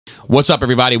What's up,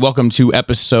 everybody? Welcome to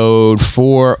episode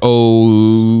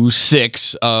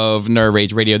 406 of Nerd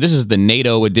Rage Radio. This is the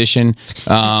NATO edition. It's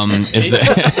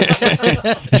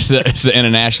the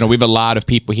international. We have a lot of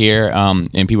people here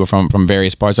and people from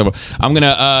various parts. So I'm going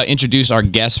to introduce our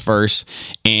guests first,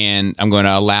 and I'm going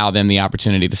to allow them the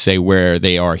opportunity to say where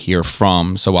they are here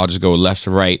from. So I'll just go left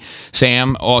to right.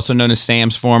 Sam, also known as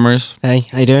Sam's Formers. Hey,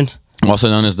 how you doing? Also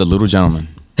known as the Little Gentleman.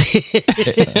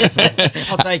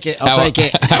 I'll take it.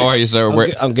 How are you, sir?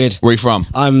 I'm good. Where are you from?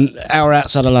 I'm an hour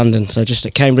outside of London, so just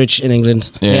at Cambridge in England.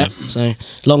 Yeah. So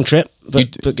long trip,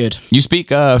 but good. You speak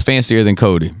fancier than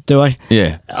Cody. Do I?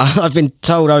 Yeah. I've been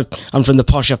told I'm from the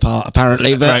posher part,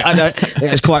 apparently, but right. I don't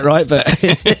think that's quite right, but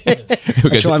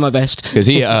I try my best. Because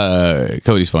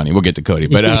Cody's funny. We'll get to Cody.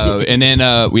 But and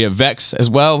then we have Vex as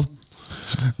well.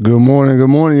 Good morning,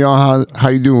 y'all. How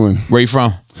you doing? Where you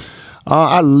from?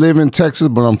 I live in Texas,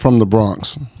 but I'm from the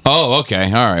Bronx. Oh, okay.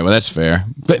 All right. Well, that's fair.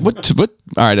 But what?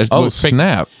 All right.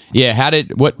 Snap. Yeah.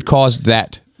 What caused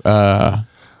that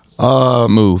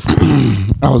move?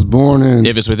 I was born in.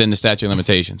 If it's within the statute of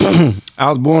limitations. I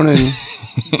was born in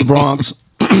the Bronx,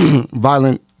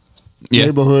 violent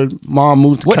neighborhood. Mom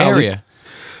moved to what Cali. area?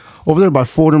 Over there by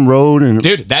Fordham Road, and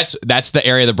dude, that's the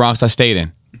area of the Bronx I stayed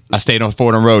in. I stayed on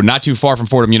Fordham Road, not too far from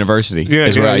Fordham University.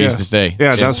 Is where I used to stay.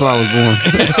 Yeah, that's where I was born.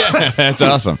 That's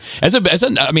awesome.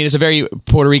 It's a very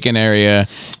Puerto Rican area.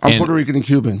 I'm Puerto Rican and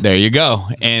Cuban. There you go.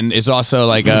 And it's also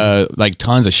like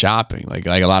tons of shopping, like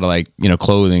a lot of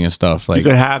clothing and stuff. Like you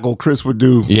could haggle. Chris would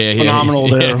do phenomenal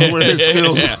there with his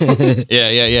skills.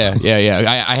 Yeah.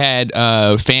 I had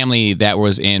family that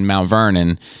was in Mount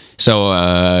Vernon, so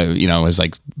it was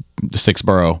like the sixth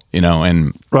borough,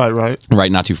 and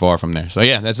right not too far from there. So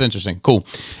yeah, that's interesting. Cool.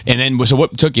 And then so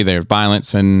what took you there?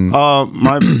 Violence and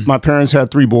my parents had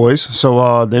 3 boys,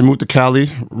 so they moved to Cali,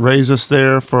 raised us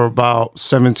there for about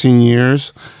 17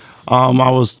 years. I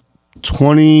was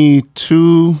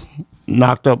 22,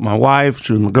 knocked up my wife.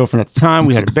 She was my girlfriend at the time.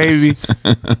 We had a baby.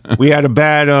 We had a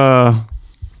bad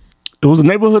it was a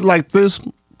neighborhood like this.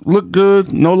 Looked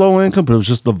good, no low income, but it was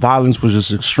just the violence was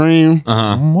just extreme.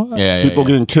 People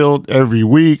getting killed every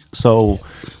week. So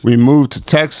we moved to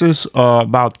Texas,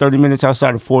 about 30 minutes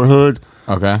outside of Fort Hood.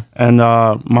 Okay. And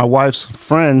my wife's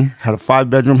friend had a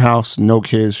 5-bedroom house, no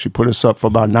kids. She put us up for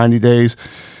about 90 days.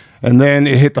 And then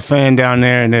it hit the fan down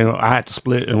there, and then I had to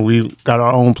split, and we got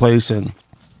our own place, and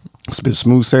it's been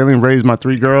smooth sailing, raised my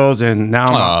 3 girls, and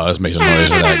now... let's make some noise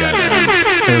for that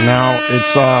guy. And now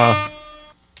it's...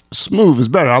 smooth is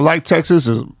better. I like Texas.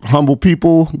 It's humble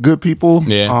people, good people,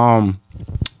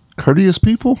 courteous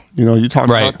people. You talk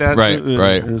about that. Right.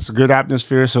 It's a good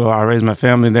atmosphere. So I raised my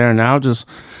family there, and now just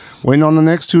waiting on the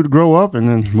next 2 to grow up and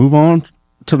then move on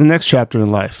to the next chapter in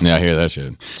life. Yeah, I hear that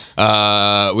shit.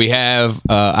 We have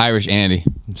Irish Andy.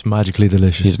 It's magically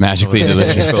delicious. He's magically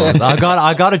delicious. I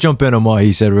got to jump in on what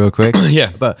he said real quick.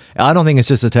 Yeah. But I don't think it's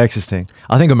just a Texas thing.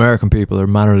 I think American people are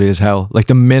mannerly as hell. Like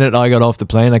the minute I got off the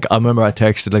plane, I remember I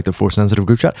texted the Force Sensitive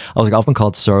group chat. I was like, I've been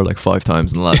called sir 5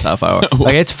 times in the last half hour.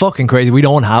 It's fucking crazy. We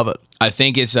don't have it. I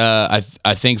think it's I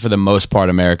think for the most part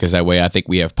America's that way. I think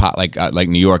we have like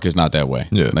New York is not that way.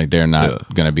 Yeah. Like they're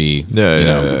not gonna be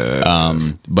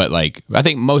but I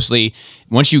think mostly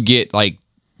once you get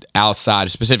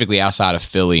specifically outside of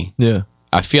Philly. Yeah.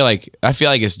 I feel like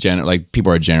it's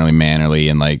people are generally mannerly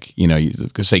and you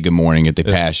could say good morning if they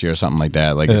pass you or something like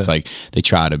that. It's like they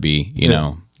try to be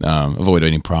avoid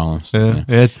any problems. Yeah.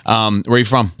 Where are you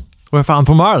from? I'm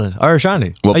from Ireland, Irish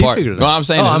Andy. What part? Well, I'm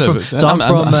saying I'm from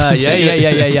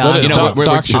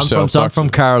I'm from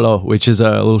Carlow, which is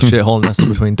a little shithole nestled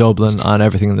between Dublin and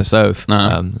everything in the south.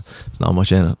 There's not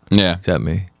much in it. Yeah, except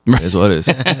me. It is what it is.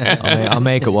 I'll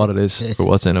make it what it is for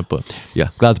what's in it. But yeah,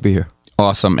 glad to be here.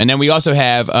 Awesome. And then we also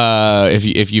have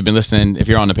if you've been listening, if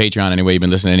you're on the Patreon anyway, you've been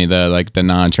listening to any of the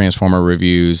non-Transformer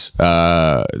reviews.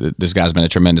 This guy's been a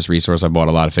tremendous resource. I bought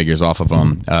a lot of figures off of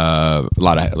him, a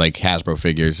lot of Hasbro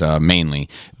figures mainly,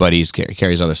 but he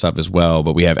carries other stuff as well.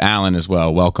 But we have Alan as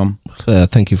well. Welcome.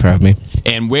 Thank you for having me.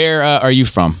 And where are you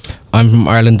from? I'm from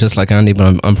Ireland, just like Andy,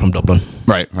 but I'm from Dublin.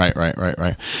 Right. And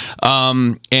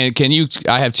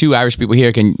I have 2 Irish people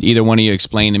here. Can either one of you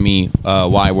explain to me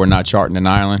why we're not charting in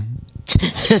Ireland?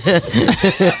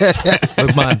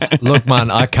 Look,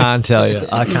 man, I can't tell you.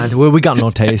 We got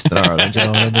no taste in Ireland. You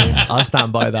know what I mean? I'll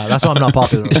stand by that. That's why I'm not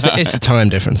popular. It's the time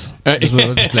difference.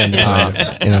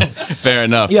 Fair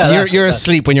enough. Yeah, you're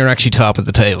asleep when you're actually top of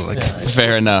the table.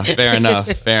 Fair enough.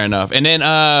 And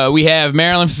then we have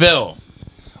Marilyn Phil.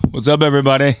 What's up,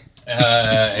 everybody?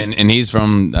 And he's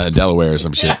from Delaware or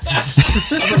some shit.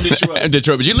 I'm from Detroit.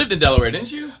 Detroit, but you lived in Delaware,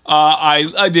 didn't you?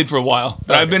 I did for a while,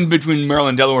 but I've been between Maryland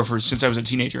and Delaware since I was a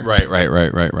teenager. Right.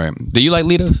 Do you like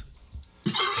Litos?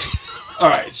 All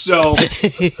right, so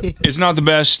it's not the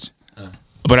best,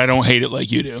 but I don't hate it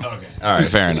like you do. Okay. All right,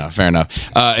 fair enough.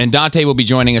 And Dante will be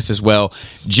joining us as well.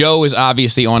 Joe is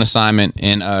obviously on assignment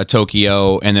in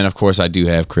Tokyo, and then of course I do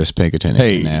have Chris Pinkerton.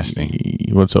 Hey, nasty.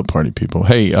 What's up, party people?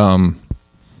 Hey,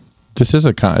 this is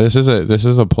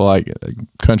a polite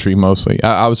country mostly.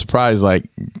 I was surprised, like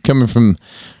coming from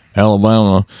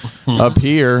Alabama up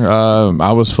here.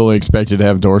 I was fully expected to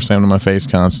have doors slammed in my face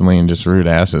constantly and just rude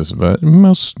asses, but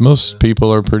most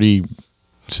people are pretty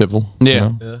civil. Yeah.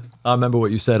 You know? I remember what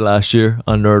you said last year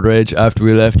on Nerd Rage after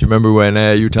we left. You remember when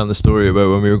you were telling the story about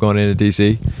when we were going into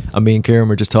DC and me and Kieran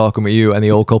were just talking with you and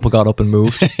the old couple got up and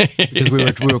moved because we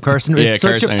were cursing. Yeah, it's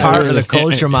such cursing. a part of the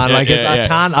culture, man. Like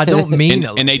I don't mean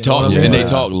it. And they You know talk what I mean? and they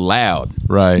talk loud.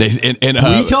 Right.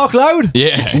 We talk loud.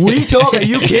 Yeah. We talk. Are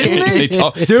you kidding me? They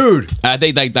talk, dude. I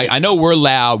think like I know we're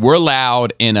loud. We're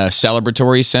loud in a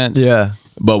celebratory sense. Yeah.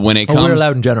 But when it comes, we're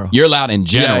loud in general. You're loud in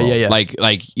general. Yeah.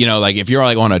 Like you know, like if you're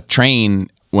like on a train.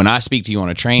 When I speak to you on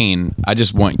a train, I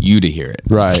just want you to hear it.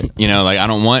 Right. You know, like I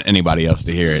don't want anybody else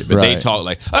to hear it. But they Right. talk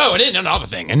like, oh, and then another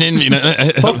thing. And then, you know.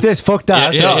 Fuck this, fuck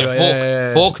that.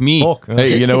 Fuck me. Fuck.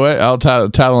 Hey, you know what? I'll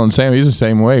Tyler and Sam. He's the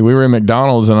same way. We were in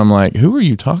McDonald's, and I'm like, "Who are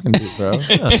you talking to, bro?"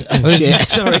 Yeah,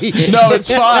 sorry. No, it's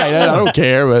fine. I don't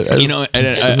care. But You know,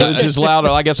 it's just louder.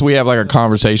 I guess we have like a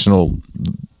conversational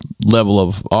level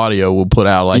of audio we'll put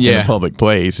out like in a public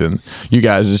place, and you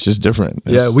guys, it's just different.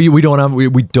 We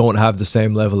don't have the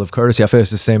same level of courtesy. I feel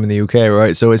it's the same in the UK,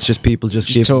 right? So it's just people just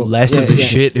give talk. less of a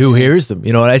shit who hears them.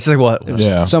 You know, it's like what?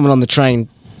 Yeah. Someone on the train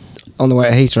on the way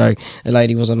to Heathrow, a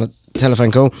lady was on a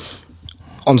telephone call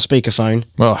on speakerphone,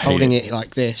 Oh, I hate holding it. it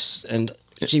like this, and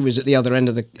she was at the other end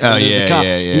of the, Oh, end of yeah, the car,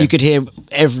 yeah, yeah. and you could hear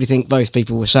everything both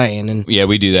people were saying. And yeah,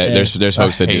 we do that. There's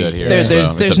folks that do that here. as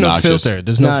well. It's There's no obnoxious. filter.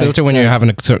 There's no No, filter when no. you're having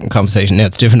a certain conversation. Now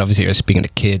it's different. Obviously, you're speaking to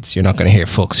kids. You're not going to hear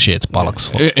fucks, shits, bollocks.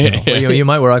 Fuck, you know. Well, you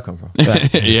might where I come from.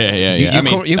 Yeah.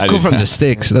 You've I come just- from the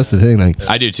sticks. That's the thing. Like,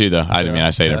 I do too, though. I mean, I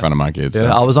say it in front of my kids. Yeah,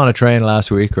 so. I was on a train last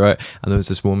week, right? And there was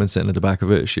this woman sitting at the back of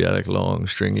it. She had like long,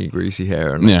 stringy, greasy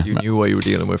hair, and like, you knew what you were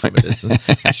dealing with from a distance.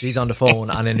 And she's on the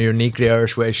phone, and in a uniquely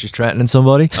Irish way, she's threatening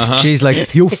somebody. She's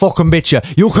like, "You fucking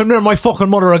bitch, you come near my fucking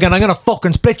mother again, I'm gonna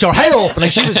fucking split your head up!"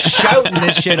 Like she was shouting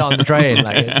this shit on the train.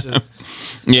 Like, it's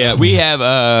just, Yeah, we have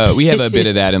a bit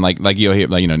of that in like you'll hear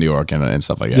like New York and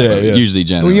stuff like that. Yeah, but yeah. Usually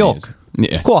generally. New York.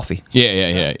 Yeah. coffee.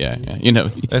 Yeah. You know,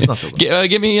 It's not so bad.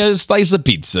 give me a slice of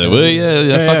pizza, will you?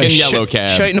 A fucking yellow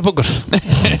cab. Shite in a bucket.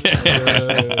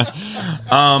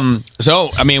 So,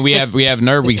 I mean, we have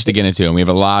nerd weeks to get into, and we have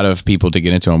a lot of people to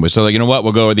get into them. But so, you know what?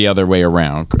 We'll go the other way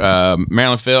around.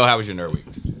 Maryland Phil, how was your nerd week?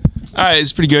 All right,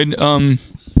 it's pretty good.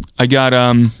 I got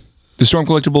the Storm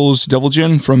Collectibles Devil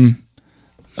Gin from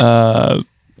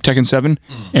Tekken 7,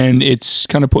 and it's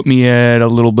kind of put me at a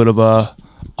little bit of a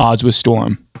odds with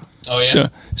Storm. Oh yeah.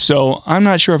 So I'm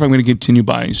not sure if I'm going to continue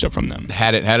buying stuff from them.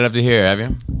 Had it up to here, have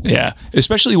you? Yeah,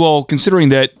 especially considering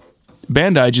that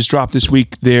Bandai just dropped this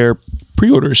week their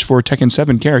pre-orders for Tekken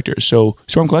 7 characters. So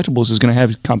Storm Collectibles is going to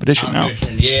have competition now.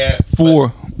 Yeah.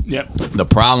 The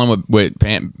problem with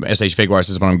SH Figure Arts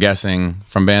is what I'm guessing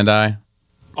from Bandai.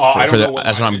 That's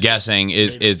what I'm guessing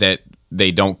is that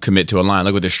they don't commit to a line.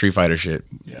 Look with the Street Fighter shit.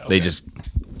 Yeah, okay. They just.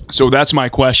 So that's my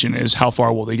question: is how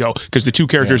far will they go? Because the two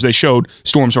characters they showed,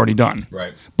 Storm's already done.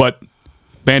 Right. But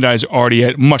Bandai's already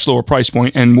at a much lower price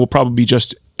point and will probably be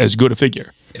just as good a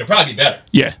figure. It'll probably be better.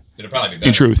 Yeah. It'll probably be better.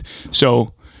 In truth.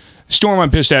 So Storm I'm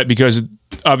pissed at because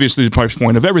obviously the price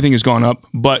point of everything has gone up,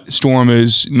 but Storm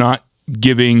is not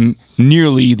giving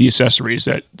nearly the accessories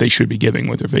that they should be giving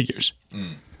with their figures.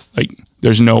 Like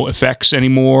there's no effects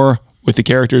anymore with the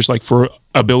characters, like for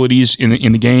abilities in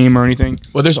the game or anything.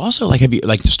 Well, there's also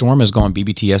the Storm has gone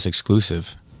BBTS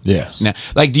exclusive. Yes. Now,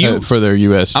 like, do you for their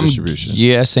U.S. I'm distribution?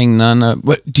 guessing none.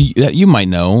 What do you might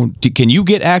know? Can you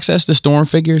get access to Storm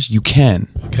figures? You can,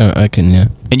 I can, yeah.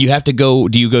 and you have to go.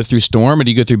 Do you go through Storm or do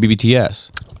you go through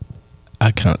BBTS? I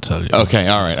can't tell you. Okay,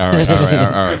 all right.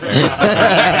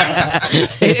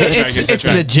 It's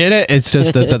legit. It's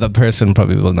just that the person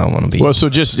probably will not want to be. Well, so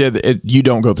just you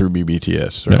don't go through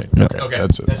BBTS, right? No.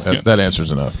 Okay. That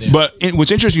answers enough. But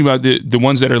what's interesting about the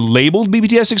ones that are labeled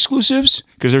BBTS exclusives,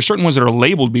 because there's certain ones that are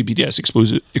labeled BBTS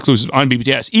exclusive on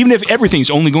BBTS. Even if everything's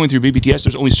only going through BBTS,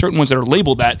 there's only certain ones that are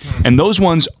labeled that, and those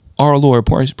ones are a lower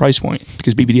price point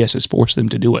because BBTS has forced them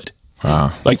to do it.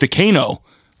 Wow. Like the Kano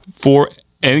for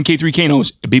NK3 Kano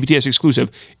is a BBTS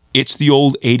exclusive. it's the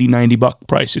old $80-$90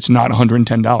 price. It's not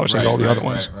 $110 like all the other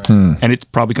ones. And it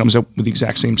probably comes up with the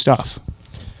exact same stuff.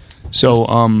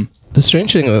 So the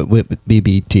strange thing with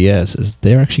BBTS is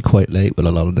they're actually quite late with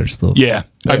a lot of their stuff. yeah,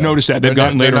 I've noticed that they've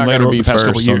gotten later and later over the past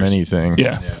couple of years. on anything.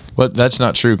 Yeah. But that's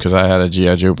not true because I had a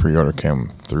G.I. Joe pre-order come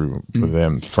through with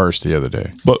them first the other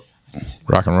day. But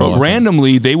Rock and roll. But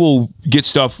randomly, they will get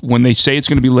stuff when they say it's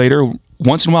going to be later.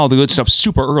 Once in a while, they get stuff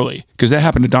super early because that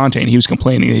happened to Dante, and he was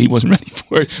complaining that he wasn't ready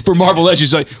for it. For Marvel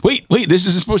Legends, he's like, wait, this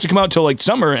isn't supposed to come out till like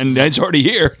summer, and it's already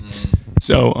here.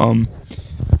 So,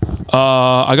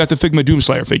 I got the Figma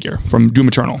Doomslayer figure from Doom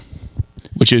Eternal,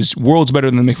 which is worlds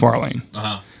better than the McFarlane,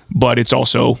 but it's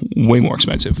also way more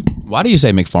expensive. Why do you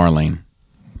say McFarlane?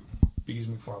 Because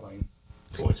McFarlane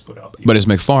always put out. But it's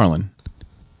McFarlane.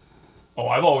 Oh,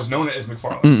 I've always known it as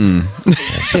McFarlane.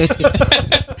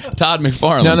 Todd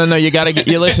McFarlane. No. You got to get.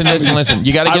 You listen.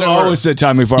 You got to get I've over. always said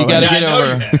Todd McFarlane. You got to get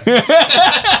over.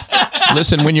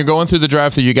 Listen, when you're going through the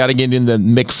drive-through, you got to get in the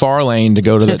McFarlane to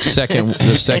go to that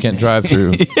second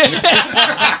drive-through.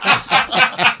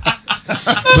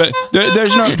 But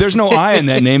there's no I in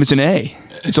that name. It's an A.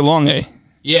 It's a long A.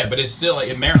 Yeah, but it's still like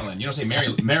in Maryland. You don't say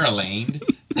Maryland.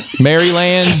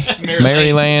 Maryland.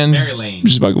 I'm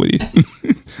just fucking with you.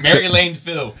 Maryland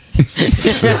Phil.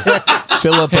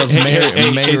 Philip of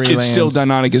Maryland. It's still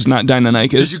Deinonychus, not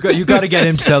Deinonychus. You got to get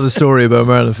him to tell the story about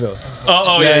Maryland Phil.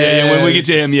 Yeah. When we get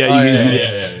to him,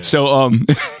 yeah. So,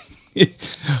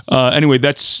 anyway,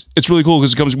 it's really cool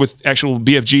because it comes with actual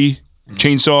BFG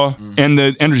chainsaw and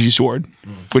the energy sword,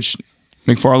 which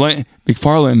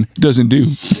McFarlane doesn't do.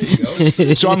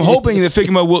 So I'm hoping that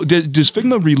Figma will. Does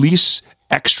Figma release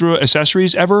extra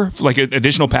accessories ever, like an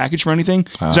additional package for anything?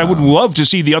 Because I would love to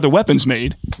see the other weapons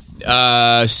made.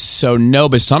 So no,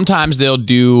 but sometimes they'll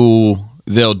do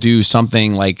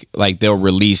something like they'll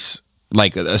release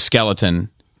like a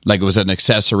skeleton, like it was an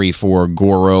accessory for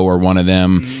Goro or one of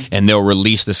them, and they'll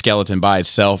release the skeleton by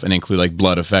itself and include like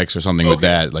blood effects or something with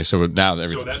that. Like so now.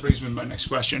 So that brings me to my next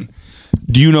question.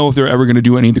 Do you know if they're ever going to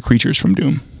do any of the creatures from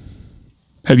Doom?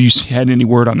 Have you had any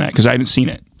word on that? Because I haven't seen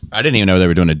it. I didn't even know they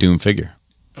were doing a Doom figure.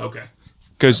 Okay.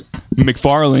 Because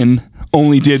McFarlane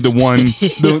only did the one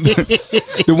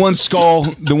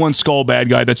skull bad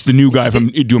guy. That's the new guy from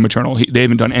Doom Eternal. They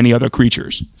haven't done any other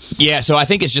creatures. Yeah, so I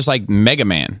think it's just like Mega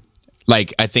Man.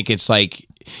 Like I think it's like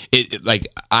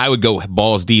I would go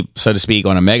balls deep, so to speak,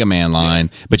 on a Mega Man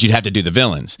line, but you'd have to do the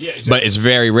villains. Yeah, exactly. But it's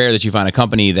very rare that you find a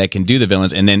company that can do the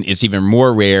villains, and then it's even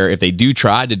more rare if they do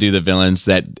try to do the villains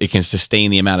that it can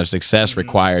sustain the amount of success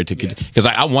required to. Because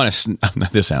I want to.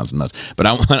 This sounds nuts, but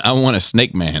I want a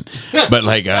Snake Man. But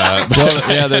like,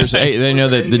 there's 8. They know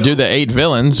that they do the 8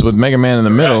 villains with Mega Man in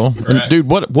the middle. Right. And dude,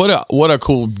 what a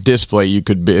cool display you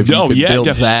could be if you could build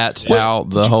definitely. That out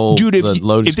the whole. Dude,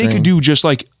 if they could do just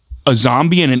like a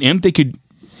zombie and an imp, they could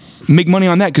make money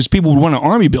on that because people would want to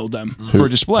army build them for a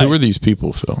display. Who are these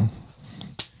people, Phil?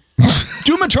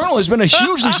 Doom Eternal has been a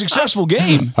hugely successful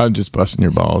game. I'm just busting your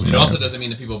balls, man. It also doesn't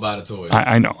mean that people buy the toys.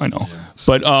 I know. Yeah.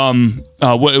 But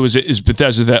what it was is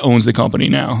Bethesda that owns the company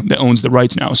now, that owns the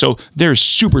rights now. So they're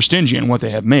super stingy in what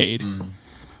they have made.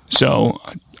 So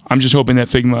I'm just hoping that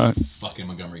Figma. Fucking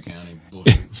Montgomery County.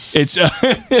 It's I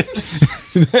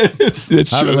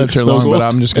haven't lived here long, but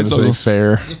I'm just going to say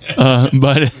fair.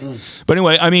 But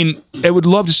anyway, I mean, I would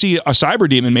love to see a Cyber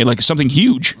Demon made, like something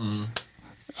huge.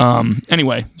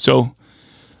 Anyway, so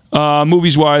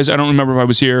movies wise, I don't remember if I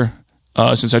was here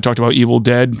since I talked about Evil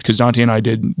Dead, because Dante and I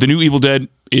did. The new Evil Dead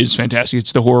is fantastic.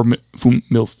 It's the horror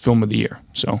film of the year.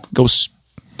 So go.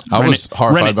 I was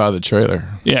horrified by the trailer.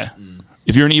 Yeah.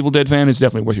 If you're an Evil Dead fan, it's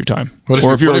definitely worth your time.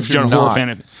 Or if you're a general horror fan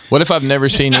of it. What if I've never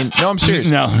seen any? No, I'm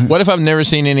serious. No. What if I've never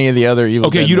seen any of the other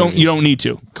Evil Dead movies? You don't need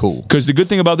to. Cool. Because the good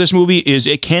thing about this movie is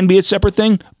it can be its separate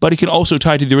thing, but it can also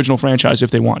tie to the original franchise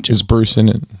if they want to. Is Bruce in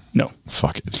it? No.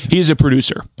 Fuck it. He is a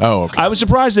producer. Oh, okay. I was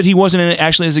surprised that he wasn't in it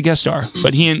actually as a guest star,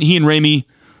 but he and Raimi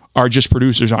are just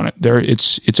producers on it. They're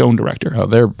its own director. Oh,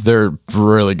 they're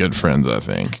really good friends, I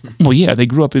think. Well, yeah, they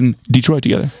grew up in Detroit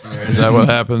together. Is that what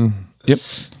happened? Yep.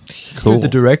 Cool. Dude, the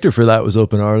director for that was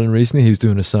up in Ireland recently. He was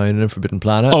doing a signing in Forbidden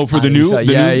Planet. Oh, for the new, the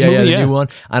new one.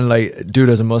 And like, dude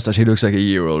has a mustache. He looks like a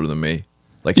year older than me.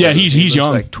 Like, yeah, he's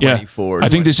young. Like 24. Yeah. I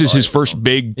think this is his first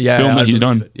big film that he's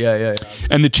done. Yeah.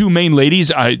 And the two main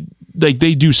ladies, they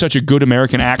do such a good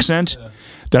American accent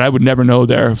that I would never know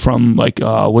they're from like they're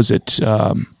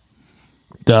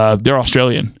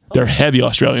Australian. They're heavy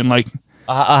Australian. Like,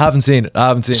 I haven't seen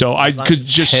it. So I could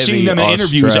just see them in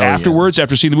interviews afterwards,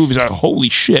 after seeing the movies. Like, holy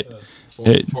shit,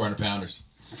 400 pounders.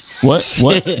 What?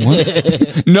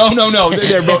 No.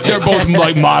 They're both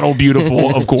like model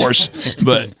beautiful, of course.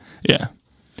 But yeah,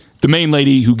 the main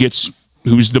lady who gets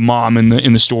who's the mom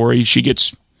in the story. She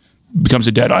becomes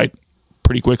a deadite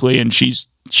pretty quickly, and she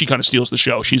kind of steals the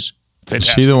show. She's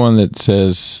fantastic. She's the one that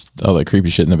says all that creepy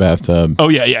shit in the bathtub. Oh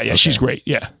yeah. Okay. She's great.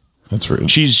 Yeah, that's real.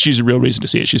 She's a real reason to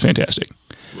see it. She's fantastic.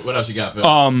 What else you got,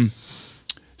 Phil?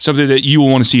 Something that you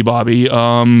will want to see, Bobby.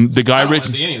 The guy. I don't want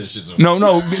to see any of this shit. So No,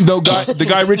 the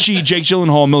Guy Ritchie, Jake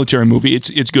Gyllenhaal military movie.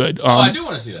 It's good. I do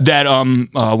want to see that. That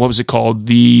what was it called?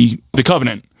 The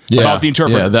Covenant. About the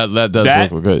interpreter. Yeah, that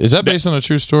does look good. Is that based on a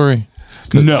true story?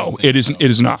 No, it isn't. It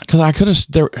is not. Because I could have.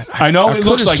 I know it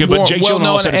looks like it, but Jake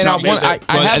Gyllenhaal said it's not.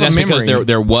 I have that's a memory. because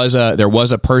there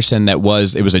was a person that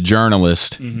was a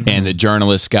journalist, and the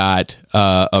journalist got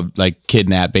like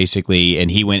kidnapped basically, and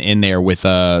he went in there with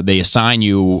they assign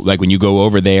you, like when you go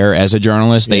over there as a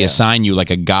journalist, they assign you like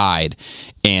a guide,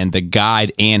 and the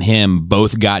guide and him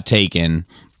both got taken.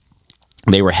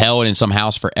 They were held in some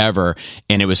house forever,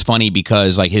 and it was funny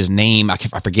because like his name, I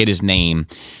forget his name.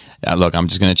 Look, I'm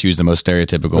just going to choose the most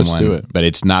stereotypical Let's one, do it. But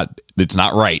it's not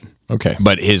right. Okay.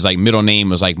 But his like middle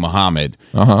name was like Muhammad.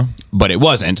 But it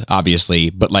wasn't, obviously.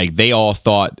 But like they all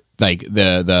thought like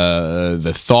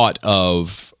the thought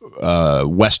of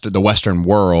the Western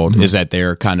world is that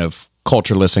they're kind of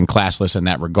cultureless and classless in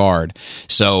that regard.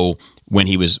 So when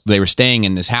they were staying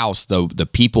in this house, the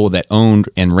people that owned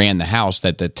and ran the house,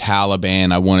 that the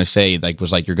Taliban, I want to say, like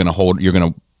was like you're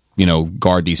going to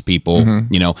guard these people,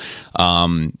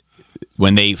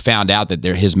 when they found out that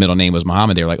his middle name was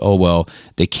Muhammad, they were like, oh, well,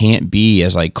 they can't be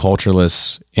as like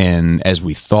cultureless and as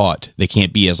we thought. They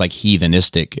can't be as like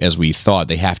heathenistic as we thought.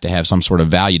 They have to have some sort of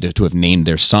value to have named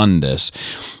their son this.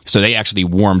 So they actually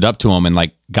warmed up to him and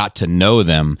like got to know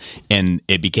them. And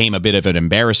it became a bit of an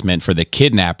embarrassment for the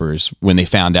kidnappers when they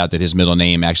found out that his middle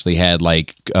name actually had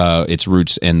like its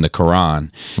roots in the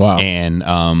Quran. Wow.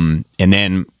 And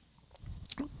then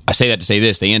I say that to say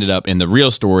this: they ended up in the real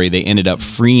story. They ended up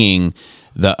freeing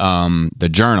the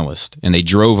journalist, and they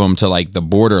drove him to like the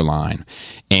borderline,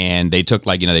 and they took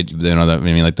like like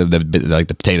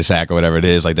the potato sack or whatever it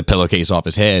is, like the pillowcase off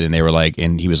his head, and they were like,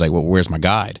 and he was like, well, where's my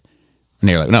guide? And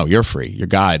they were like, no, you're free. Your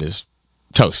guide is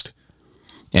toast.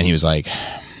 And he was like, and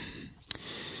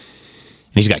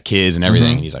he's got kids and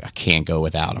everything, and he's like, I can't go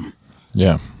without him.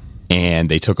 Yeah. And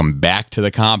they took him back to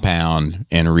the compound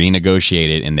and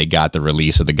renegotiated, and they got the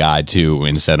release of the guy too,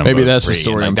 and set him. Maybe that's free. the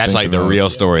story. Like, that's like the real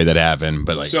story that happened.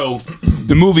 But like, so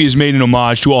the movie is made in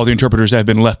homage to all the interpreters that have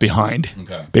been left behind.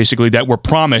 Okay. Basically, that were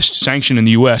promised sanction in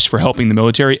the U.S. for helping the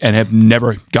military and have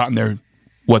never gotten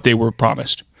what they were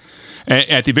promised.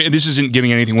 And this isn't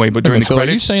giving anything away, but during the Phil,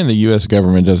 credits, are you saying the U.S.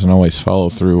 government doesn't always follow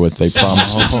through what they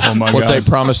promise? oh my what God. they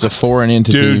promise to foreign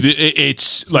entities? Dude,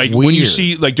 it's like when you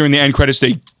see, like during the end credits,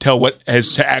 they tell what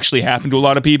has actually happened to a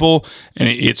lot of people, and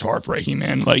it's heartbreaking,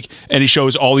 man. Like, and it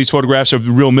shows all these photographs of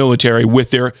the real military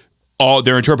with all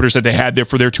their interpreters that they had there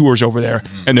for their tours over there,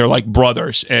 and they're like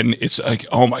brothers, and it's like,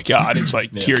 oh my God, it's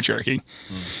like tear jerking.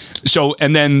 So,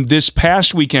 and then this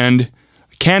past weekend,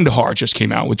 Kandahar just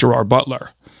came out with Gerard Butler,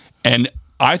 and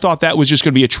I thought that was just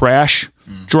going to be a trash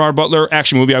Gerard Butler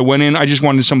action movie. I went in, I just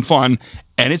wanted some fun,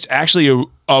 and it's actually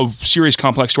a serious,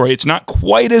 complex story. It's not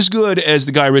quite as good as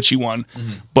the Guy Ritchie one,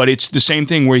 but it's the same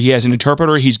thing where he has an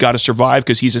interpreter. He's got to survive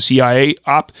because he's a CIA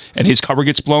op, and his cover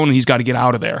gets blown, and he's got to get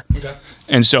out of there. Okay.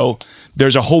 And so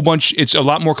there's a whole bunch. It's a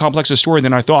lot more complex a story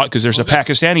than I thought, because there's a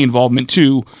Pakistani involvement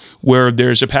too, where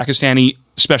there's a Pakistani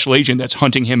special agent that's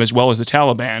hunting him as well as the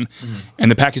Taliban,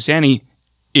 and the Pakistani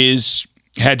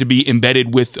had to be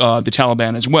embedded with the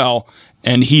Taliban as well,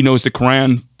 and he knows the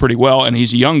Quran pretty well, and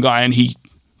he's a young guy, and he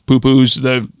poo-poos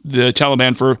the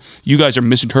Taliban for, you guys are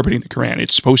misinterpreting the Quran.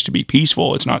 It's supposed to be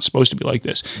peaceful. It's not supposed to be like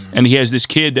this. And he has this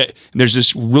kid there's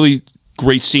this really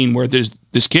great scene where there's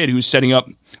this kid who's setting up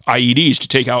IEDs to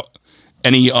take out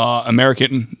any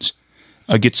Americans,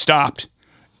 gets stopped,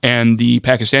 and the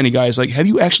Pakistani guy is like, have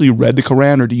you actually read the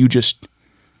Quran, or do you just,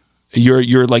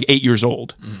 you're like 8 years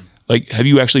old? Like, have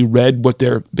you actually read what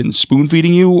they've been spoon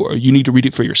feeding you, or you need to read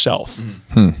it for yourself?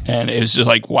 And it was just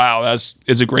like, wow,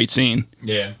 it's a great scene.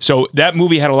 Yeah. So that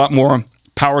movie had a lot more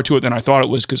power to it than I thought it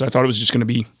was, because I thought it was just going to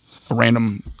be a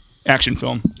random action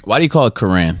film. why do you call it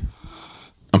Quran?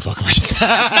 I'm fucking with you.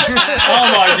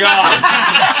 Oh my God.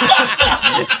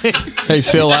 Hey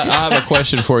Phil, I have a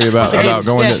question for you about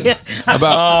going to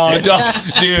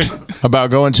about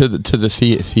going to the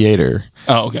theater.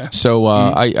 Oh, okay. So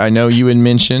I know you had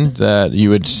mentioned that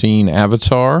you had seen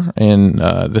Avatar in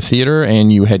the theater,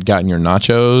 and you had gotten your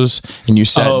nachos, and you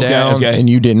sat down, and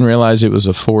you didn't realize it was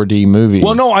a 4D movie.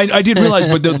 Well, no, I did realize,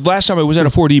 but the last time I was at a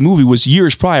 4D movie was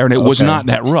years prior, and it was not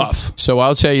that rough. So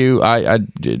I'll tell you, I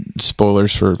did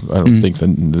spoilers for, I don't think the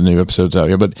new episode's out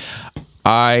yet, but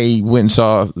I went and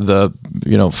saw the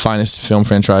finest film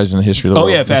franchise in the history of the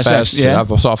world. Oh yeah, Fast X. Yeah.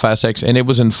 I saw Fast X, and it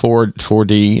was in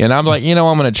 4D, and I'm like, I'm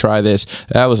going to try this.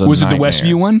 That was Was nightmare. it the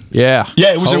Westview one? Yeah,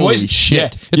 Yeah, it was Holy in Westview. shit!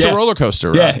 Yeah, It's yeah. a roller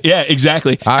coaster. Yeah, Ride. yeah,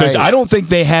 exactly. Because I don't think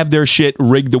they have their shit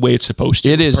rigged the way it's supposed to.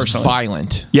 It is personally.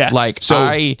 violent. Yeah, like so-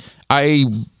 I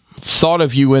thought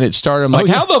of you when it started. I'm like,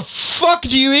 yeah. how the fuck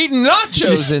do you eat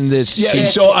nachos in this? Yeah, seat?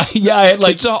 so I had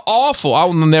like It's awful. I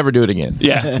will never do it again.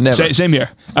 yeah, never. Same here.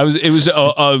 It was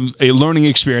a learning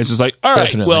experience. It's like, all right,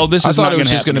 Definitely. well, this I is thought not it was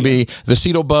gonna just going to happen be the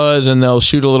seat will buzz and they'll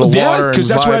shoot a little Yeah, water 'cause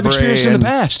and that's what I've vibrate experienced in the and-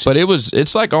 past. But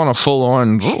it's like on a full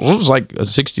on. It was like a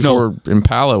 64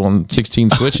 Impala on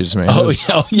 16 switches, man. Oh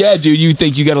yeah, dude, you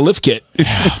think you got a lift kit?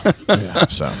 Yeah,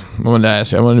 so I wanted to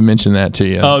ask. I wanted to mention that to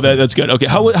you. Oh, that's good. Okay,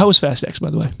 how was Fast X,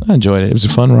 by the way? I enjoyed it. It was a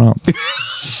fun romp.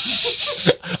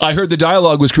 I heard the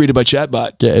dialogue was created by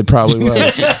Chatbot. Yeah, it probably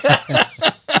was.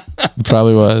 It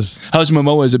probably was. How's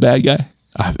Momoa as a bad guy?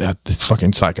 It's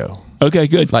fucking psycho. Okay,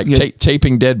 good. Like Good.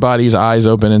 taping dead bodies, eyes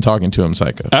open, and talking to him,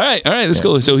 psycho. all right, that's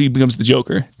cool. So he becomes the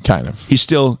Joker. Kind of. He's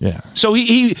still Yeah. So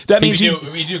he that means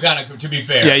we do kind of, to be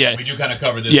fair, Yeah. we do kind of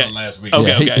cover this Yeah. one last week. Okay,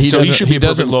 Yeah, okay. he So he doesn't- should he be a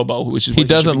perfect doesn't- Lobo, which is He what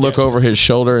doesn't should be look cast. over his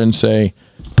shoulder and say,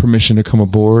 "Permission to come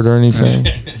aboard" or anything.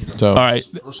 So, All right,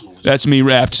 that's me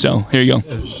wrapped. So here you go.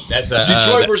 That's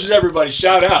Detroit versus everybody.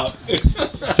 Shout out.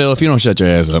 Phil, if you don't shut your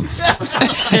ass up.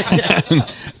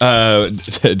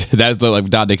 That's like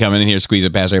Dante coming in here,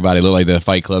 squeezing past everybody. Look like the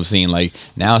Fight Club scene. Like,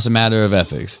 now it's a matter of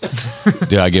ethics.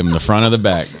 Do I give him the front or the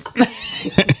back?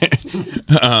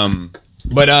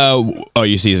 But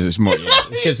you see, it's more. Yeah,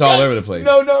 this shit's all over the place.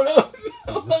 No.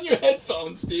 On your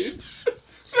headphones, dude.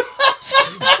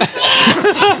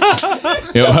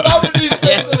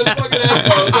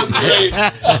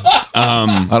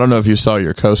 I don't know if you saw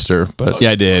your coaster, but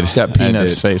Yeah, I did. got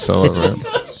Peanut's face all over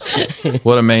it.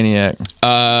 What a maniac!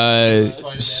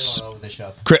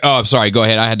 I'm sorry. Go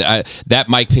ahead. That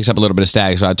mic picks up a little bit of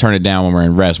static, so I turn it down when we're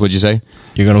in rest. What'd you say?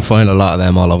 You're gonna find a lot of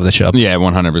them all over the shop. Yeah,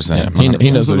 100%.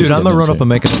 He knows what he's Dude, I'm gonna getting run up into. and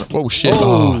make it. Oh shit!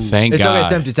 Oh, thank It's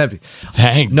God. okay. It's empty.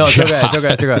 Thank No, it's God. okay. It's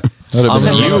okay. It's okay. I'm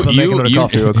gonna run up and make another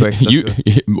coffee real quick. That's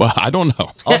good. Well, I don't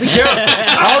know. I'll be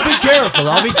careful.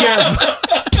 I'll be careful.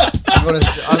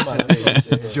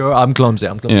 Sure, I'm clumsy.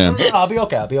 Yeah. I'll be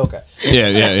okay.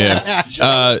 Yeah.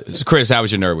 So Chris, how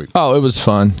was your nerd week? Oh, it was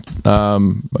fun. I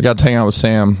got to hang out with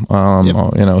Sam.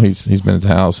 He's been at the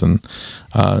house and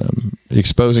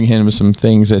exposing him to some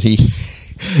things that he.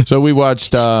 So we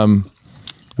watched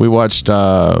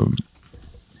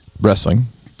wrestling.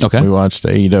 Okay. We watched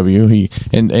AEW.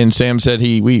 And Sam said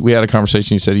we had a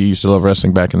conversation. He said he used to love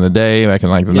wrestling back in the day, back in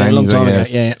like the 90s. a long time I ago.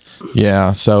 guess. Yeah.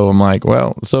 Yeah, so I'm like,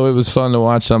 well, so it was fun to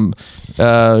watch some,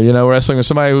 wrestling with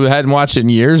somebody who hadn't watched it in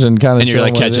years and kind of. And you're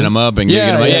like catching them up and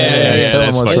getting them. Yeah. Tell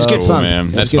That's them what's fucking up. good cool, fun. man.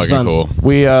 It's That's good fucking fun. cool.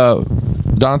 We,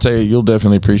 Dante, you'll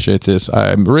definitely appreciate this.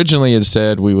 I originally had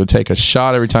said we would take a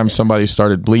shot every time somebody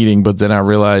started bleeding, but then I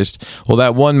realized, well,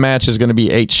 that one match is going to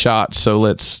be 8 shots, so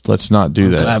let's not do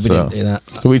that. glad we So- didn't do that.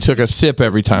 So we took a sip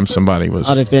every time somebody was.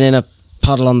 I'd have been in a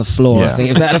puddle on the floor, Yeah. I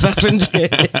think, if that had happened.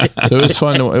 So it was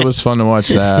fun. It was fun to watch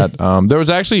that. There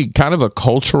was actually kind of a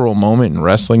cultural moment in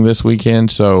wrestling this weekend.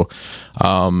 So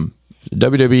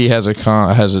WWE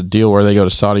has a deal where they go to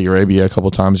Saudi Arabia a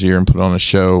couple times a year and put on a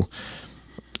show.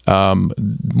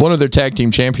 One of their tag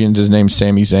team champions is named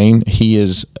Sami Zayn. He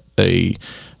is a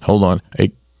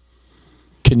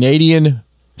Canadian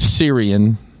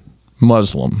Syrian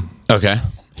Muslim. Okay.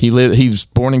 He's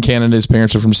born in Canada. His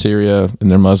parents are from Syria,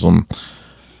 and they're Muslim.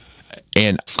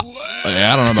 And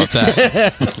I don't know about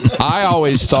that.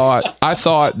 I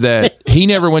thought that he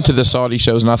never went to the Saudi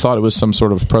shows, and I thought it was some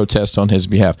sort of protest on his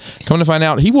behalf. Come to find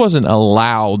out, he wasn't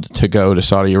allowed to go to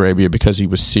Saudi Arabia because he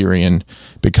was Syrian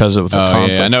because of the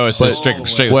conflict. Yeah, I know it's a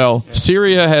strict. Well,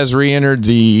 Syria has re-entered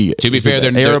the. To be fair,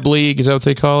 the they're- Arab League. Is that what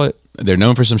they call it? They're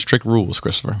known for some strict rules,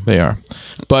 Christopher. They are.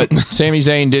 But Sami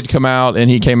Zayn did come out, and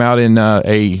he came out in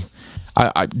I'm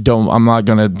not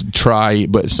going to try,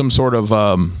 but some sort of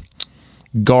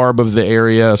garb of the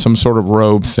area, some sort of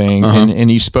robe thing, and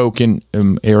he spoke in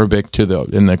Arabic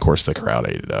and of course the crowd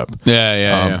ate it up.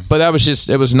 Yeah. But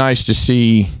it was nice to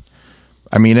see.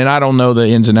 I mean, and I don't know the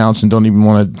ins and outs and don't even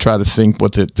want to try to think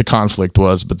what the conflict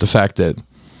was, but the fact that,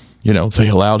 they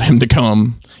allowed him to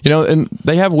come, and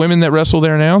they have women that wrestle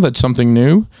there now. That's something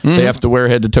new. They have to wear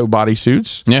head to toe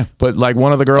bodysuits. Yeah. But like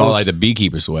one of the girls, Like the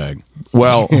beekeeper swag.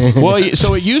 well,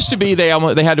 so it used to be they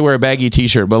had to wear a baggy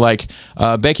t-shirt, but like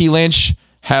Becky Lynch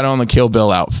had on the Kill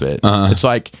Bill outfit. It's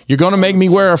like, you're going to make me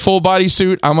wear a full body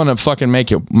suit. I'm going to fucking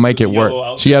make it work.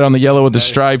 outfit. She had on the yellow with the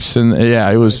stripes, and yeah,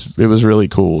 it was really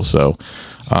cool. So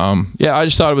yeah, I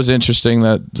just thought it was interesting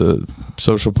that the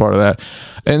social part of that.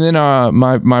 And then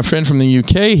my friend from the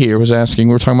UK here was asking,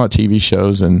 we were talking about TV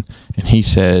shows, and he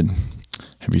said,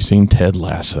 have you seen Ted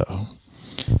Lasso?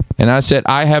 And I said,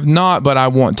 I have not, but I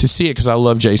want to see it because I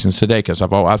love Jason Sudeikis.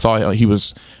 I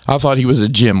thought he was a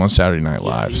gem on Saturday Night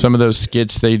Live. Some of those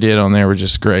skits they did on there were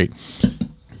just great.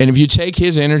 And if you take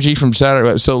his energy from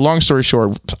Saturday, so long story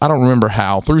short, I don't remember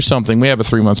how, through something, we have a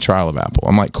 3-month trial of Apple.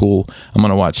 I'm like, cool, I'm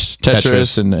going to watch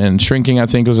Tetris. And Shrinking, I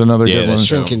think, was another good one.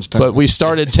 Shrinking's but we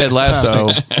started Ted Lasso,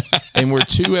 and we're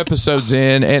 2 episodes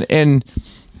in, and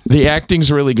the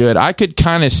acting's really good. I could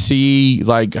kind of see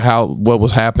like what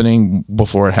was happening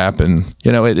before it happened.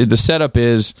 You know, the setup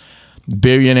is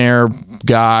billionaire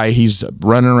guy. He's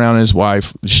running around his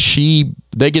wife.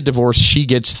 They get divorced. She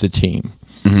gets the team.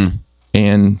 Mm-hmm.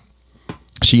 And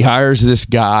she hires this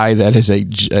guy that is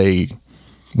a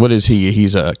what is he?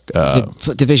 He's a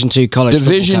Division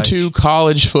II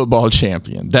college football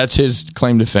champion. That's his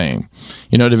claim to fame.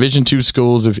 You know, Division II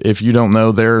schools, if you don't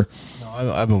know, they're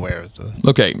I'm aware of the.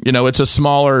 Okay, you know, it's a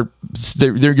smaller.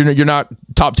 You're not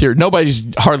top tier.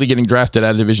 Nobody's hardly getting drafted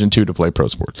out of Division II to play pro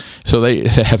sports. So they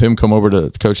have him come over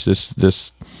to coach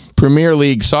this Premier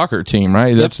League soccer team,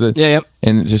 right? That's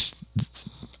and just.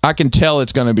 I can tell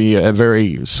it's going to be a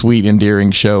very sweet,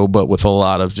 endearing show, but with a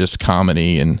lot of just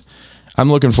comedy, and I'm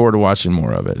looking forward to watching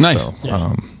more of it. Nice. So,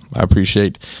 I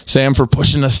appreciate Sam for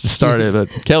pushing us to start it, but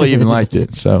Kelly even liked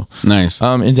it. So nice.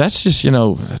 And that's just, you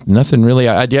know, nothing really.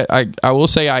 I will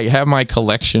say I have my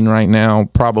collection right now.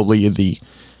 Probably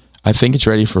I think it's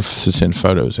ready to send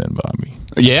photos in, Bobby.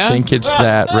 Yeah, I think it's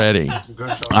that ready.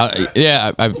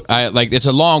 Yeah, I like it's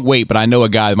a long wait, but I know a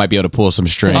guy that might be able to pull some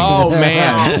strings. Oh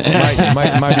man,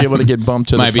 might be able to get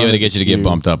bumped to. Might be able to get you to get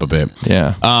bumped up a bit.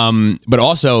 Yeah. But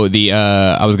also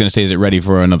I was going to say, is it ready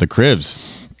for another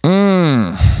Cribs?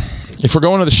 If we're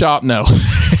going to the shop, no.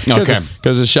 Okay,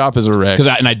 because the shop is a wreck.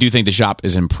 And I do think the shop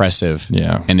is impressive.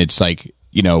 Yeah, and it's like,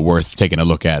 you know, worth taking a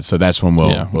look at. So that's when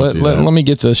we'll let me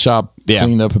get the shop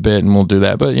cleaned up a bit, and we'll do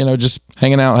that. But, you know, just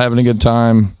hanging out, having a good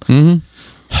time. Mm-hmm.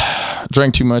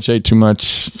 Drank too much, ate too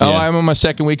much. Yeah. Oh, I'm on my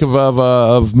second week of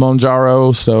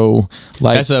Monjaro, so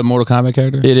like that's a Mortal Kombat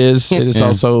character. It is. It is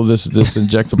also this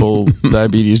injectable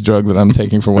diabetes drug that I'm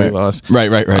taking for weight loss. Right.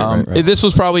 This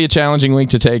was probably a challenging week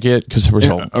to take it because there was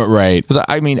right. Because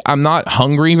I mean, I'm not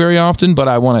hungry very often, but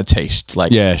I want to taste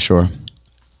like sure.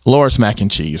 Loris mac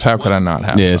and cheese. How could I not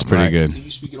have? Yeah, it's pretty good. Can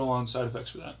you speak at all on side effects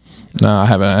for that? No, I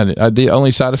haven't. The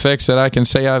only side effects that I can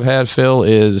say I've had, Phil,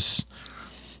 is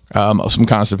some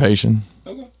constipation.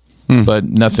 Okay. But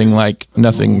nothing. I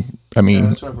mean,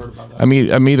 that's what I've heard about that.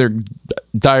 I'm either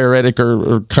diuretic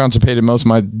or constipated most of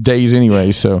my days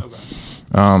anyway. So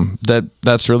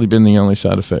that's really been the only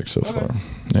side effect so far.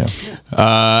 Yeah.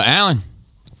 Alan,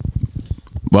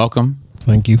 welcome.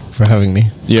 Thank you for having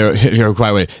me. You're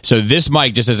quite right. So this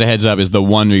mic, just as a heads up, is the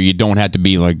one where you don't have to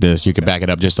be like this. You can back it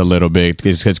up just a little bit.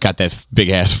 It's got that big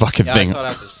ass fucking thing.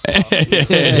 I thought I had to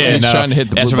He's trying to hit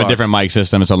the blue That's from box. a different mic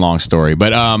system. It's a long story.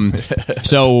 But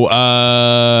so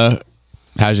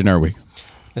how's your nerd week?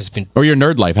 It's been. Or your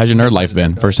nerd life? How's your nerd life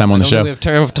been? First time on the show. We have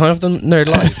time for the nerd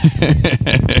life.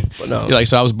 But no. You're like,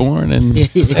 so I was born in.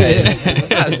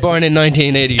 I was born in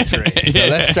 1983. So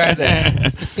let's start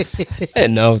there.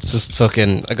 No, just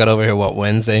fucking. I got over here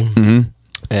Wednesday.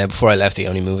 Mm-hmm. Before I left, the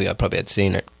only movie I probably had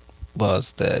seen it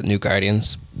was the New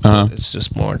Guardians. It's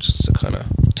just more just a kind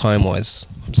of time wise.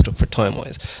 I'm stuck for time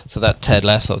wise. So that Ted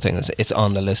Lasso thing it's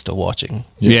on the list of watching.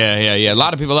 Yeah. A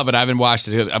lot of people love it. I haven't watched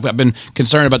it because I've been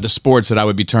concerned about the sports that I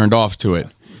would be turned off to it.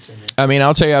 I mean,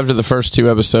 I'll tell you, after the first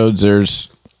 2 episodes,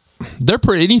 they're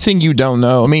pretty. Anything you don't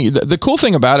know. I mean, the cool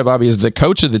thing about it, Bobby, is the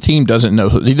coach of the team doesn't know.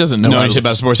 He doesn't know anything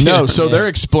about sports. No, so they're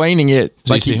explaining it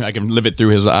like I can live it through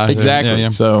his eyes. Exactly. Yeah.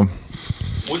 So,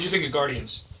 what did you think of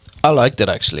Guardians? I liked it,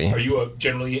 actually. Are you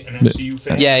generally an MCU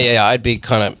fan? Yeah. I'd be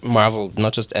kind of Marvel,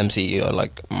 not just MCU. I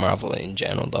like Marvel in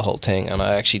general, the whole thing, and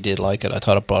I actually did like it. I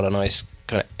thought it brought a nice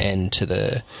kind of end to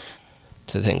the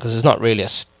thing because it's not really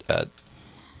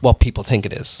what people think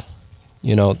it is.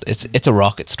 You know, it's a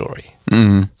rocket story.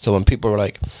 Mm-hmm. So when people were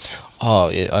like,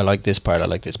 "Oh, I like this part, I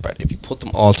like this part," if you put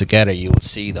them all together, you will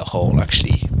see the whole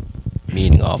actually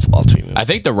meaning of all 3 movies. I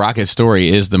think the rocket story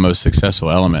is the most successful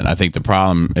element. I think the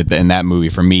problem in that movie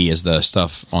for me is the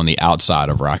stuff on the outside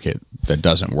of Rocket that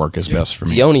doesn't work as best for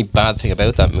me. The only bad thing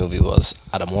about that movie was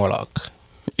Adam Warlock.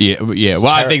 Yeah. Well,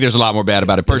 I think there's a lot more bad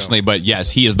about it personally, but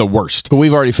yes, he is the worst. but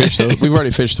we've already fished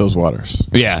those waters.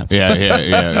 Yeah.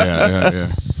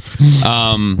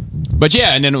 But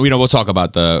yeah, and then we'll talk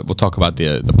about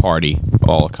the party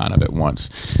all kind of at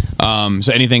once.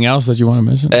 So anything else that you want to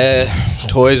mention?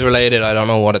 Toys related. I don't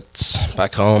know what it's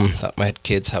back home that my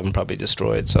kids haven't probably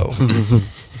destroyed. So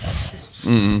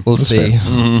we'll see.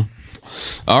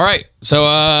 All right.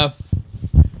 So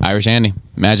Irish Andy,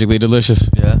 magically delicious.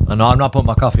 Yeah, I know. I'm not putting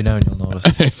my coffee down. You'll notice.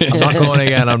 I'm not going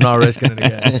again. I'm not risking it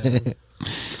again.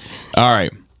 All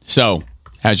right. So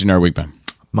how's your nerd week been?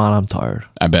 Man, I'm tired.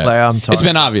 I bet. Like, I'm tired. It's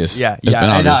been obvious. Yeah, It's been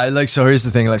obvious. And so here's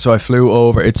the thing. Like, so I flew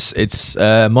over. It's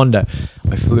Monday.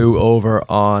 I flew over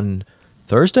on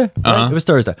Thursday. Right? It was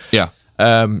Thursday. Yeah.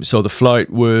 So the flight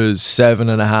was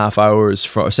 7.5 hours,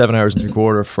 7 hours and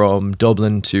 3/4 from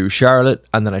Dublin to Charlotte,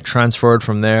 and then I transferred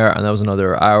from there, and that was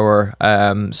another hour.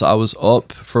 So I was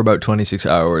up for about 26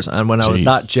 hours, and when I was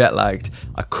that jet lagged,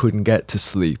 I couldn't get to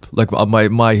sleep. Like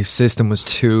my system was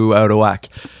too out of whack.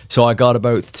 So I got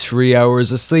about 3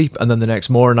 hours of sleep, and then the next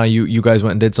morning, you guys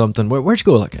went and did something. Where'd you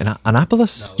go? Like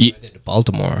Annapolis? No, I did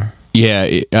Baltimore.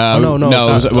 Yeah.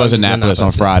 No, it was Annapolis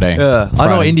on Friday. Yeah, I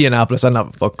know Friday. Indianapolis. I don't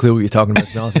have a clue what you're talking about.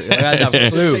 To be honest with you. I didn't have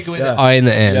a clue. Take away the I in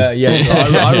the end. Yeah. So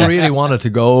I really wanted to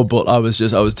go, but I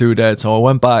was too dead. So I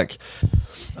went back,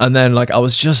 and then I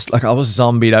was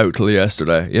zombied out till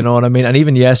yesterday. You know what I mean? And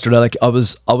even yesterday, I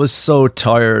was so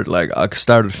tired. Like I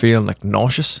started feeling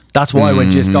nauseous. That's why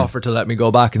when Jess offered to let me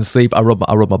go back and sleep, I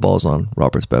rubbed my balls on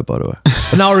Robert's bed. By the way,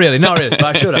 but not really. But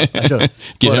I should have.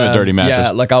 Give him a dirty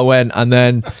mattress. Yeah, I went, and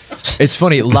then it's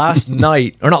funny.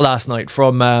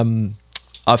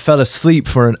 I fell asleep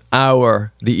for an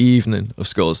hour the evening of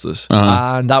Sculstus,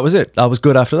 and that was it. I was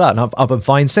good after that, and I've been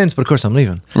fine since. But of course, I'm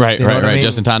leaving. Right.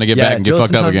 Just in time to get back and get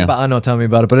fucked up again. I know. Tell me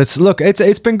about it. But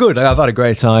it's been good. I've had a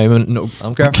great time, and no,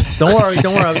 I'm careful. Don't worry.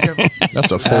 I'll be careful.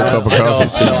 That's a full cup of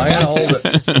coffee. I gotta hold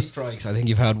it. 3 strikes. I think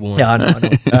you've had one. Yeah, I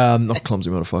know. Not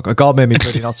clumsy motherfucker. God made me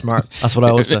pretty, not smart. That's what I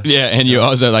always say. Yeah, and you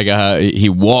also he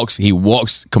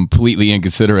walks completely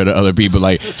inconsiderate of other people.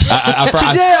 Like Today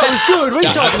I was good. What are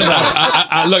you talking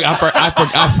about?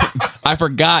 I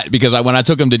forgot because when I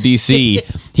took him to DC,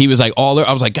 he was like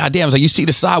I was like, God damn! I was like, you see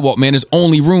the sidewalk, man? There's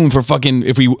only room for fucking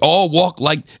if we all walk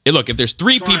like. Look, if there's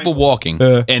 3 people walking,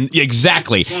 and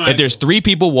exactly, if there's 3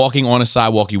 people walking on a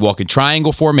sidewalk, you walk in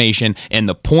triangle formation, and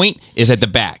the point is at the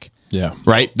back. Yeah.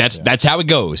 Right. That's how it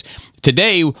goes.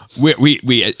 Today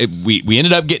we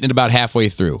ended up getting it about halfway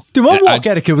through. Dude, my walk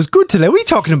etiquette was good today. What are you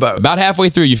talking about? About halfway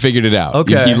through, you figured it out.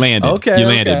 Okay. You landed. Okay. You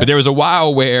landed. But there was a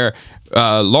while where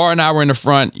Laura and I were in the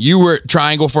front. You were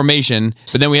triangle formation,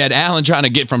 but then we had Alan trying to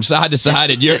get from side to side,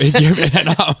 and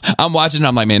I'm watching. And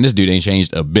I'm like, man, this dude ain't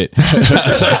changed a bit.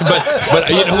 but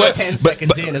you know what? 10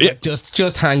 seconds in, it's like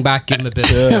just hang back, give him a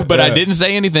bit. But I didn't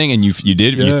say anything, and you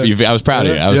did. Yeah. I was proud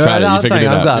of you. I was proud of you. You figured it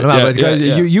out. I'm glad.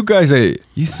 You guys,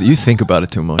 you think about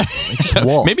it too much. Just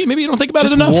walk. Maybe you don't think about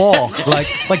Just it enough. Walk.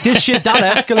 Like this shit, that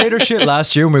escalator shit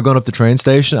last year when we were going up the train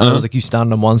station, and I was like, you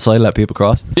stand on one side, let people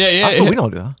cross. Yeah. That's what we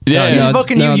don't do that. Yeah.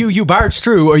 You barge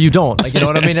through or you don't. You know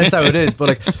what I mean? That's how it is.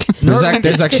 But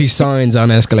there's actually signs on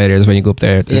escalators when you go up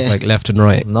there. There's left and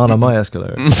right. Not on my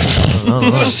escalator.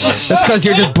 That's because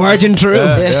you're just barging through.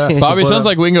 Bobby, sounds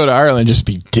like we can go to Ireland and just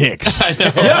be dicks. I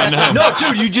know. No,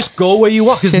 dude, you just go where you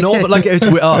want. Because it's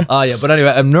yeah. But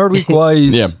anyway, Nerd Week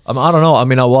wise, I don't know. I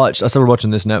mean, I started watching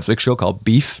this Netflix show called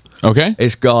Beef. Okay,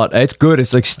 it's good.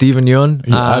 It's like Stephen Yeun.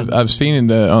 Yeah, I've seen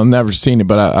it. I've never seen it,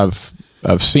 but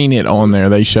I've seen it on there.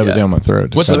 They shove it down my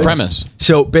throat. What's the premise?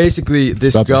 So basically,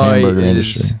 this guy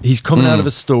he's coming out of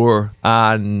a store,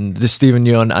 and this Stephen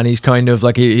Yeun, and he's kind of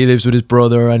like he lives with his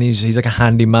brother, and he's like a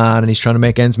handyman, and he's trying to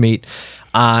make ends meet.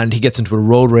 And he gets into a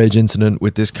road rage incident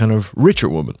with this kind of richer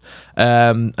woman.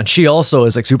 And she also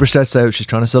is like super stressed out. She's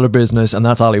trying to sell her business, and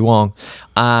that's Ali Wong.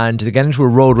 And they get into a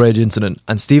road rage incident,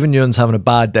 and Stephen Yeun's having a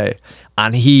bad day,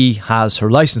 and he has her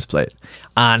license plate.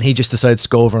 And he just decides to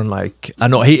go over and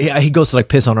he goes to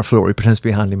piss on her floor. He pretends to be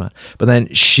a handyman. But then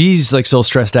she's so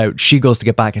stressed out, she goes to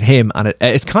get back at him, and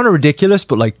it's kind of ridiculous,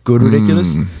 but good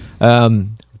ridiculous.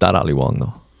 That Ali Wong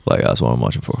though. That's what I'm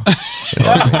watching for. You know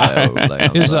what I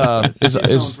mean? Is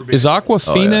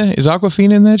Aquafina is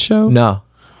Aquafina in that show? No,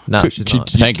 she's not.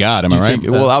 Thank God. Am I right?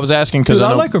 Well, I was asking because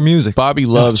I like her music. Bobby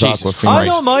loves Jesus Aquafina. I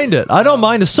don't mind it. I don't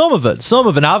mind some of it. I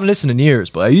haven't listened in years,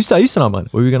 but I used to not mind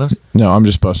it. What were you gonna say? No, I'm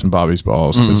just busting Bobby's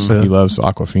balls because he loves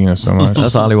Aquafina so much.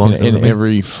 That's all he wants in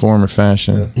every form or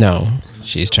fashion. No.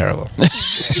 She's terrible.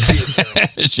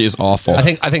 She's awful.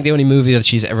 I think the only movie that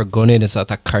she's ever gone in is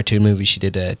that cartoon movie she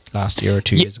did last year or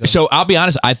 2 years ago. So I'll be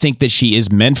honest. I think that she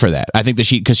is meant for that. I think that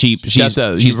she's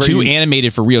too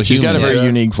animated for real humans. She's got a very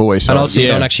unique voice. And also, you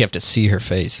don't actually have to see her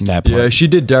face. That part. Yeah, she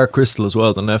did Dark Crystal as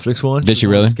well, the Netflix one. Did she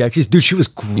really? Dude, she was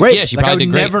great. Yeah, she probably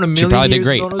did great. She probably did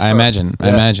great. I imagine.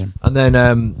 And then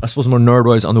I suppose more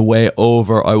nerd-wise, on the way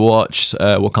over, I watched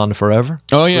Wakanda Forever.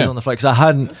 Oh yeah, on the flight, because I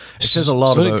hadn't. It says a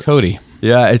lot so about did Cody.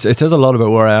 Yeah, it says a lot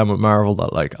about where I am with Marvel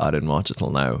that like I didn't watch it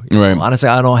till now. Right. Honestly,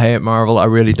 I don't hate Marvel. I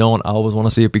really don't. I always want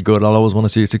to see it be good. I always want to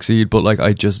see it succeed. But like,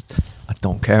 I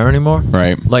don't care anymore.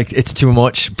 Right. Like, it's too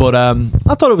much. But I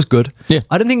thought it was good. Yeah.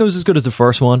 I didn't think it was as good as the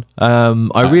first one.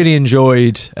 I really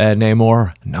enjoyed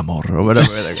Namor, or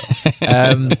whatever they go.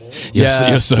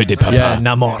 Yo soy de papa. Yeah,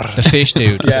 Namor. The fish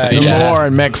dude. Namor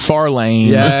and McFarlane.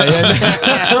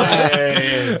 Yeah.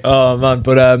 Oh man,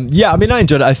 but I mean, I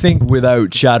enjoyed it. I think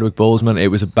without Chadwick Boseman, it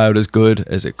was about as good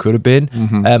as it could have been.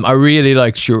 I really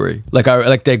liked Shuri.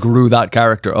 Like they grew that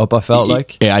character up. I felt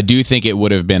like. Yeah, I do think it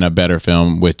would have been a better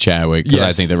film with Chadwick because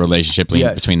I think the relationship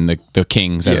between the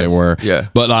kings, as it were. Yeah.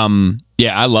 But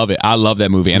yeah, I love it. I love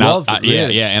that movie, and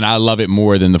and I love it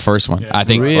more than the first one. I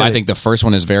think the first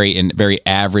one is very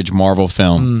average Marvel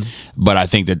film, but I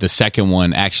think that the second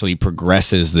one actually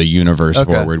progresses the universe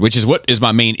forward, which is what is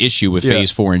my main issue with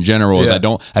Phase 4 in general. Is I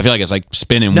feel like it's like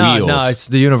spinning wheels. No, it's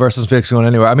the universe isn't fixed going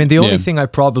anywhere. I mean, the only thing there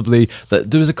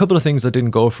was a couple of things that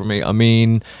didn't go for me. I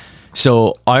mean.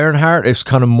 So Ironheart, it's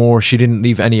kind of more, she didn't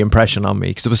leave any impression on me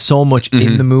because there was so much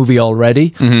in the movie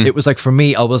already. It was like, for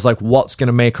me, I was like, what's going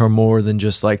to make her more than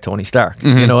just like Tony Stark?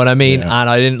 You know what I mean? And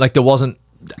I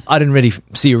didn't really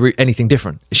see anything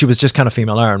different. She was just kind of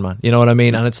female Iron Man, you know what I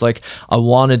mean? And it's like, I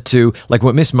wanted to, like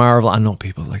with Miss Marvel, I know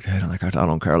people like, I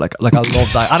don't care. Like I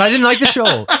love that. And I didn't like the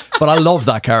show, but I love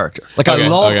that character. Like I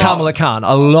love Kamala Khan.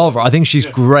 I love her. I think she's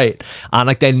great. And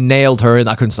like they nailed her, and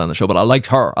I couldn't stand the show, but I liked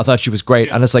her. I thought she was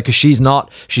great. And it's like, 'cause she's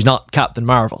not Captain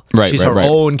Marvel. She's her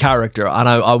own character. And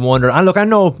I wonder, and look, I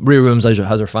know Riri Williams has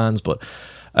her fans, but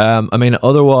I mean,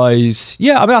 otherwise,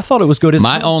 I thought it was good.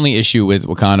 My only issue with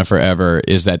Wakanda Forever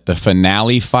is that the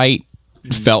finale fight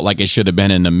felt like it should have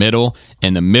been in the middle,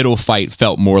 and the middle fight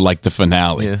felt more like the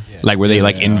finale, like where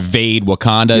they invade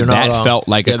Wakanda. That felt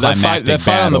like a climactic that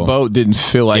fight on the boat didn't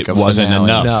feel like it wasn't finale.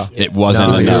 enough. No. It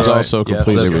wasn't enough. It was also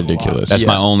completely ridiculous. That's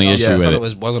my only issue with it.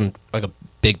 It wasn't like a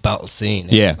big battle scene.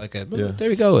 Yeah. Like there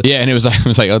we go. Yeah, and it was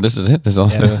like, oh, this is it. This is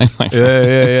all.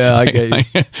 Yeah. I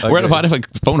get you. Where if I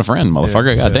phone a friend,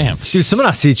 motherfucker? Goddamn. Dude, some of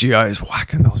that CGI is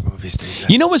whacking those movies.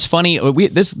 You know what's funny?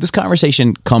 This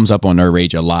conversation comes up on Nerd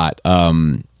Rage a lot.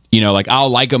 Like I'll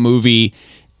like a movie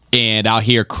and I'll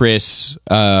hear Chris,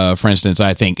 for instance,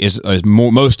 I think is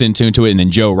most in tune to it, and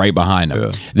then Joe right behind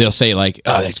him. They'll say like,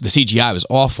 oh, the CGI was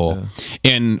awful,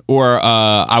 or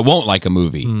I won't like a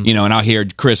movie, and I'll hear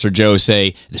Chris or Joe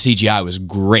say the CGI was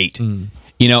great, and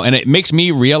it makes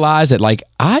me realize that like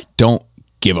I don't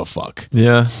give a fuck.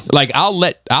 Yeah, like I'll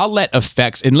let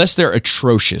effects, unless they're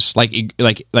atrocious, like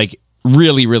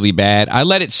really, really bad, I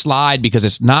let it slide because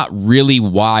it's not really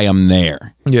why I'm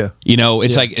there. Yeah,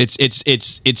 it's like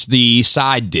it's the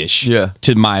side dish. Yeah,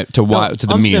 to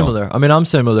the meal. Similar. I mean, I'm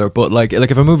similar, but like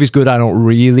if a movie's good, I don't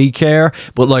really care.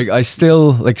 But like I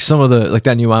still like some of the like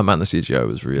that new Ant-Man, the CGI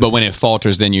was really. But when it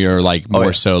falters, then you're like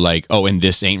more so like, oh, and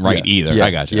this ain't right either.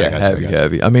 I got you.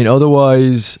 Heavy. I mean,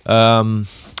 otherwise.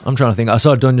 I'm trying to think. I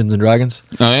saw Dungeons and Dragons.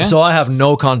 Oh, yeah? So I have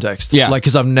no context. Yeah. Like,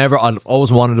 because I've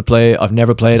always wanted to play. I've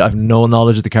never played. I've no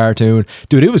knowledge of the cartoon.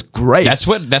 Dude, it was great. That's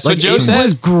what Joe said. It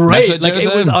was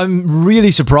great. I'm really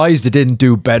surprised it didn't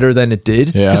do better than it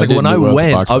did. Yeah. Because like when I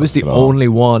went, I was the only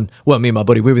one. Well, me and my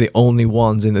buddy, we were the only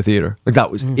ones in the theater. Like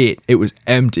that was it. It was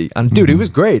empty. And dude, it was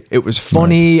great. It was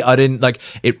funny. Nice. I didn't like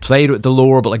it played with the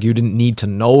lore, but like you didn't need to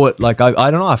know it. Like I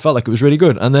don't know. I felt like it was really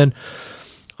good. And then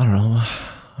I don't know.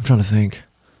 I'm trying to think.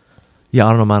 Yeah,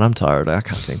 I don't know, man. I'm tired. I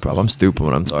can't think. Probably I'm stupid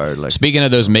when I'm tired. Like speaking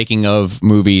of those making of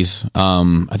movies,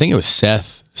 I think it was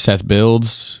Seth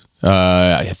Builds.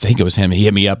 I think it was him. He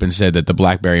hit me up and said that the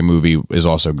Blackberry movie is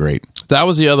also great. That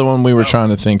was the other one we were trying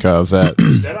to think of.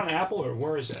 Is that on Apple or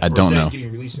where is that? I don't know.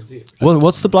 Getting released in theaters? Well,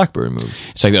 what's the Blackberry movie?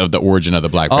 It's like the origin of the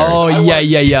Blackberry. Oh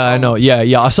yeah. I know.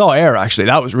 Yeah. I saw Air actually.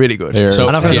 That was really good. Air. So,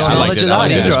 and I've I liked it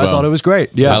as well. I thought it was great.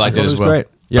 Yeah, I liked it as well. Great.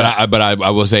 Yeah. But I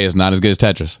will say it's not as good as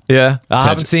Tetris. Yeah, I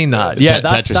haven't seen that. Yeah,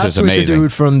 that's Tetris is with amazing. the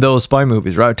dude from those spy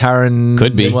movies, right? Taron,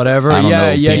 Could be. whatever. I don't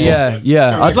know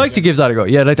Yeah. I'd like to give that a go.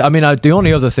 Yeah, like, I mean, the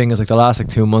only other thing is like the last like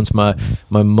 2 months, my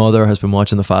mother has been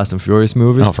watching the Fast and Furious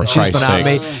movies. Oh, for Christ's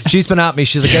sake! She's been at me.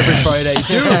 She's like every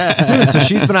Friday, dude. So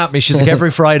she's been at me. She's like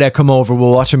every Friday, come over,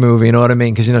 we'll watch a movie. You know what I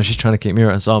mean? Because she's trying to keep me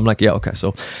around. So I'm like, yeah, okay.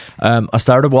 So I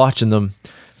started watching them.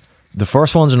 The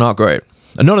first ones are not great.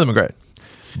 None of them are great.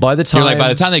 By the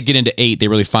time they get into 8, they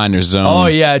really find their zone. Oh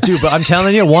yeah, dude. But I'm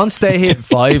telling you, once they hit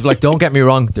 5, like, don't get me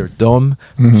wrong, they're dumb,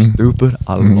 they're stupid.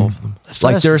 I love them.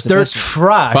 Like they're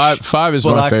trash. Five is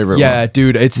my favorite. Yeah, one.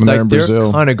 dude. It's When like they're in they're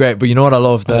Brazil. kind of great. But you know what I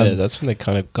love? Yeah, that's when they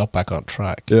kind of got back on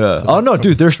track. Yeah. Oh no,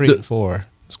 dude. There's 3 and 4.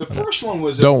 The first one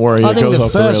was. Don't worry, I it think goes the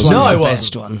off first the rails. one's No, the it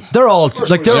best one. they're all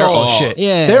like they're all all- shit.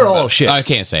 Yeah. They're all shit. I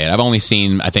can't say it. I've only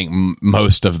seen, I think,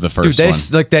 most of the first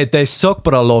Dude, one. they suck,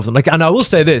 but I love them. Like, and I will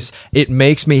say this: it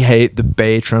makes me hate the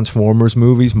Bay Transformers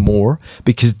movies more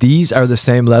because these are the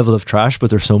same level of trash, but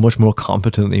they're so much more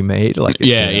competently made. Like,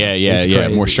 Yeah.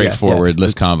 crazy. More straightforward,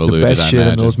 less convoluted. The best I shit in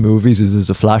imagine. those movies is there's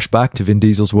a flashback to Vin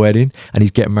Diesel's wedding, and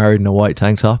he's getting married in a white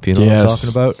tank top. You know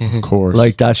Yes. what I'm talking about? Of course.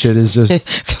 Like that shit is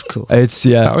just. Cool. It's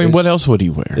I mean, what else would he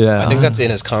wear? Yeah, I think that's in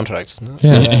his contract, isn't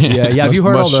it? yeah. Have you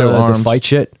heard all Must show the arms. fight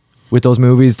shit with those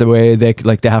movies? The way they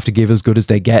have to give as good as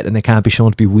they get, and they can't be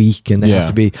shown to be weak, and they have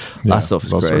to be. Yeah, That stuff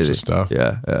is all sorts crazy. of stuff.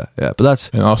 Yeah. But that's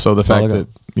And also the fact I that,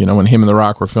 when him and The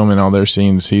Rock were filming all their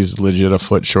scenes, he's legit a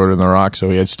foot shorter than The Rock, so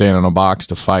he had to stand in a box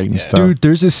to fight and stuff. dude.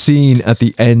 There's a scene at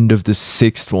the end of the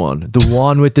 6th one, the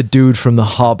one with the dude from The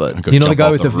Hobbit. Go You know the jump guy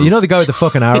off with the the roof. the guy with the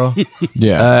fucking arrow.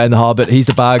 Yeah. In The Hobbit, he's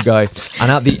the bad guy.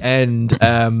 And at the end,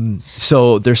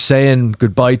 so they're saying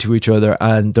goodbye to each other,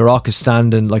 and The Rock is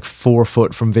standing like 4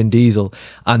 foot from Vin Diesel,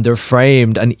 and they're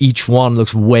framed, and each one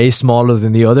looks way smaller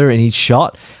than the other in each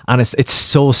shot, and it's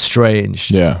so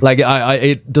strange. Yeah. like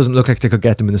it doesn't look like they could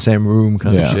get them in the same room,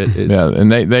 kind Yeah. of shit. It's- Yeah.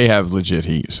 And they have legit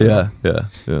heat. So. yeah.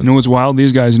 You know what's wild?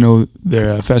 These guys know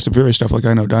their Fast and Furious stuff like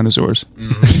I know dinosaurs.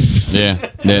 Yeah.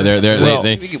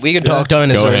 We can talk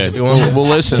dinosaurs Go ahead. if you want. Well,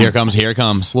 listen. Here it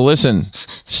comes. Well, listen.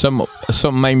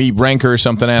 Something made me ranker or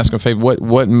something. Ask him,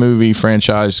 what movie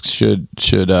franchise should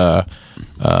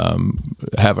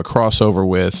have a crossover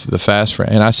with the Fast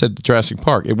and I said Jurassic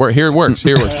Park. Here it works.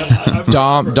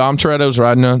 Dom Toretto's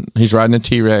riding a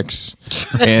T-Rex,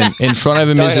 and in front of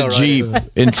him is a Dino Jeep.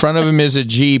 In front of him is a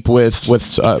Jeep with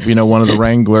one of the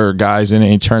Wrangler guys in it.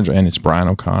 And he turns and it's Brian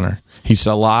O'Connor. He's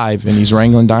alive and he's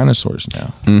wrangling dinosaurs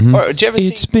now. Or, did you ever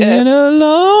It's see, been a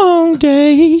long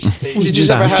day. did you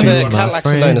ever have a Cadillacs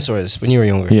and dinosaurs when you were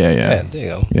younger? Yeah. There you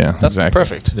go. Yeah, That's exactly.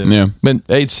 perfect. Yeah. But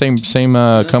hey, it's same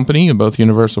company, both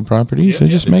Universal properties. So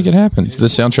just make it happen. The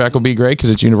soundtrack will be great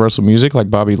because it's Universal music, like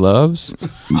Bobby loves.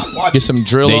 Get some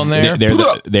drill on there.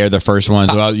 They're the first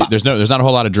ones. Well, there's not a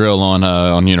whole lot of drill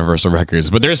on Universal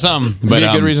Records, but there's some. But be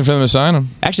a good reason for them to sign them.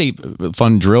 Actually,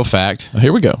 fun drill fact: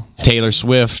 Here we go. Taylor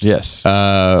Swift, Yes.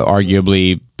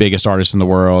 arguably biggest artist in the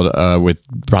world, with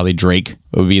probably Drake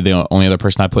would be the only other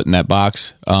person I put in that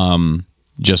box.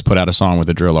 Just put out a song with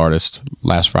a drill artist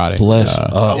last Friday.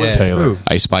 Taylor.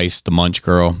 Ice Spice, the Munch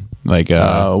Girl. Like,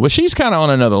 Well, she's kind of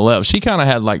on another level. She kind of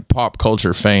had like pop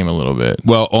culture fame a little bit.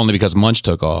 well, only because Munch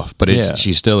took off, but Yeah.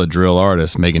 she's still a drill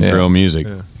artist making drill music.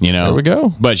 You know, There we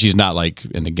go. But she's not like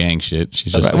in the gang shit.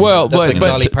 She's just Right. Well, That's like but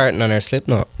Dolly Parton on her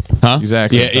Slipknot. huh?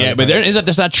 Exactly. Yeah. But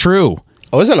that's not true.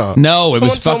 Oh, is it not? No, it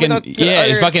was Someone told me fucking that, it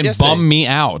earlier fucking yesterday. bummed me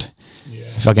out.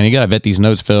 Fucking, you gotta vet these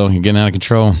notes, Phil. You're getting out of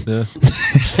control. Well,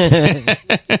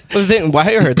 the thing, I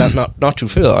heard that not through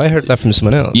Phil. I heard that from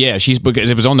someone else. Yeah, she's because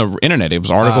it was on the internet. It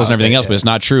was articles and everything else, but it's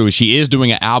not true. She is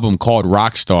doing an album called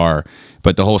Rockstar,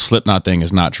 but the whole Slipknot thing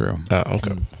is not true. Oh,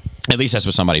 okay. At least that's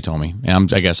what somebody told me.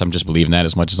 And I guess I'm just believing that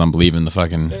as much as I'm believing the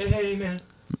fucking. Hey, man.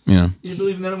 You know. You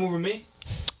believe that I'm over me?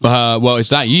 Well,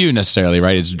 it's not you necessarily,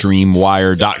 right? It's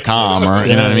dreamwire.com or,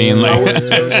 you know what I mean?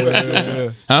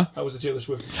 Like, Huh? How was the Taylor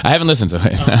Swift? I haven't listened to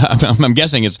it. I'm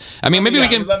guessing it's. I mean, maybe we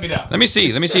can. Let me down. Let me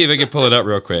see. Let me see if I can pull it up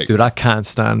real quick. Dude, I can't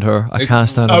stand her. I can't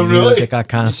stand her Oh, really? music. I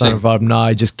can't stand her vibe. No,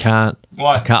 I just can't.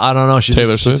 Why? I don't know. She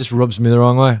Taylor she Swift? just rubs me the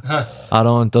wrong way.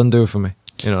 Doesn't do it for me.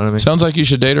 You know what I mean? Sounds like you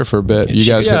should date her for a bit. You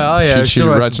guys should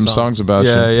write some songs about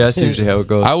you. Yeah, that's usually how it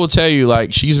goes. I will tell you,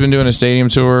 like, she's been doing a stadium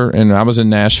tour, and I was in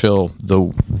Nashville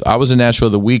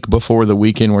the week before the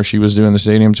weekend where she was doing the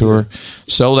stadium tour.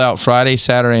 Sold out Friday,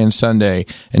 Saturday, and Sunday.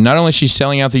 And not only is she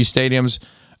selling out these stadiums,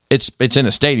 it's in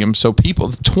a stadium, so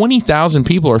 20,000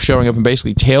 people are showing up and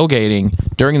basically tailgating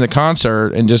during the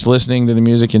concert and just listening to the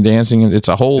music and dancing. It's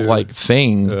a whole like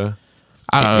thing. Yeah.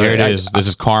 I don't know. Here it is. This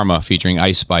is Karma featuring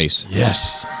Ice Spice.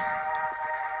 Yes.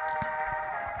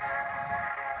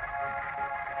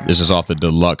 This is off the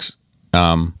deluxe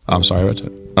I'm sorry, what's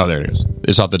it? Oh, there it is.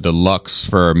 It's off the deluxe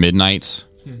for Midnights.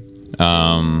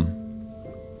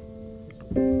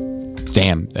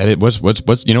 Damn,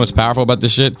 what's you know what's powerful about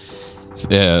this shit?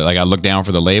 Like I look down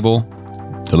for the label.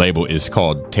 The label is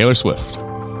called Taylor Swift.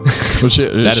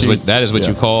 That is what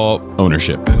you call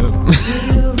ownership. You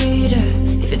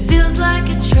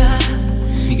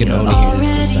can only hear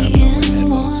this because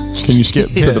headphones. Can you skip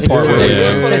to the part where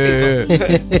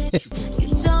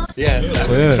Yes.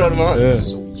 Throw them on.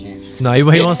 No, he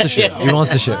wants to shit. He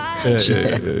wants to shit.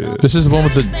 This is the one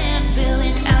with the.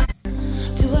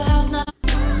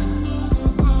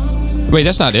 Wait,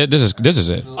 that's not it. This is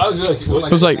it. I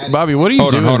was like, Bobby, what are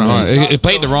you doing? Hold on. It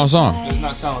played the wrong song.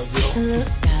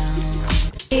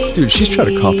 Dude, she's trying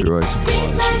to copyright some shit.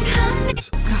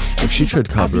 If she tried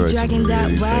to copyright some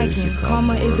really basic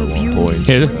boy.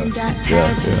 Here.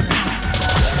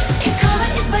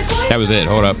 That was it.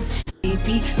 Hold up.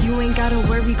 You ain't gotta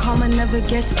worry, karma never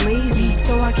gets lazy.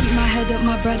 So I keep my head up,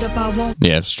 my bread up, I won't.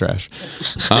 Yeah, it's trash.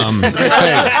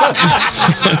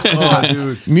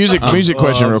 Music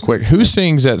question real quick. Who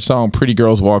sings that song "Pretty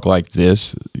Girls Walk Like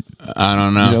This"? I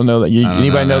don't know. You don't know that?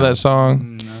 Anybody know that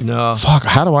song? No. Fuck,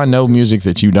 how do I know music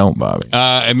that you don't, Bobby?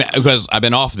 Because I've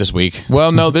been off this week.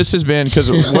 Well, no, this has been because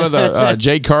one of the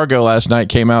Jay Cargo last night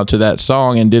came out to that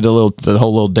song and did the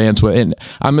whole little dance with it. And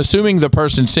I'm assuming the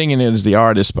person singing it is the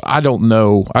artist, but I don't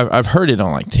know. I've heard it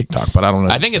on like TikTok, but I don't know.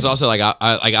 I think it's also like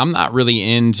I'm not really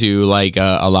into like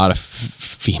a lot of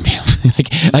female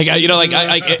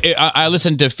I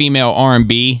listen to female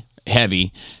R&B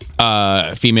heavy,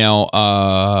 female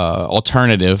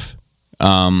alternative.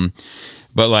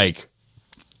 But like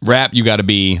rap, you got to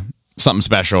be something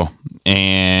special,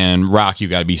 and rock, you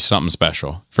got to be something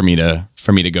special for me to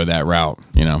go that route.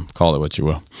 You know, call it what you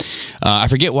will. I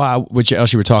forget which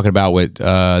else you were talking about with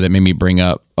that made me bring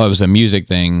up. Oh, it was a music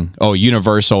thing. Oh,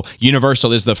 Universal.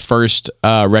 Universal is the first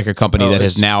record company that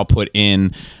has now put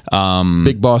in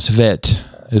Big Boss Vet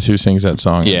is who sings that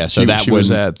song. Yeah, so she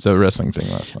was at the wrestling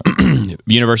thing last night.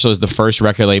 Universal is the first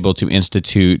record label to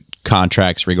institute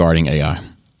contracts regarding AI.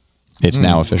 It's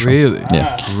now official. Really?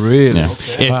 Yeah. Really? Yeah.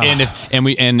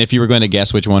 If you were going to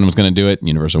guess which one was going to do it,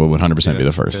 Universal would 100% be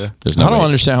the first. There's no I don't way.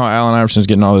 understand how Allen Iverson's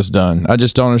getting all this done. I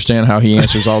just don't understand how he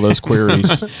answers all those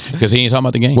queries. Because he ain't talking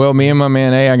about the game. Well, me and my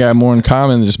man I got more in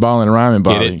common than just balling and rhyming,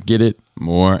 Bobby. Get it?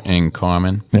 More in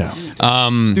common. Yeah.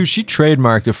 Dude, she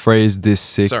trademarked the phrase "this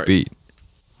sick beat."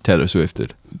 Taylor Swift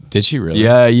did. Did she really?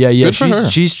 Yeah. Good for her.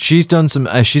 She's done some.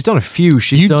 She's done a few.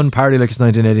 She's done "Party Like It's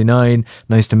 1989."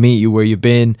 Nice to meet you. Where you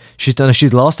been? She's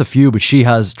lost a few, but she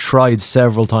has tried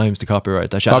several times to copyright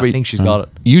that shit. Bobby, I think she's got it.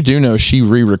 You do know she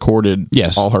re-recorded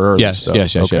all her early stuff.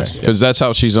 Yes. Because that's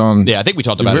how she's on. Yeah, I think we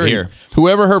talked about it here.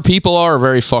 Whoever her people are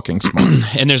very fucking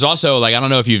smart. And there's also like I don't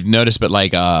know if you've noticed, but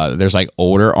like there's like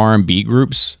older R&B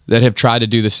groups that have tried to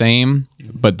do the same,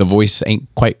 but the voice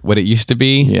ain't quite what it used to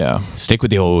be. Yeah. Stick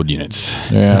with the old units.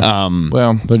 Yeah.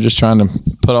 Well, they're just trying to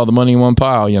put all the money in one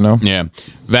pile, you know? Yeah.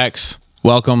 Vex,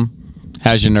 welcome.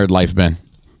 How's your nerd life been?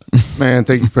 Man,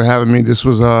 thank you for having me. This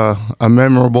was a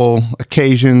memorable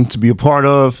occasion to be a part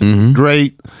of.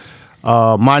 Great.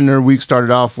 My nerd week started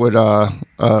off with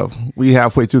we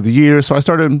halfway through the year, so I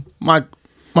started my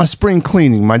spring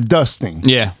cleaning, my dusting.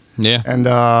 Yeah. And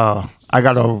I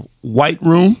got a white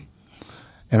room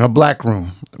and a black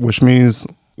room, which means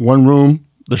one room,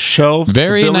 the shelf.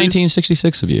 Very the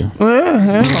 1966 of you.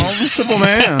 I'm a simple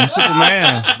man.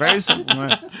 Very simple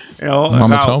man. You know,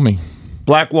 Mama told me.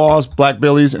 Black walls, black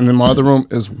billies, and then my other room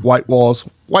is white walls,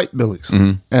 white billies.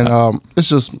 And it's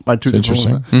just my two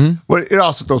different rooms. But it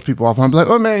also throws people off. I'm like,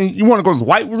 oh man, you want to go to the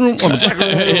white room or the black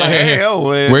room? Like, hey,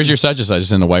 man. Where's your such and such?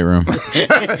 It's in the white room.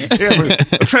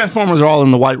 The Transformers are all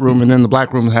in the white room, and then the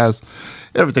black room has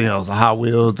everything else: the Hot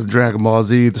Wheels, the Dragon Ball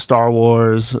Z, the Star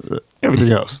Wars,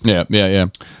 everything else. Yeah.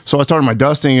 So I started my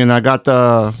dusting, and I got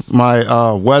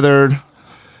my weathered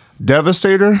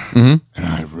Devastator, and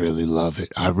I really love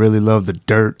it. I really love the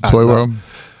dirt. Toy World?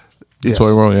 Yes.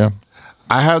 Toy World, yeah.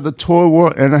 I have the Toy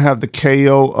World, and I have the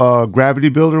KO Gravity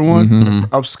Builder one,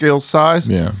 upscale size.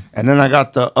 Yeah. And then I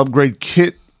got the upgrade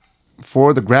kit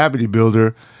for the Gravity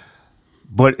Builder,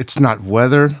 but it's not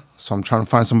weathered, so I'm trying to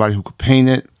find somebody who could paint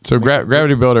it. So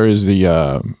Gravity Builder is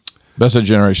the... that's a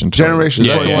Generation 2. Generation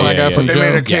 2. Is that the one I got from They Joe?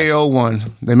 made a KO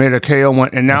one. They made a KO one,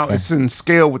 and now it's in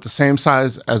scale with the same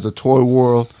size as the Toy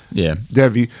World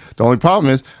Devi. The only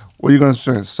problem is, what are you going to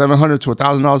spend? $700 to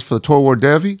 $1,000 for the Toy World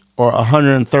Devi, or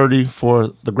 $130 for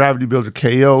the Gravity Builder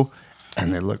KO?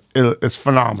 And it's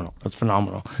phenomenal. It's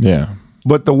phenomenal. Yeah.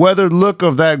 But the weathered look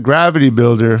of that Gravity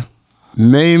Builder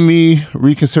made me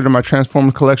reconsider my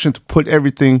Transformer collection to put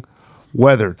everything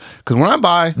weathered. Because when I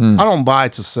buy, I don't buy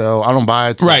to sell. I don't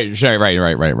buy to Right.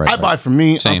 I buy for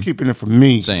me. Same. I'm keeping it for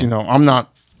me. Same. You know, I'm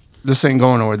not. This ain't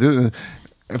going nowhere.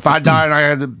 If I die and I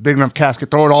had a big enough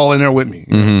casket, throw it all in there with me.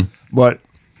 You know? But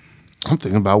I'm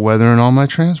thinking about weathering all my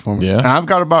Transformers. Yeah. And I've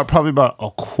got probably about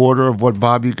a quarter of what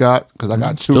Bobby got because I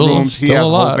got two Still- rooms. He still has a a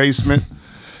lot. whole basement.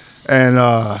 And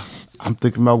I'm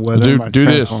thinking about weathering my Do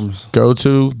this. Transformers.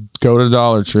 Go to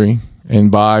Dollar Tree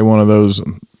and buy one of those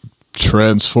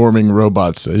transforming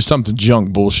robots. It's something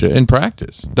junk bullshit in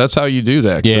practice. That's how you do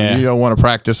that. 'Cause Yeah. you don't want to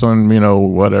practice on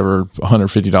whatever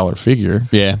 $150 figure.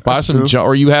 Yeah. Buy some junk,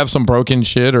 or you have some broken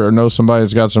shit, or know somebody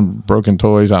that's got some broken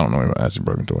toys. I don't know anyone that has some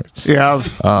broken toys. Yeah.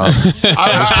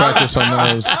 Just practice on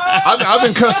those. I've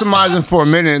been customizing for a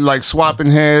minute, like swapping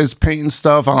heads, painting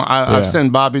stuff. I've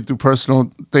sent Bobby through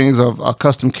personal things of a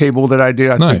custom cable that I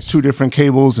did. I Nice. took two different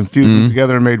cables and fused them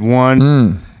together and made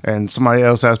one. And somebody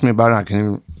else asked me about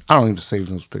it. I don't even save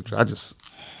those pictures. I just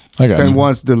I got send you.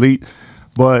 once, delete.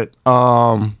 But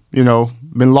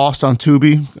been lost on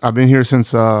Tubi. I've been here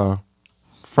since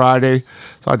Friday,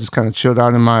 so I just kind of chilled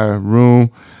out in my room.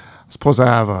 I'm supposed to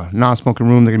have a non-smoking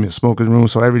room. They give me a smoking room,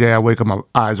 so every day I wake up, my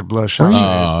eyes are bloodshot.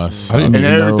 I didn't And even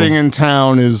know. everything in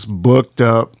town is booked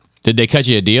up. Did they cut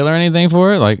you a deal or anything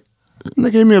for it? Like And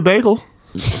they gave me a bagel.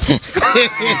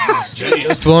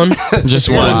 Just one. just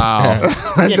one? Wow.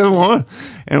 I just one,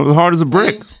 and it was hard as a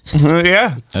brick.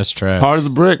 Yeah, That's trash. hard as a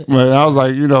brick. But I was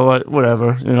like, you know what,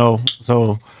 whatever. You know,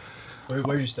 so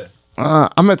Where you stay?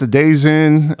 I'm at the Days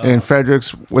Inn in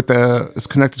Fredericks. It's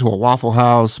connected to a Waffle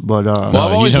House, but Well, I've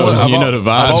always you know- wondered, you know the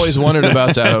vibes. I've always wondered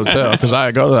about that hotel because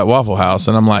I go to that Waffle House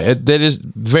and I'm like, that is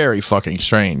very fucking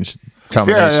strange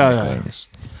combination Yeah. of things.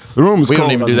 the room is We cold.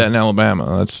 don't even do that in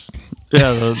Alabama. That's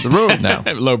Yeah, the room. no.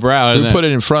 Low brow. We Isn't put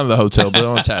it? it in front of the hotel, but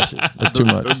don't attach it. That's too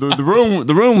much. The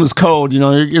room is cold. You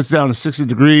know, it gets down to 60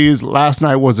 degrees. Last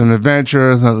night was an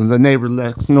adventure. The neighbor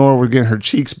next door were getting her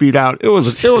cheeks beat out. It was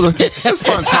a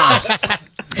fun time.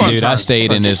 Dude, I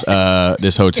stayed in this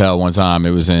hotel one time.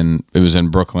 It was in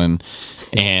Brooklyn,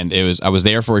 and I was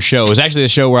there for a show. It was actually the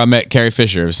show where I met Carrie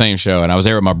Fisher, the same show, and I was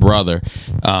there with my brother.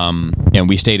 And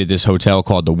we stayed at this hotel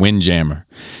called the Windjammer.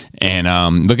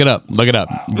 And look it up,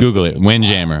 Google it,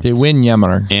 Windjammer. The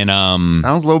Windjammer. And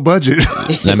Sounds low budget.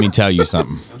 let me tell you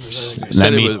something.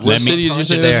 What city did you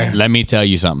say there? Let me tell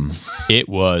you something. It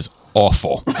was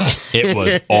awful. It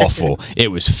was awful.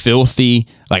 It was filthy.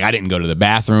 Like, I didn't go to the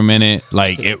bathroom in it.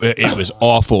 Like, it was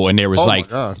awful. And there was my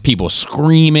God. people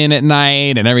screaming at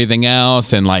night and everything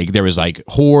else. And like there was like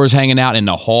whores hanging out in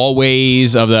the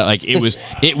hallways of the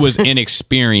it was an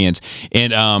experience.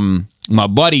 And my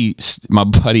buddy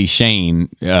Shane,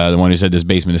 the one who said this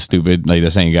basement is stupid, like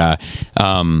the same guy.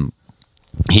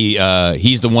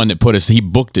 He's the one that he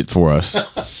booked it for us,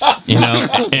 you know,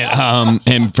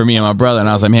 and for me and my brother. And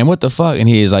I was like, man, what the fuck? And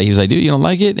he was like, dude, you don't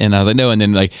like it? And I was like, no. And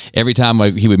then like every time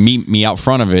he would meet me out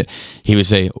front of it, he would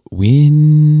say,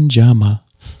 Windjammer,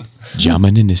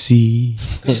 jamming in the sea.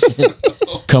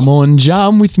 Come on,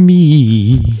 jam with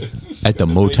me at the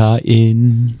Motel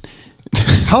Inn.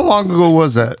 How long ago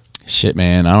was that? Shit,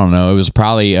 man, I don't know. It was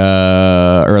probably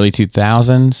early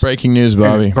 2000s. Breaking news,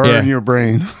 Bobby. Burn Yeah. your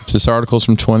brain. This article's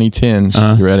from 2010.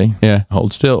 You ready? Yeah.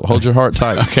 Hold still. Hold your heart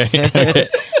tight. Okay.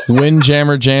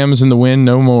 Windjammer jams in the wind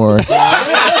no more.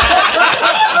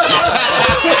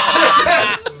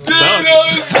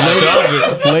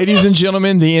 Ladies and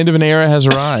gentlemen, the end of an era has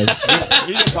arrived.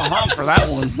 He gets a hump for that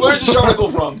one. Where's this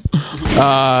article from?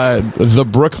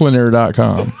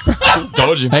 TheBrookliner.com.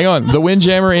 Told you. Hang on. The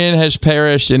Windjammer Inn has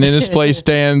perished, and in its place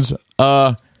stands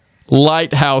a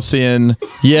Lighthouse Inn.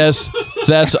 Yes,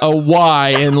 that's a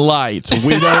Y in light.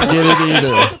 We don't get it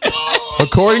either.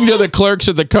 According to the clerks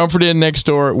at the Comfort Inn next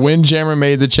door, Windjammer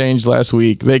made the change last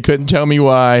week. They couldn't tell me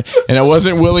why, and I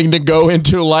wasn't willing to go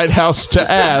into Lighthouse to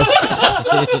ask.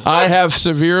 I have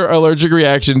severe allergic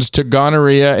reactions to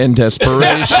gonorrhea and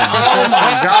desperation. Oh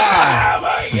my God.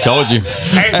 I told you.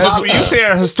 Hey, Bobby, you stay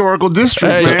at a historical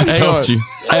district, Hey, man. hang on. Told you.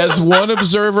 As one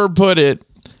observer put it,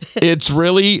 it's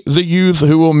really the youth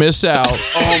who will miss out.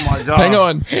 Oh my God. Hang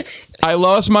on. I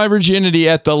lost my virginity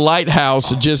at the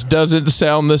Lighthouse. It just doesn't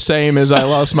sound the same as I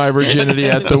lost my virginity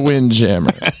at the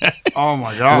Windjammer. Oh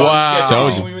my God. Wow.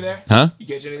 Told you. When we were there? Huh? You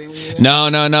catch anything when you were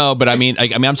there? No. But I mean,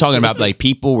 I'm talking about like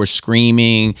people were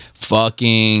screaming,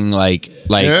 fucking, like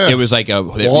Yeah. it was like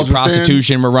Walls were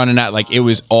prostitution were running out. Like it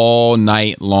was all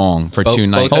night long for 2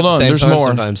 nights. both Hold on. Same There's time more.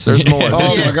 sometimes. There's more. Oh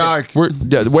my God.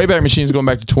 The Wayback Machine's going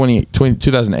back to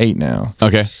 2008 now.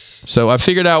 Okay. So I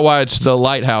figured out why it's the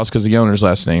Lighthouse, because the owner's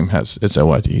last name it's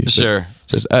LYT. Sure.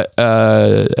 Just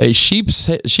a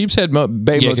Sheepshead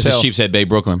Bay Yeah, because Motel it's Sheepshead Bay,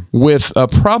 Brooklyn. with a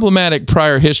problematic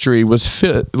prior history was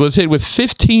hit with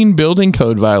 15 building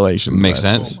code violations. Makes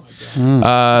sense.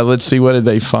 Let's see, what did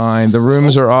they find? The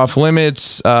rooms are off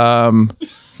limits.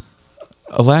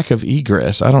 A lack of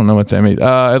egress. I don't know what that means.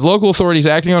 Local authorities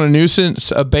acting on a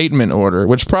nuisance abatement order,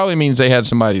 which probably means they had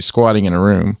somebody squatting in a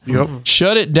room. Yep.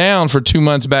 Shut it down for 2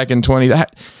 months back in 20. I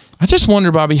just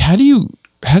wonder, Bobby, how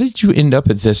did you end up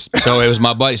at this? So it was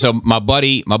my buddy. So my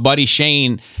buddy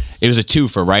Shane. It was a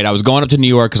twofer, right? I was going up to New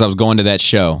York because I was going to that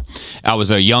show. I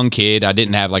was a young kid. I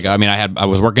didn't have I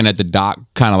was working at the dock,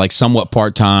 kind of like somewhat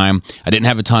part time. I didn't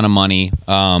have a ton of money.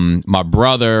 My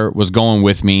brother was going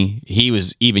with me. He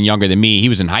was even younger than me. He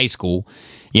was in high school,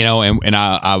 and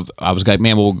I was like,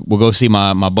 man, we'll go see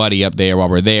my buddy up there while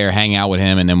we're there, hang out with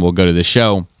him, and then we'll go to the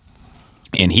show.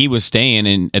 And he was staying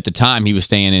in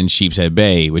Sheepshead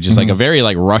Bay, which is like a very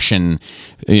like Russian,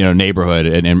 neighborhood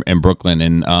in Brooklyn.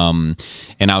 And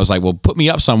I was like, well, put me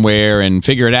up somewhere and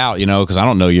figure it out, because I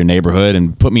don't know your neighborhood,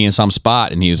 and put me in some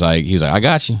spot. And he was like, I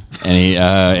got you.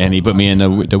 And he put me in the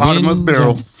Bottom of the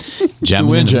barrel. The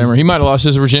Windjammer. He might have lost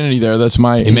his virginity there. That's he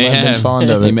might have been fond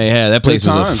of it. He may have. That place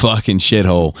Good was a times. fucking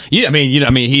shithole. Yeah,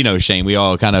 he knows Shane. We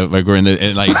all kind of like we're in the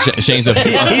and like Shane's a. Look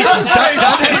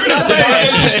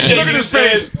at his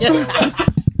face.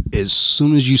 As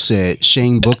soon as you said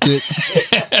Shane booked it,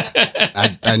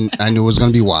 I knew it was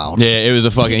going to be wild. Yeah, it was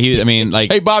a fucking.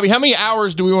 Hey, Bobby, how many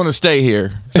hours do we want to stay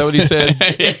here? Is that what he said?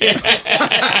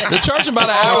 They're charging about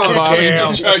an hour, Bobby.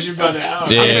 Yeah,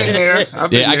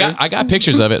 I got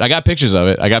pictures of it. I had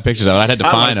to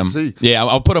find them. see. Yeah,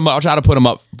 I'll put them. I'll try to put them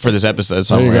up for this episode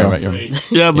somewhere.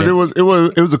 Yeah, but it was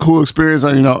a cool experience.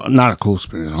 Not a cool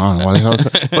experience. I don't know why the hell.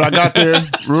 But I got there.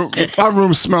 My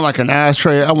room smelled like an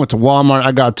ashtray. I went to Walmart.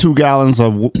 I got 2 gallons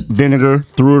of vinegar.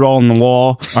 Threw it all on the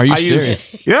wall. Are you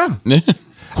serious? Yeah.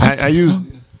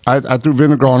 I threw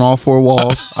vinegar on all 4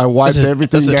 walls. I wiped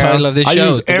everything that's the down. title of this I show,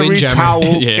 used The every Windjammer. towel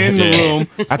in the room.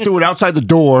 I threw it outside the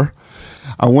door.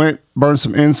 I went, burned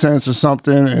some incense or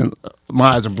something, and my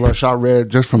eyes are bloodshot red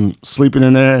just from sleeping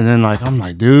in there. And then I'm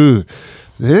like, dude,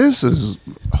 this is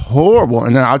horrible.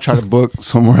 And then I'll try to book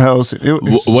somewhere else.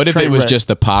 What if it was wreck. just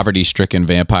the poverty-stricken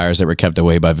vampires that were kept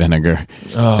away by vinegar?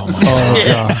 Oh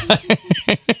god,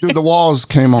 dude, the walls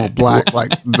came all black.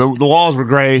 Like the walls were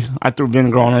gray. I threw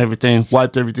vinegar on everything,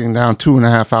 wiped everything down.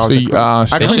 2.5 hours.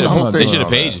 They cleaned the whole thing. should have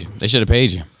paid you. They should have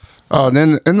paid you. Oh,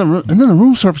 then the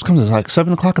room service comes at like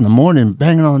 7 o'clock in the morning,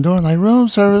 banging on the door like room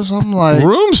service. I'm like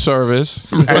Room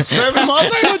service? at 7 Like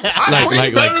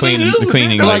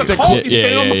cleaning, like the coffee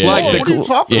stain on the floor. Like What are you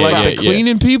talking yeah, about? The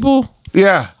cleaning people?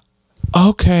 Yeah.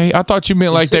 Okay, I thought you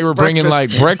meant like they were bringing like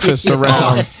breakfast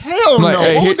around. Hell Like, no.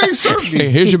 hey, What here- would they serve Hey, me?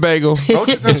 here's your bagel.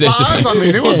 Roaches and flies? I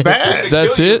mean, it was bad.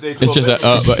 That's it, It's just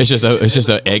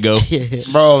a ego.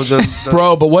 Bro,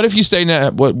 bro. But what if you stay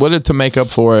now? What if to make up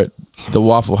for it? The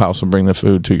Waffle House will bring the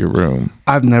food to your room.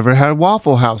 I've never had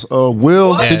Waffle House.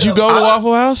 Will Did you go to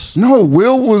Waffle House? No,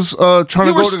 Will was trying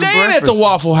You to were go to the staying at the breakfast.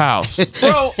 Waffle House.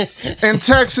 Bro, in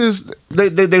Texas,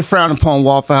 they frown upon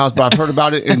Waffle House, but I've heard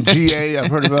about it in GA.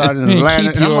 I've heard about it in Atlanta.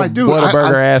 Keep And I'm your like, dude,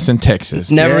 Whataburger ass in Texas.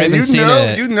 Never yeah, even you seen know,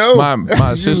 it. you know.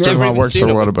 My sister-in-law works for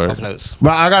Whataburger.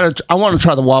 But I want to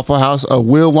try the Waffle House.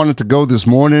 Will wanted to go this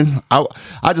morning. I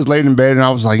just laid in bed and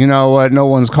I was like, you know what? No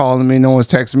one's calling me. No one's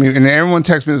texting me. And everyone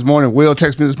texted me this morning. Will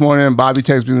texted me this morning. Bobby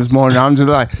texted me this morning. I'm just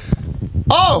like,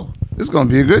 oh, it's going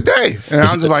to be a good day. And I'm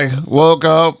just like, woke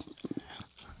up,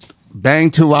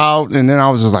 banged 2 out. And then I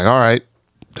was just like, all right,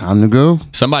 time to go.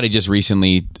 Somebody just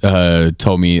recently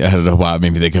told me, I don't know why it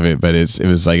made me think of it, but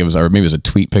or maybe it was a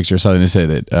tweet picture or something that said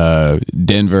that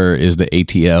Denver is the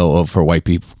ATL for white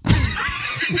people.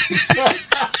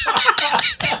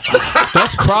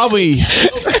 That's probably.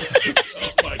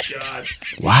 Oh my god!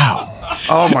 Wow.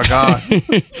 Oh my God.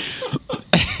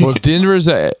 Well, if Denver's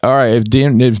all right. If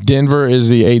Denver is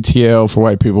the ATL for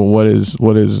white people, what is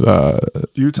Utah.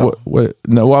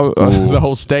 The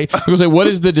whole state? I was gonna say, what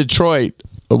is the Detroit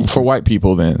for white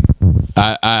people then?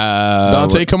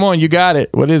 Dante, come on, you got it.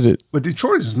 What is it? But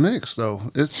Detroit is mixed though.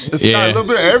 It's Yeah. got a little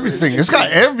bit of everything. It's got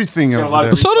everything over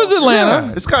there. So does Atlanta.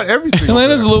 Yeah, it's got everything.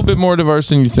 Atlanta's a over little bit more diverse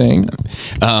than you think.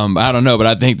 I don't know, but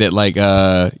I think that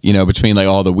between like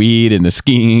all the weed and the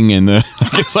skiing and the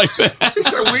it's like that. there. He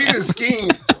said weed and skiing.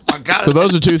 My God. So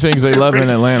those are two things they love in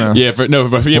Atlanta. Yeah, but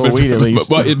weed at least.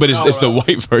 But it's the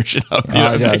white version of it.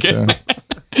 I gotcha.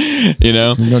 You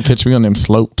know? You're gonna catch me on them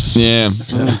slopes. Yeah.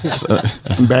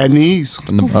 Some bad knees.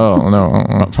 Oh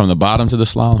no. From the bottom to the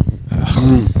slalom.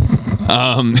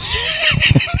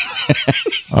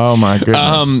 Oh my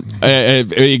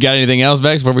goodness. You got anything else,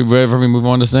 Vex, before we move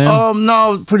on to Sam?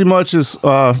 No, pretty much it's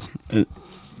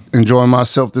enjoying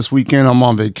myself this weekend. I'm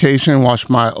on vacation. Watched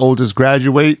my oldest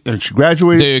graduate, and she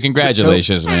graduated. Dude,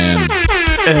 congratulations, man.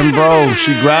 And bro,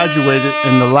 she graduated,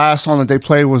 and the last song that they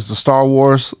played was the Star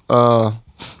Wars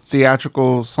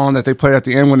theatrical song that they played at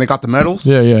the end when they got the medals.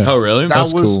 Yeah, yeah. Oh, really? That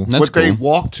That's was cool. That's what they cool.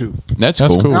 walked to. That's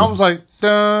That's cool. cool. And I was like,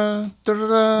 dun, dun, dun,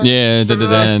 dun, Yeah, dun, dun,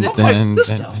 dun, dun, dun. I'm dun, like, this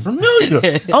dun, sounds familiar.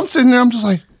 I'm sitting there, I'm just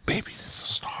like, baby, this is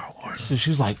Star Wars. And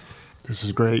she's like, this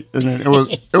is great. And then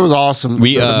it was awesome.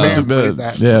 We, The uh, band played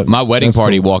that. Yeah. My wedding That's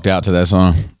party cool. walked out to that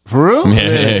song. For real?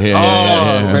 Yeah.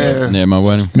 man. Yeah, my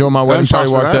wedding. You know what my wedding Gunshots party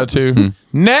for walked that. out to?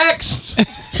 Next!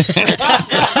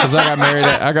 Because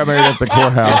I got married at the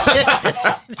courthouse.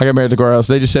 I got married at the courthouse.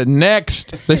 They just said,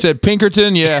 next. They said,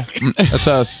 Pinkerton? Yeah, that's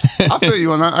us. I feel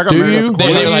you on that. I got Do married at you? the They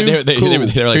courthouse. were like, they were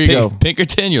Here like you go.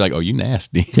 Pinkerton. You're like, oh, you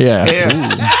nasty. Yeah.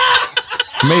 Yeah.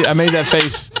 I made that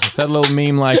face, that little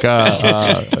meme like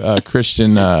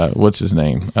Christian, what's his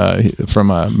name?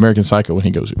 From American Psycho when he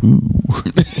goes, ooh.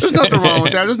 There's nothing wrong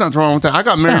with that. There's nothing wrong with that. I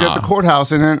got married at the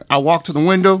courthouse, and then I walked to the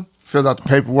window, filled out the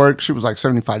paperwork. She was like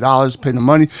 $75, paid the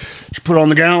money. She put on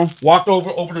the gown, walked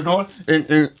over the door, and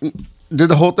did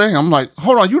the whole thing. I'm like,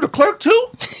 hold on, you the clerk too?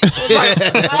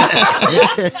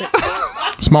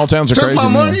 Small towns are Took crazy, my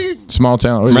man. money. Small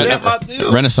town. Ren- Yeah, my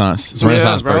deal. Renaissance. It's a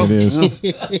Renaissance bro. person.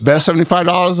 It is. Best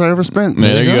 $75 I ever spent.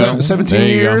 Yeah, there you go. 17 There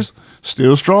you go. years,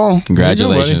 still strong.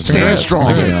 Congratulations. Stand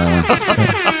strong.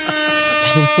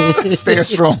 Stand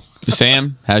strong.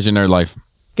 Sam, how's your nerd life?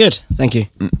 Good, thank you.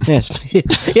 Yes.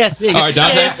 Yes. All right,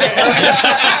 Dante.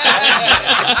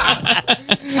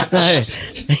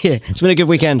 Yeah, it's been a good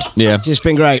weekend. Yeah. It's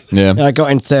been great. Yeah. I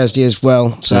got in Thursday as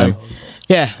well. So,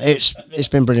 yeah, it's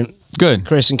been brilliant. Good.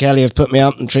 Chris and Kelly have put me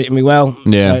up and treated me well.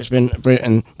 Yeah. So it's been brilliant,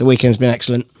 and the weekend's been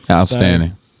excellent. Outstanding.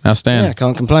 So, yeah, Outstanding. I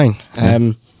can't complain.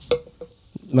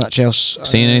 Much else?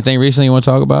 Seen anything recently you want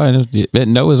to talk about?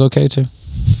 No is okay too.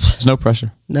 There's no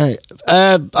pressure. No.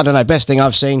 I don't know. Best thing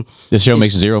I've seen. This show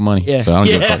makes zero money. Yeah. So I don't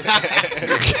give a fuck.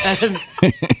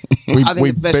 I think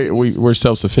the best- We're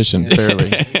self-sufficient, fairly.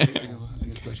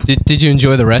 Did you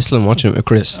enjoy the wrestling watching it with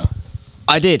Chris?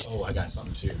 I did. Oh, I got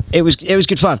something too. It was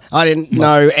good fun. I didn't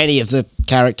know any of the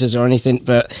characters or anything,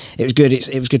 but it was good.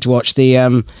 It was good to watch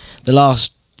the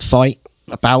last fight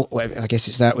about. I guess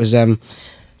was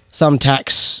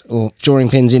thumbtacks or drawing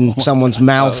pins in someone's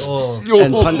mouth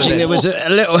and punching. There was a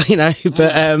little,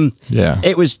 but Yeah.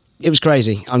 it was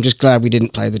crazy. I'm just glad we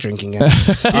didn't play the drinking game.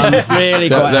 I'm really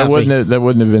quite That happy. that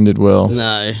wouldn't have ended well.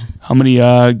 No. How many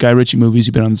Guy Ritchie movies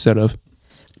you been on the set of?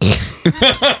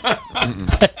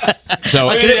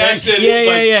 So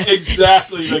Yeah.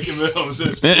 Exactly like in the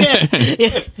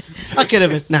I could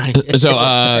have been. No. so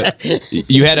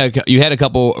you had a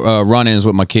couple run-ins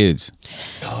with my kids.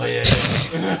 I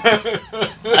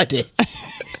did.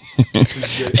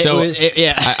 So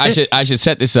yeah. I should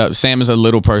set this up. Sam is a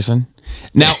little person.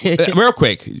 Now, real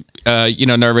quick,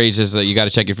 Nerd Rage is that you got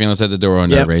to check your feelings at the door on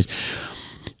Nerd Yep. Rage.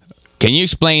 Can you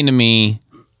explain to me,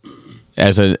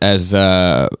 as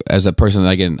a person,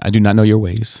 again, I do not know your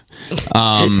ways.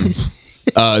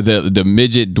 The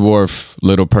midget dwarf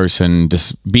little person,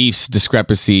 beefs,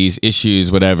 discrepancies,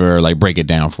 issues, whatever. Like, break it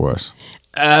down for us.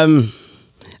 I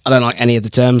don't like any of the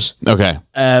terms. Okay,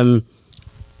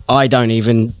 I don't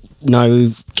even know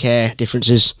care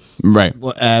differences. right.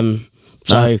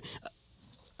 So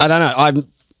I don't know. I'm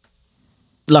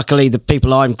luckily the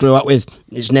people I grew up with.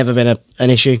 It's never been an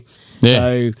issue. Yeah.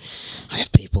 So I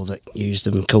have people that use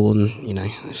them cool and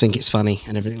think it's funny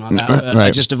and everything like that. But I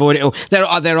Right. just avoid it all. There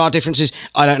are differences.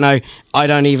 I don't know. I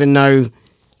don't even know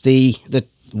the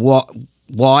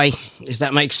why, if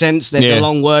that makes sense. There's Yeah. a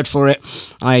long word for it.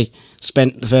 I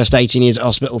spent the first 18 years at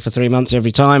hospital for 3 months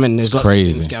every time, and there's lots Crazy.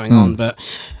 of things going on, but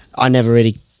I never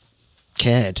really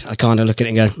cared. I kind of look at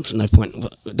it and go, there's no point.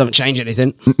 It doesn't change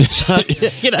anything. So,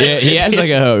 Yeah, he has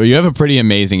you have a pretty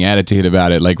amazing attitude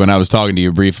about it. Like when I was talking to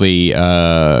you briefly,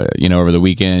 over the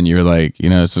weekend, you were like,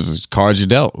 it's just cards you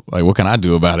dealt. Like, what can I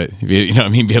do about it? Be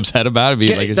upset about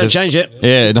it. Don't change it.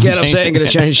 Yeah, don't Get change upset ain't going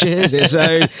to change shit, is it?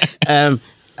 So, and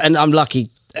I'm lucky,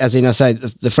 as in I say,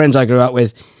 the friends I grew up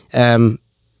with, it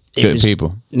Good was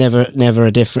people. Never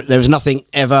a different. There was nothing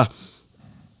ever.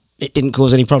 It didn't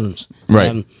cause any problems.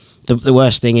 Right. The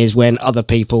worst thing is when other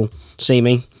people see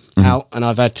me out, and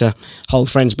I've had to hold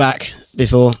friends back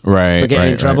before Right, for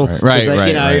getting in trouble. right, 'Cause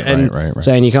they, right.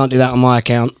 saying you can't do that on my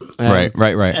account. Right.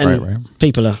 And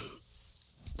people are.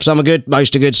 Some are good,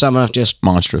 most are good. Some are just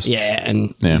Monstrous. Yeah,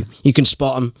 and Yeah. you can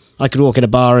spot them. I could walk in a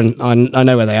bar and I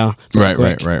know where they are. pretty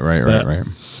Right. quick. Right.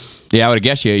 Yeah, I would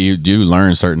guess you do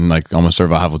learn certain almost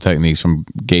survival techniques from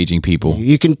gauging people.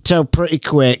 You can tell pretty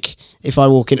quick if I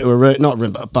walk into a room, not a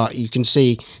room, but you can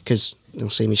see because they'll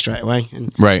see me straight away.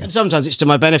 And, Right. and sometimes it's to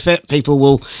my benefit. People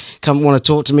will come want to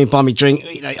talk to me, buy me drink.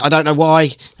 You know, I don't know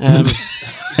why.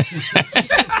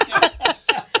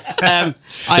 They're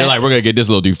like, we're gonna get this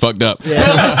little dude fucked up. Yeah,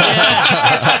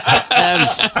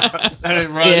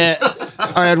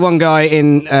 I had one guy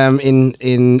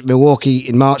in Milwaukee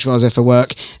in March when I was there for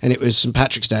work, and it was St.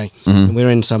 Patrick's Day, and we were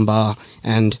in some bar,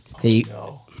 and he.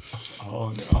 Oh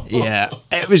no! Yeah,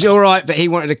 it was all right, but he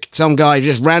wanted some guy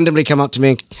just randomly come up to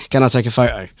me. Can I take a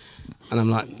photo? And I'm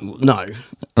like, no,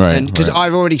 Right? because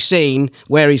I've already seen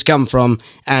where he's come from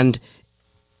and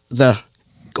go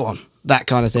on. That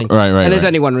kind of thing. Right. And there's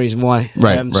only one reason why.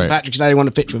 Right, St. right. Patrick's Day, they want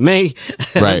a picture with me.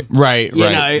 Right. You know, Right.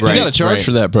 You got to charge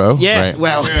for that, bro. Yeah, Right.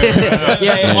 well,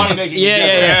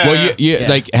 yeah. Well, you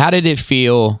like, how did it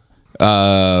feel?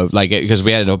 Like, because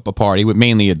we had a party with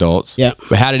mainly adults. Yeah.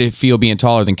 But how did it feel being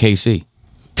taller than KC?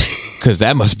 Because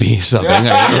that must be something.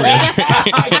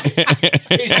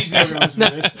 Casey's never going to listen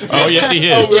to this. Oh, yes, he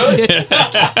is. Oh,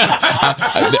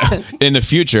 really? In the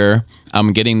future,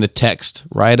 I'm getting the text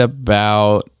right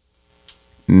about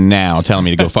now telling me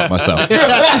to go fuck myself.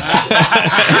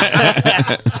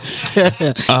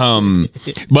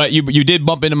 But you did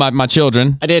bump into my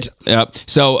children. I did. Yep.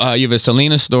 So you have a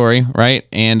Selena story, right?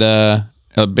 And a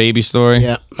baby story.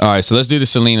 Yeah. All right. So let's do the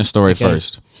Selena story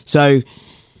first. So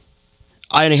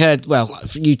I only heard, well,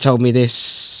 you told me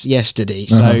this yesterday,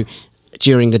 so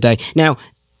during the day. Now,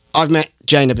 I've met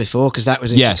Jaina before because that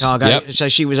was in Chicago. Yep. So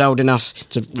she was old enough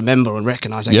to remember and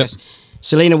recognise, I Yep. guess.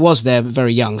 Selena was there, but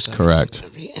very young. So Correct.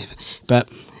 But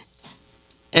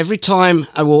every time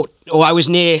I walked, or I was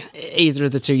near either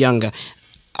of the two younger,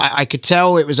 I could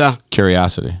tell it was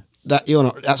Curiosity. that's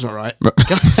not right.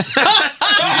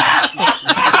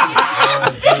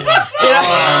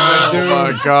 Oh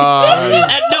my god.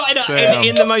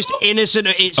 In the most innocent,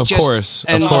 it's Of just, course,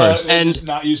 and, of course. and Just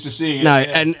not used to seeing it. no,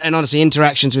 Yeah. and honestly,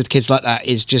 interactions with kids like that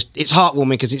is just, it's heartwarming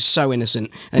because it's so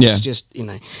innocent, and Yeah. it's just, you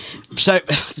know, so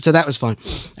that was fine,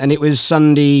 and it was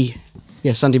Sunday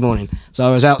morning, so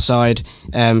I was outside,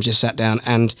 just sat down,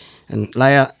 and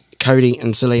Leia, Cody,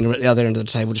 and Selena were at the other end of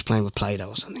the table just playing with Play-Doh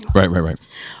or something. Right.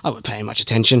 I wasn't paying much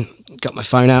attention. Got my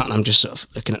phone out and I'm just sort of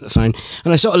looking at the phone,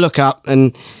 and I sort of look up,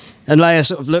 and Leia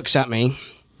sort of looks at me,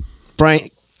 brain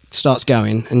starts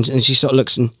going, and she sort of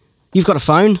looks, and you've got a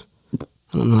phone?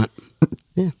 And I'm like,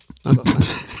 yeah, I've got a phone.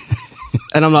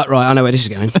 And I'm like, right, I know where this is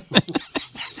going.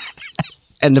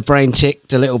 And the brain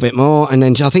ticked a little bit more, and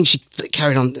then I think she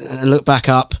carried on and looked back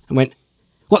up and went,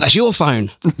 what, that's your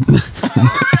phone?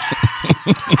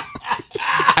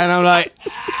 And I'm like,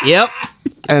 yep.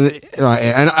 And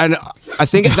I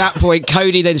think at that point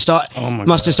Cody then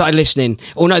must have started listening.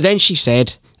 Or no, then she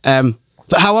said, but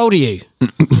how old are you?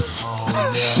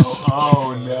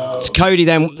 Oh no. So Cody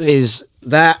then is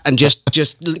that and just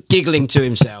giggling to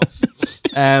himself.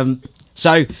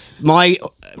 So my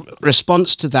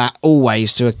response to that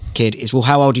always to a kid is, well,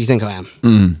 how old do you think I am?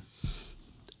 I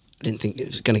didn't think it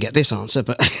was going to get this answer,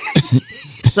 but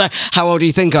so, how old do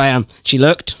you think I am? She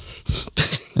looked.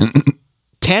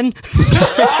 10.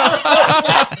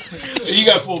 You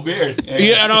got full beard.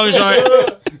 Yeah, and I was like,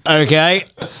 okay.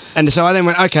 And so I then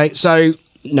went, okay, so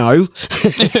no.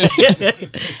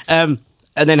 And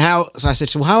then so I said,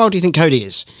 so how old do you think Cody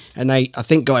is? And they, I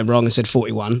think, got him wrong and said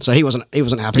 41. So he wasn't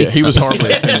happy. Yeah, he was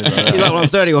horribly offended by that. He's like, well, I'm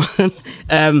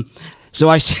 31. So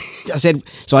I said,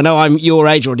 so I know I'm your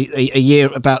age or a year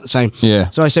about the same. Yeah.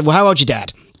 So I said, well, how old's your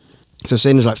dad? So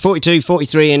Selena's like 42,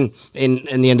 43 in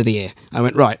the end of the year. I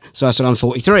went, right. So I said, I'm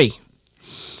 43.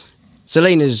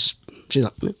 She's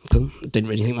like, cool. Didn't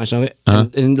really think much of it.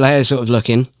 And Leia's sort of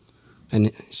looking. And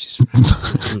it's just,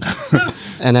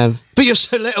 but you're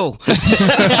so little.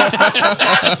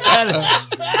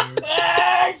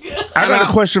 I got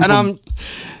a question from...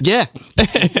 yeah.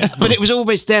 But it was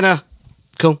always then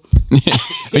cool.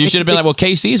 But you should have been like, well,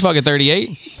 KC's fucking 38.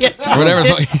 Or whatever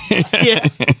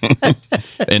the fuck.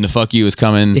 And the fuck you is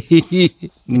coming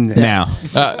now.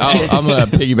 I'm gonna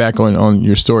piggyback on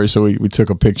your story. So we took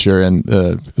a picture, and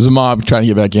it was a mob trying to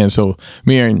get back in. So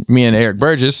me and Eric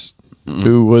Burgess,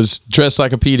 who was dressed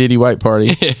like a P Diddy white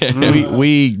party,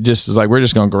 we just was like, we're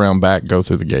just gonna go around back, go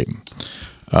through the gate.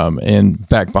 And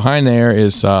back behind there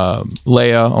is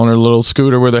Leia on her little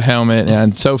scooter with her helmet,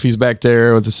 and Sophie's back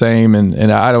there with the same. And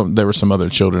there were some other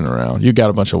children around. You got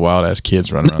a bunch of wild ass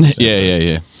kids running around.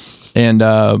 Yeah. And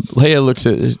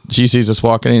Leia she sees us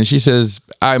walking in, and she says,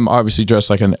 I'm obviously dressed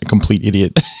like a complete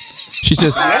idiot. She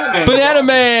says, "Banana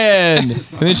Man,"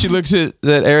 and then she looks at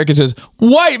Eric and says,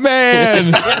 "White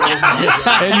Man."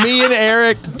 And me and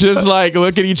Eric just like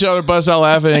look at each other, bust out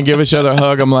laughing, and give each other a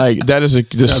hug. I'm like, that is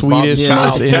the sweetest,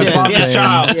 most innocent thing.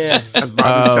 Yeah.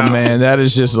 Oh man, that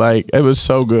is just like, it was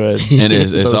so good. And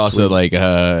it's So also sweet.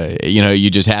 like you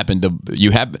just happen to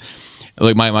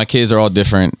like my kids are all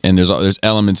different, and there's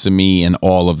elements of me in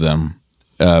all of them.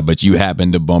 But you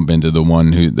happen to bump into the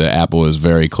one who the apple is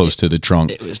very close to the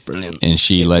trunk. It was brilliant. And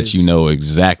she lets you know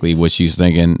exactly what she's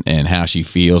thinking and how she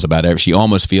feels about it. She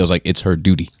almost feels like it's her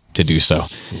duty to do so.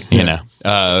 You know.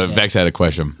 Vex had a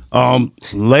question.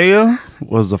 Leia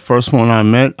was the first one I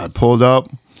met. I pulled up.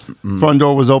 Front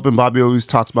door was open. Bobby always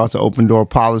talks about the open door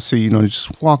policy. You know, you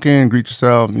just walk in, greet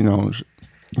yourself, you know,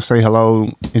 say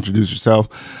hello, introduce yourself.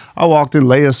 I walked in,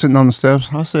 Leia sitting on the steps.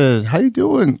 I said, "How you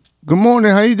doing? Good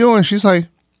morning. How you doing?" She's like,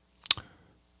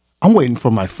 "I'm waiting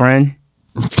for my friend.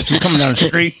 She's coming down the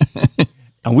street,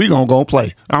 and we gonna go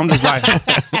play." I'm just like,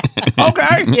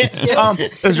 "Okay.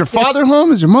 Is your father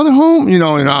home? Is your mother home?" You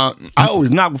know, and I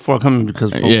always knock before I come in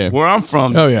because from where I'm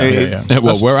from, Well,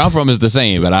 where I'm from is the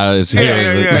same, but I was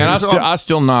Man, I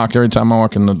still knock every time I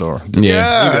walk in the door. I mean,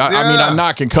 I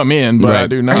knock and come in, but I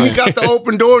do knock. And he got the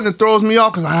open door, and it throws me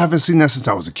off because I haven't seen that since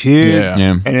I was a kid.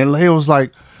 Yeah. And then Leia was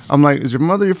like, "I'm like, is your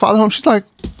mother, your father home?" She's like,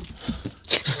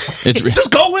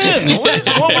 "Just go in.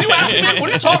 What are you asking me? What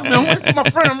are you talking about? I'm waiting for my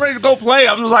friend. I'm ready to go play."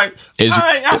 I'm just like, all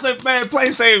right. I said, "Man,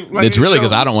 play safe." Like, it's really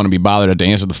because I don't want to be bothered to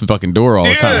answer the fucking door all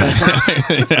the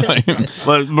time.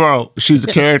 But bro, she's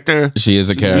a character. She is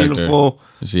a character. Beautiful.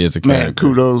 She is a character.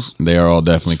 Man, kudos. They are all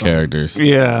definitely characters.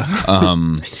 Yeah.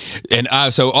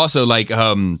 And so also like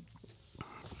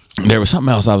there was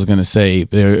something else I was gonna say.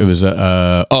 It was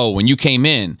when you came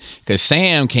in, because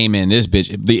Sam came in, this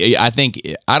bitch.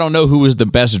 I don't know who was the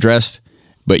best dressed,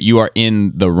 but you are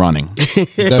in the running.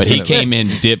 But he came in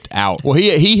dipped out. Well,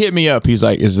 he hit me up. He's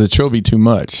like, "Is the trophy too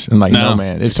much?" I'm like, "No,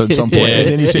 man. It's at some point." And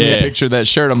then he sent me a picture of that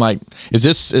shirt. I'm like, "Is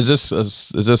this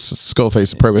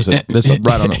Skullface purpose?" This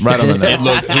right on the neck.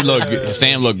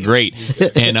 Sam looked great.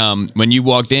 And when you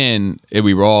walked in,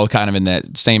 we were all kind of in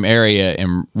that same area.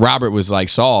 And Robert was like,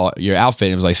 saw your outfit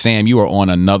and was like, "Sam, you are on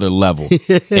another level."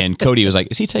 And Cody was like,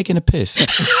 "Is he taking a piss?"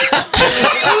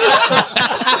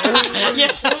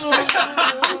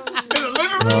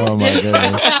 Oh my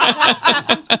goodness!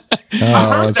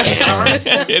 Oh, that's so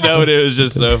funny. You know, it was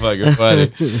just so fucking funny.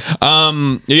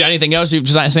 You got anything else you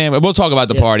just saying? We'll talk about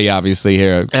the party obviously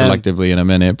here collectively in a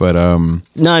minute, but no,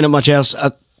 not much else.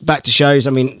 Back to shows.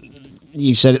 I mean,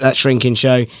 you said it, that shrinking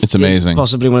show. It's amazing.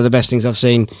 Possibly one of the best things I've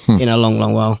seen in a long,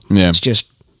 long while. Yeah. It's just,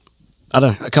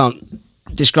 I can't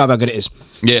describe how good it is.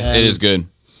 Yeah, it is good.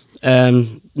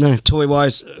 No, toy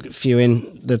wise, a few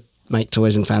in the Make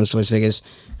Toys and Fans Toys figures,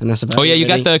 and that's about. Oh yeah, it, you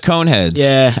really. got the cone heads.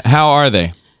 Yeah. How are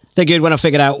they? They're good when I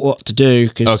figured out what to do.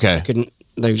 Cause Okay. I couldn't.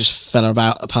 They just fell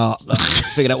apart. But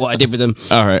I figured out what I did with them.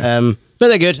 All right. But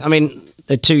they're good. I mean,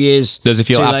 they're 2 years. Does it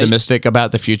feel too late. optimistic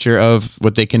about the future of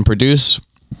what they can produce?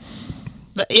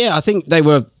 But yeah, I think they're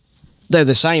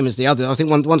the same as the other. I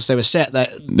think once they were set,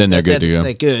 Then they're good to go.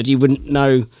 They're good. You wouldn't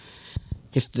know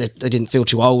if they didn't feel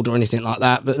too old or anything like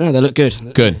that. But no, they look good.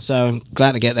 Good. So I'm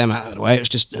glad to get them out of the way. It was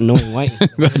just annoying waiting.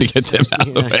 Glad to get them out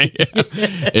of the way.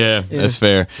 Yeah, that's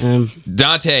fair.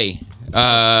 Dante,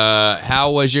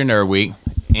 how was your nerd week?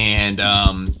 And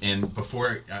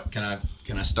before can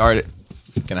I start it?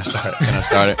 Can I start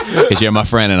it? Because you're my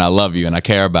friend and I love you and I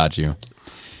care about you.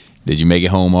 Did you make it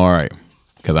home all right?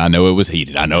 Because I know it was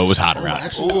heated. I know it was hot around.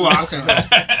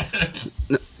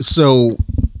 So,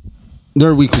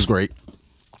 their week was great.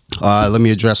 Let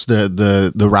me address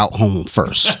the route home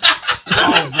first.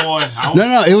 Oh boy.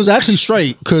 No, it was actually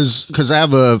straight because I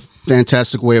have a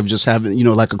fantastic way of just having,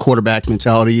 like a quarterback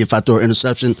mentality. If I throw an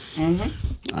interception,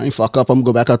 I ain't fuck up. I'm gonna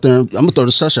go back out there and I'm gonna throw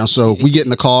the touchdown. So we get in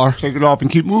the car. Take it off and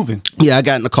keep moving. Yeah, I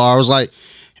got in the car. I was like,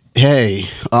 "Hey,"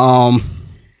 I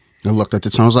looked at the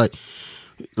time. I was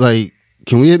like,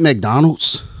 "Can we hit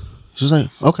McDonald's?" She was like,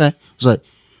 "Okay." I was like,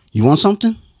 "You want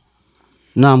something?"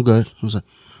 "No, I'm good." I was like,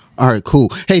 "All right, cool.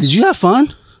 Hey, did you have fun?"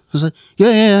 I was like,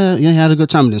 yeah, had a good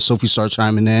time. And then Sophie started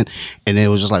chiming in, and then it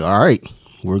was just like, "All right,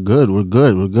 we're good.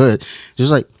 She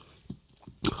was like,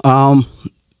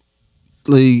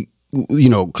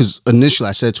 because initially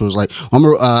I said to her, I was like,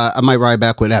 I might ride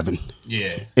back with Evan.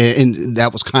 Yeah. And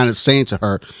that was kind of saying to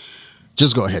her,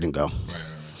 just go ahead and go.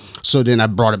 Right. So then I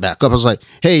brought it back up. I was like,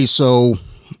 "Hey, so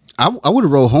I would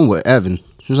have rolled home with Evan."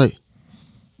 She was like,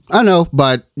 "I know,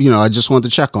 but, I just wanted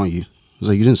to check on you." I was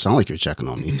like, "You didn't sound like you were checking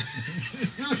on me."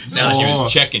 Sounds like she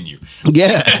was checking you.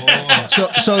 Yeah.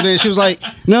 So then she was like,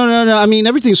 No. I mean,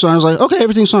 everything's fine. I was like, "Okay,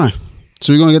 everything's fine.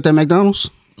 So we're going to get that McDonald's?"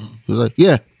 I was like,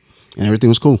 "Yeah." and everything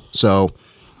was cool. So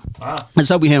that's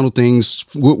how we handle things.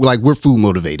 We're food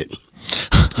motivated.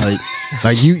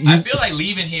 like you. I feel like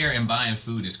leaving here and buying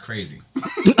food is crazy.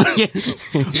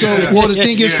 So, well, the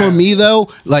thing is, for me though,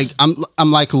 like I'm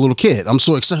like a little kid. I'm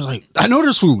so excited. Like, I know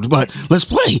there's food, but let's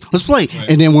play. Right.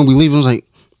 And then when we leave, I was like,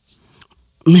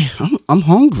 man, I'm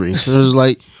hungry. So it was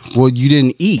like, well, you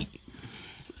didn't eat.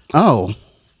 Oh,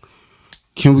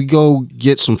 can we go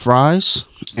get some fries?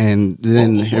 And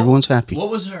then everyone's happy. What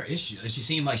was her issue? She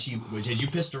seemed like had you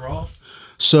pissed her off?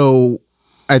 So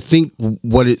I think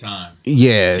what it, Time.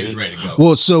 yeah. She was ready to go.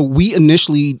 Well, so we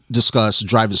initially discussed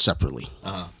driving separately.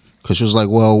 Because she was like,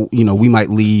 well, we might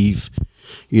leave,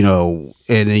 and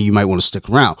then you might want to stick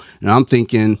around. And I'm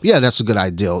thinking, yeah, that's a good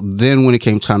idea. Then when it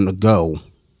came time to go,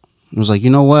 I was like, you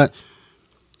know what?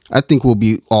 I think we'll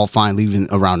be all fine leaving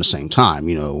around the same time.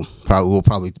 We'll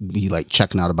probably be like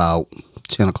checking out about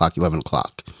 10 o'clock, 11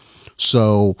 o'clock.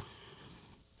 So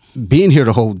being here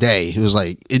the whole day, it was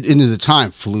like, into the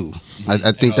time flew.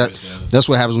 I think that's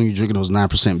what happens when you're drinking those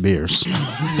 9% beers.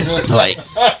 Like,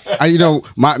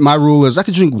 my rule is I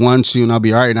could drink 1, 2, and I'll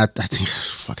be all right. And I think I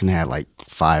fucking had like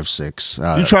 5, 6.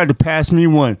 You tried to pass me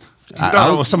one.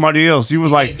 I was somebody else. You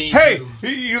was like, hey,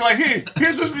 you're like, here's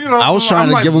this. I was trying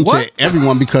to give them to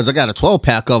everyone because I got a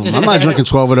 12-pack of them. I'm not drinking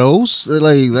 12 of those.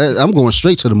 Like, I'm going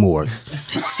straight to the morgue.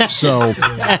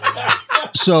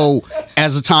 So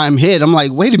as the time hit, I'm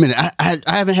like, wait a minute, I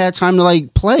haven't had time to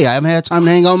like play. I haven't had time to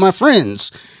hang out with my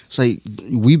friends. It's like,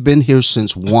 we've been here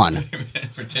since 1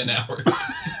 for 10 hours.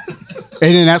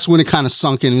 And then that's when it kind of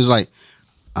sunk in. It was like,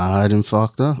 I done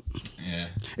fucked up. Yeah.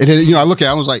 And then I look at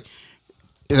it, I was like,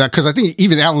 because I think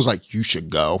even Alan was like, you should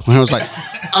go. And I was like,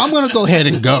 I'm gonna go ahead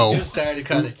and go. Just started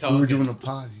kind of talking. We were doing a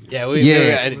pod. Yeah,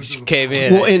 she came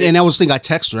in. Well, and that was the thing. I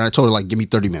texted her and I told her like, give me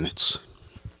 30 minutes.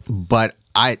 But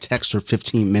I had texted her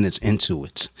 15 minutes into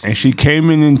it. And she came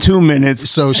in 2 minutes.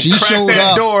 So she showed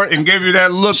that up. door and gave you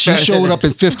that look. She showed up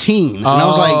in 15. And I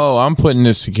was like, I'm putting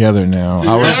this together now.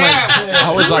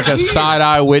 I was like a side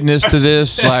eye witness to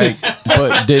this, like,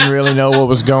 but didn't really know what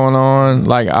was going on.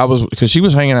 Like I was, because she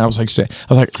was hanging out. I was like,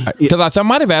 because I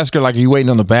might have asked her like, are you waiting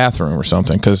on the bathroom or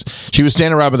something? Because she was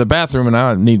standing right by the bathroom and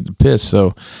I needed to piss.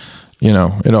 So,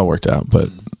 it all worked out. But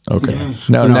okay,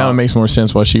 now it makes more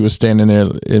sense why she was standing there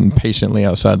impatiently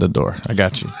outside the door. I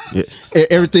got you. Yeah.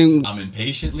 Everything. I'm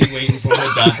impatiently waiting for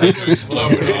the Dante to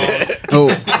explode.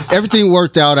 Everything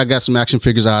worked out. I got some action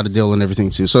figures out of the deal and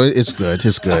everything too. So it's good.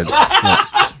 It's good. Yeah.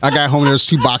 I got home. There's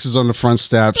 2 boxes on the front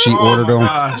step. She ordered them.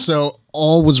 God. So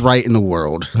all was right in the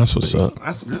world. That's what's up.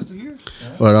 That's good to hear.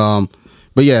 But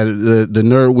yeah, the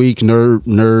nerd week,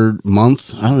 nerd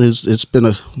month. I don't know. It's been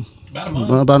about a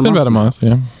month. About a month.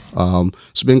 Yeah.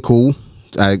 It's been cool.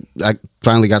 I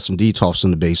finally got some detox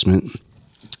in the basement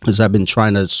because I've been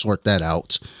trying to sort that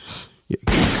out.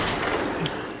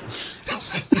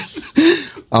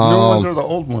 New ones or the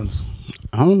old ones?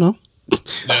 I don't know.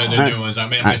 The new ones. I'm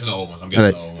missing the old ones. I'm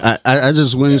getting the old ones. I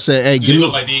just went and said, "Hey, do give they me."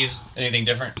 Look like these? Anything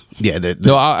different? Yeah.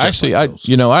 No,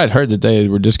 I had heard that they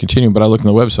were discontinued, but I looked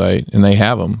on the website and they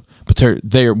have them. But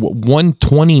they're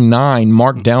 $129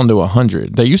 marked down to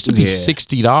 $100. They used to be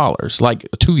 $60 like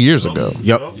 2 years ago.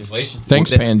 Yep. Inflation.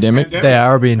 Thanks, pandemic. They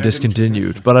are being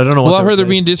discontinued, but I don't know. Well, I heard they're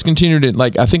being discontinued.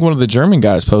 I think one of the German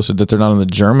guys posted that they're not on the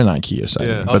German IKEA site.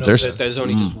 Yeah. But there's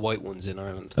only just white ones in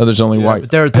Ireland. there's only white.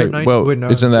 But they're nice well, in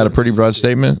Ireland. isn't that a pretty broad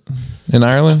statement in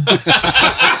Ireland?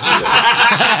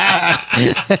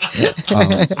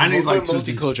 I need like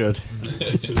multicultural.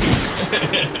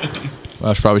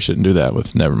 I probably shouldn't do that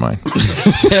with. Never mind.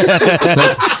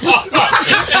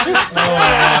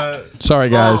 Sorry,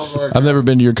 guys. I've never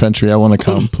been to your country. I want to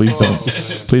come. Please don't.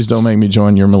 Please don't make me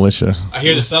join your militia. I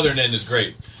hear the southern end is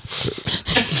great.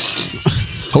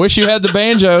 I wish you had the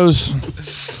banjos.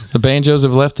 The banjos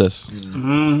have left us.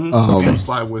 okay.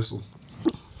 Slide whistle.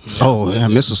 Oh, yeah, I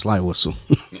missed a slide whistle.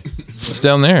 It's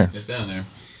down there. It's down there.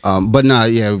 But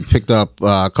we picked up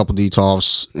a couple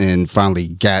detox and finally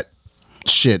got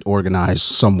shit organized,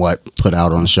 somewhat put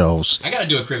out on shelves. I gotta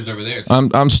do a cribs over there too.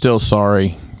 I'm still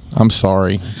sorry. I'm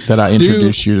sorry that I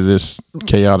introduced you to this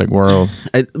chaotic world.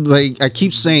 I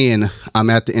keep saying I'm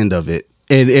at the end of it.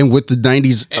 And with the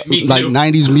 90s, like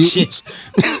 90s mutants,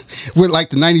 with like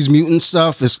the 90s mutant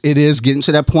stuff, it is getting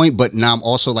to that point. But now I'm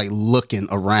also like looking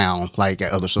around like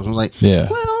at other stuff. I'm like, yeah,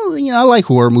 well, I like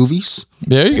horror movies.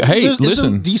 There you go. Hey,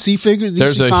 listen, DC figures.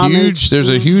 There's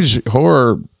a huge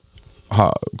horror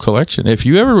collection. If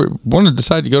you ever want to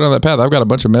decide to go down that path, I've got a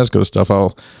bunch of Mezco stuff.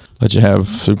 I'll let you have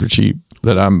super cheap.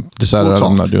 That I'm decided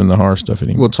I'm not doing the horror stuff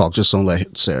anymore. We'll talk. Just don't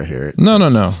let Sarah hear it. No.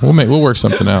 We'll work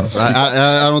something out.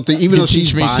 I don't think, even though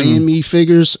she's buying me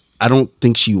figures, I don't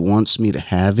think she wants me to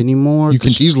have anymore.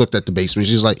 She's looked at the basement.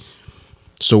 She's like,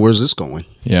 so where's this going?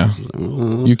 Yeah.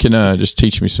 You can just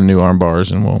teach me some new arm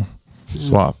bars and we'll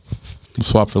swap. We'll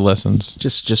swap for lessons.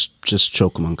 Just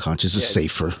choke them unconscious. It's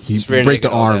safer. You really break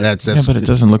the arm. That's Yeah, but it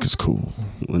doesn't look as cool.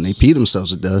 when they pee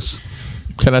themselves. It does.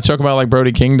 Can I choke them out like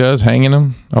Brody King does, hanging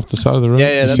them off the side of the road?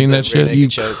 Yeah, you that's seen a that shit? really- You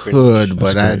choke, pretty could,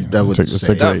 but I great. would That's a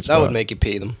say great That would spot. make you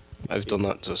pee them. I've done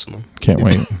that to someone. Can't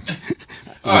wait.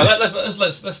 All right,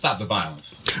 let's stop the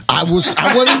violence. I wasn't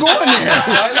going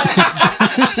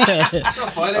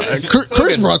there.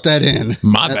 Chris brought that in.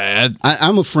 My bad.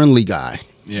 I'm a friendly guy.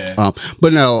 Yeah.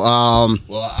 But no.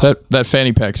 That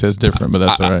fanny pack says different, but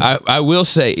that's all right. I will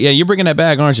say, yeah, you're bringing that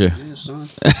back, aren't you?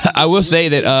 I will say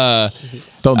that.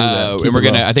 Don't do that. Keep And we're it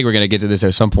gonna. low. I think we're gonna get to this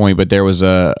at some point, but there was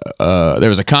a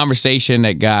conversation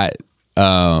that got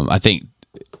I think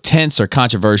tense or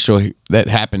controversial that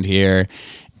happened here,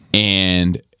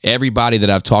 and everybody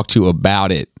that I've talked to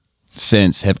about it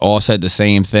since have all said the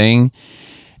same thing,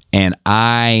 and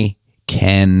I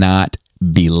cannot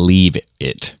believe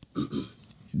it.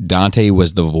 Dante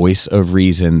was the voice of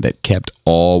reason that kept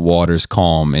all waters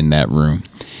calm in that room.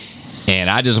 And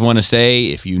I just want to say,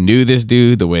 if you knew this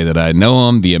dude the way that I know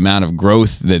him, the amount of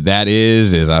growth that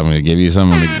is I'm going to give you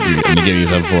some. I'm going to give you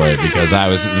some for it, because I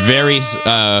was very,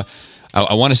 I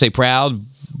want to say proud,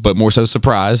 but more so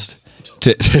surprised to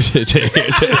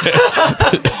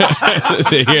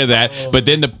hear that. But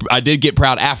then I did get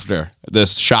proud after the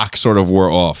shock sort of wore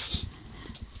off.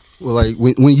 Well, like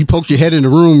when you poke your head in the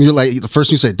room, you're like the first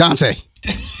thing you say, Dante,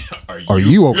 are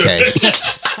you okay?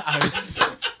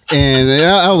 And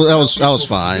I was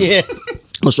fine. Yeah.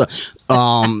 I was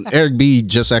fine. Eric B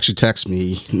just actually texted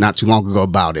me not too long ago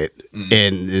about it,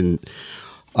 and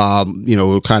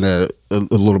kind of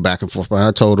a little back and forth. But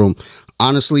I told him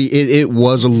honestly, it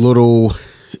was a little,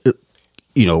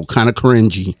 kind of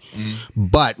cringy,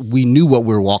 but we knew what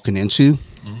we were walking into.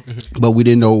 But we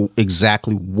didn't know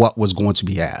exactly what was going to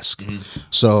be asked.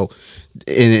 So,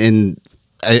 and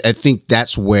I think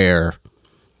that's where,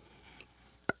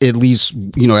 at least,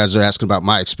 as they're asking about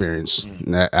my experience,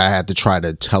 I had to try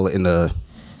to tell it in a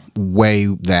way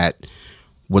that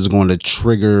was going to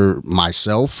trigger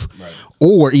myself,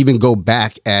 or even go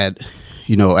back at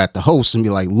the host and be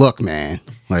like, look, man,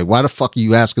 like, why the fuck are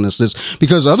you asking us this?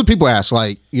 Because other people ask,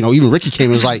 like, even Ricky came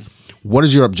and was like, what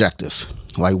is your objective?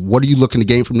 Like, what are you looking to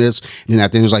gain from this? And then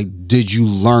at the end, it was like, did you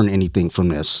learn anything from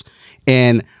this?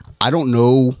 And I don't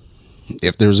know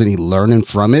if there's any learning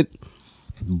from it,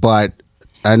 but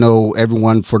I know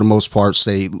everyone, for the most part,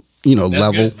 say, That's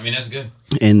level. good. I mean, that's good.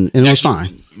 And it was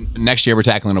fine. Next year, we're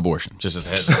tackling abortion. Just as a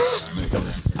heads up.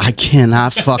 I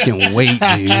cannot fucking wait,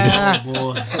 dude. Oh,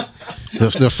 boy.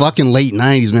 The fucking late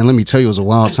 90s, man, let me tell you, it was a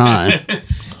wild time.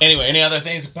 Anyway, any other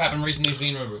things that happened recently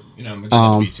seen? We don't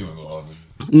have to be too involved.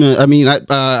 No, I mean,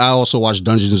 I also watched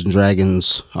Dungeons and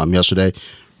Dragons yesterday.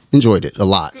 Enjoyed it a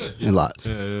lot.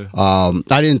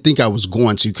 I didn't think I was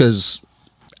going to, because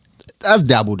I've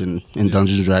dabbled in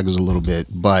Dungeons and Dragons a little bit,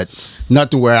 but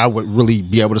nothing where I would really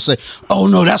be able to say, oh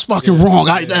no, that's fucking wrong.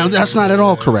 That's not at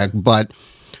all correct. But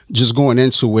just going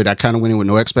into it, I kind of went in with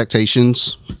no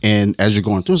expectations, and as you're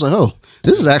going through, it's like, oh,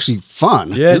 this is actually fun.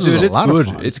 Yeah, this dude, is a it's lot good.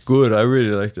 of fun. It's good. I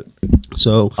really liked it.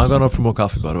 So I'm going up for more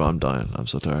coffee, by the way. I'm dying. I'm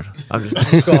so tired. I'm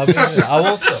just. I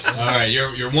won't stop. All right, you're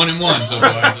 1-1 so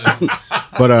far.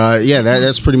 But yeah,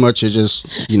 that's pretty much it.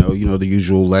 Just the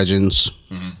usual legends.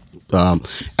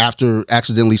 After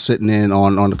accidentally sitting in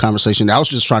on the conversation, I was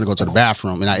just trying to go to the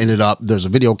bathroom, and I ended up, there's a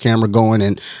video camera going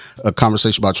and a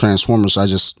conversation about Transformers. So I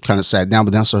just kind of sat down,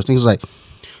 but then I started thinking, like,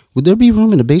 would there be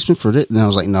room in the basement for it? And I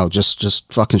was like, no,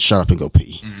 just fucking shut up and go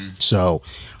pee. So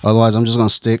otherwise, I'm just gonna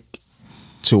stick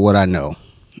to what I know: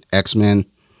 X-Men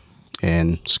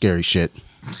and scary shit.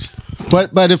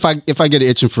 But if I get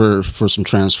itching for some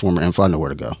Transformer info, I know where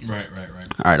to go. Right.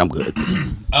 All right, I'm good.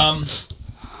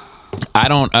 I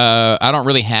don't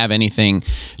really have anything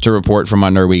to report from my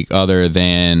Nerd Week other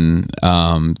than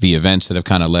the events that have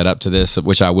kind of led up to this,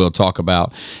 which I will talk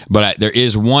about. But there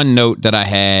is one note that I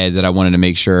had that I wanted to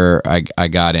make sure I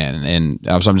got in, and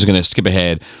so I'm just going to skip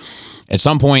ahead. At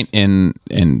some point in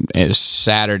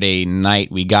Saturday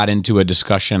night, we got into a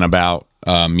discussion about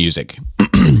music,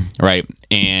 right?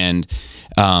 And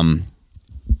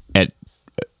at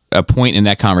a point in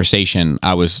that conversation,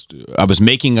 I was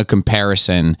making a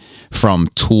comparison from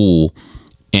Tool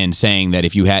and saying that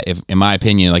if in my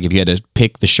opinion, like if you had to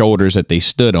pick the shoulders that they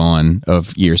stood on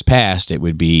of years past, it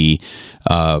would be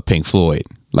Pink Floyd.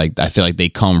 Like, I feel like they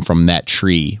come from that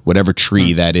tree, whatever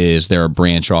tree that is, they're a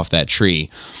branch off that tree.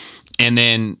 And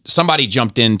then somebody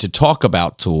jumped in to talk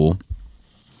about Tool,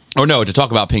 or no, to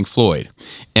talk about Pink Floyd,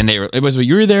 and you were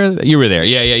there,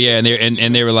 yeah,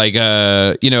 and they were like,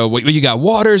 what you got,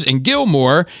 Waters and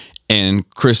Gilmore, and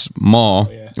Chris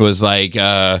Maul was like,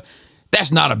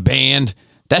 that's not a band,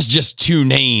 that's just two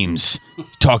names.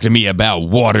 Talk to me about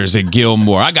Waters and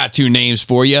Gilmore. I got two names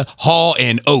for you, Hall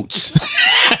and Oates.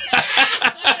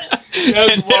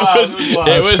 It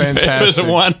was fantastic. It was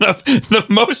one of the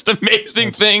most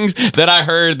amazing things that I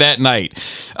heard that night.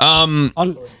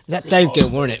 That Dave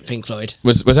Gilmour in it, Pink Floyd.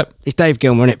 Was that? It's Dave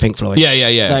Gilmour in it, Pink Floyd.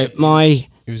 Yeah. So my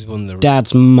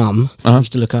dad's mum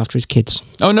used to look after his kids.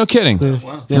 Oh, no kidding. Yeah.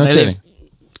 No they kidding. live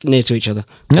near to each other.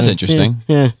 That's interesting.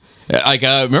 Yeah. Like,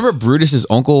 remember Brutus's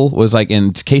uncle was like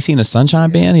in Casey and the Sunshine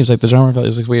Band? He was like the drummer. It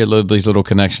was like weird, these little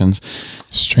connections.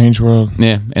 Strange world.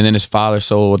 Yeah, and then his father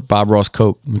sold Bob Ross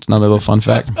Coke. It's another little fun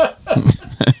fact.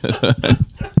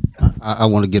 I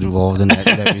want to get involved in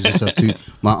that music stuff too.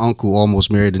 My uncle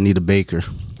almost married Anita Baker.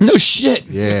 No shit.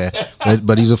 Yeah,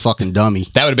 but he's a fucking dummy.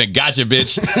 That would have been gotcha,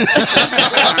 bitch.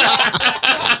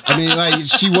 I mean, like,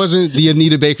 she wasn't the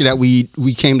Anita Baker that we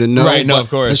came to know. Right, no, of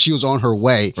course. But she was on her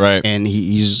way. Right. And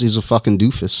he's a fucking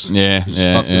doofus. Yeah,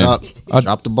 Fucked it up.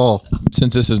 Dropped the ball.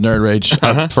 Since this is Nerd Rage,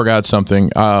 I forgot something.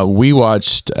 We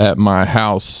watched at my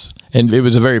house, and it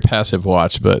was a very passive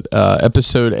watch, but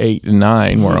episode 8 and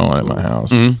 9 were on at my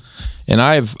house. Mm-hmm. And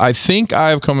I think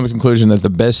I've come to the conclusion that the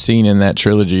best scene in that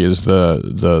trilogy is the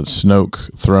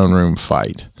Snoke throne room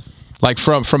fight. Like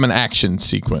from an action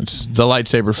sequence, the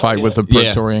lightsaber fight with the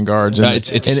Praetorian guards, and,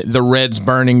 and the Reds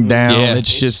burning down. Yeah.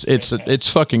 It's just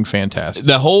it's fucking fantastic.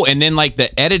 The whole, and then like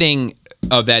the editing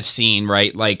of that scene,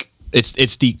 right? Like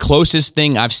it's the closest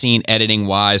thing I've seen editing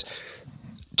wise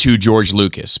to George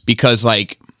Lucas, because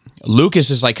like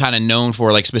Lucas is like kind of known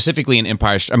for, like, specifically in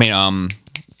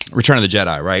Return of the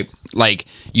Jedi, right? Like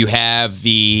you have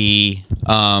the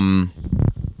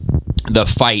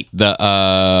fight,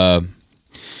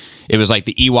 it was like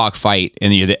the Ewok fight,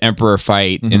 and the Emperor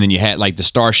fight, and then you had like the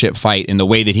Starship fight, and the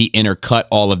way that he intercut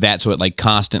all of that so it like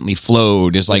constantly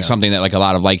flowed is like something that like a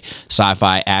lot of like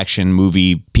sci-fi action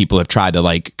movie people have tried to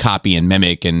like copy and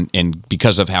mimic, and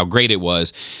because of how great it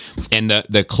was. And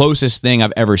the closest thing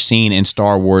I've ever seen in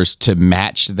Star Wars to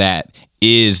match that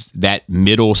is that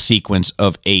middle sequence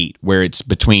of 8, where it's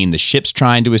between the ships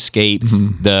trying to escape,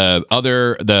 the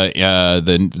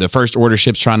First Order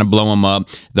ships trying to blow them up,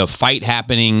 the fight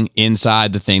happening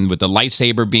inside the thing with the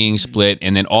lightsaber being split,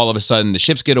 and then all of a sudden the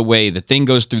ships get away, the thing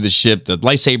goes through the ship, the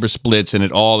lightsaber splits, and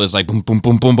it all is like boom, boom,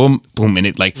 boom, boom, boom, boom, and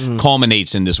it like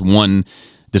culminates in this one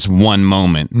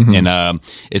moment. And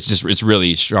it's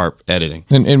really sharp editing.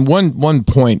 And one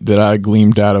point that I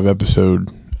gleamed out of episode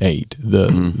 8,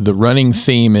 the running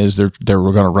theme is they're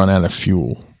going to run out of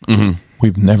fuel.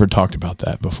 We've never talked about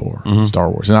that before in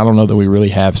Star Wars, and I don't know that we really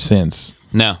have since.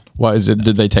 No. Why is it?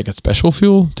 Did they take a special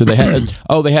fuel? Did they have?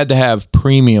 They had to have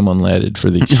premium unleaded for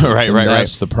these ships, right.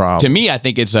 That's the problem. To me, I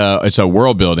think it's a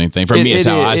world building thing. For me, it's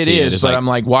how I see it. But like, I'm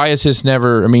like, why is this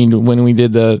never? I mean, when we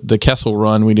did the Kessel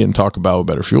run, we didn't talk about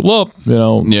better fuel up.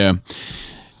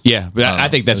 Yeah, but I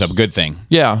think that's a good thing.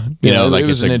 Yeah, like it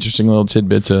was an interesting little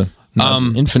tidbit to.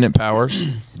 Infinite powers.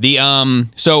 I'll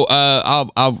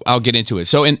get into it.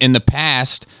 So in the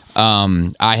past,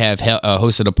 I have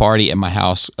hosted a party at my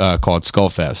house called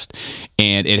Skullfest,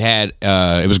 and it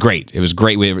was great. It was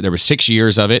great. There were 6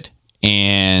 years of it,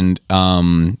 and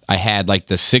I had like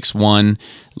the 6th one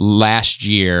last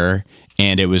year,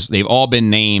 and they've all been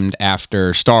named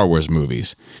after Star Wars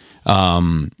movies.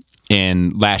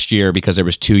 And last year, because there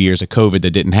was 2 years of COVID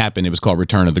that didn't happen, it was called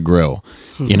Return of the Grill,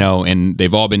 and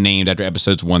they've all been named after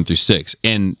episodes 1 through 6.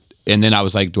 And then I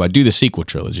was like, do I do the sequel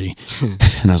trilogy?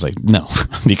 And I was like, no,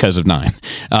 because of 9.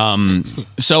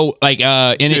 So like,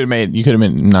 you could have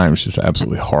made 9 was just an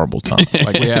absolutely horrible time.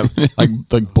 Like we have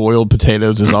like boiled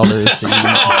potatoes is all there is to eat.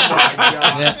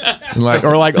 Yeah. Like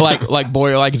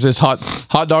it's just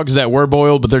hot dogs that were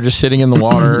boiled, but they're just sitting in the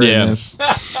water. Yeah.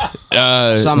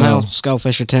 Somehow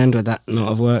Skullfish Returned, would that not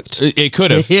have worked? It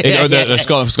could have. Or the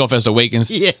Skullfest Awakens.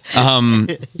 Yeah.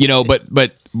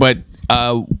 But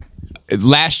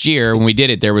last year when we did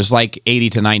it, there was like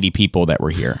 80 to 90 people that were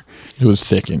here. It was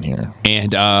thick in here.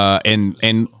 And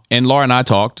Laura and I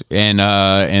talked,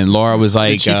 and Laura was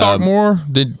like, did she talk more?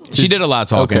 She did a lot of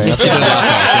talking. Okay.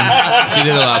 She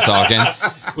did a lot of talking.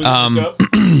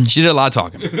 She did a lot of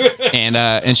talking,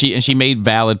 and she made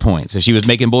valid points. If she was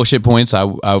making bullshit points, I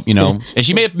and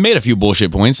she may have made a few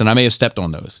bullshit points, and I may have stepped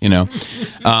on those,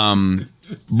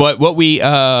 But what we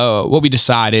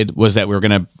decided was that we're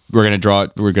gonna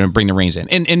bring the reins in,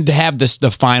 and to have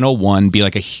the final one be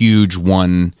like a huge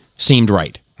one seemed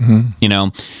right. You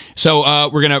know, so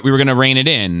we were gonna rein it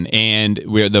in, and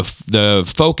we're the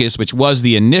focus, which was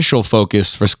the initial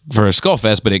focus for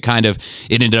Skullfest, but it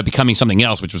ended up becoming something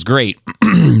else, which was great.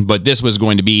 But this was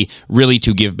going to be really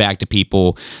to give back to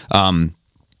people.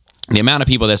 The amount of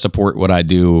people that support what I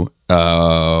do,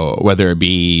 whether it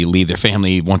be leave their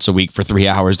family once a week for 3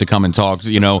 hours to come and talk,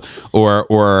 you know, or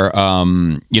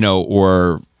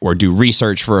do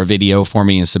research for a video for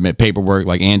me and submit paperwork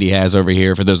like Andy has over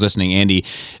here. For those listening, Andy,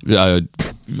 I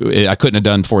couldn't have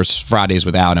done Force Fridays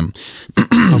without him.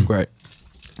 Oh, great.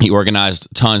 He organized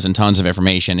tons and tons of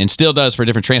information, and still does for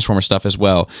different Transformer stuff as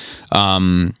well.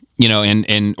 You know,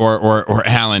 or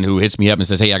Alan, who hits me up and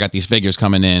says, "Hey, I got these figures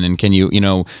coming in, and can you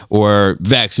know," or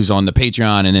Vex, who's on the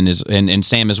Patreon, and then and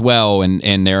Sam as well,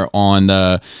 and they're on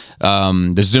the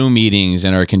Zoom meetings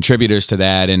and are contributors to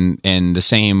that, and the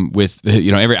same with,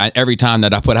 you know, every time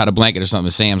that I put out a blanket or something,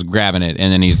 Sam's grabbing it,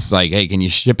 and then he's like, "Hey, can you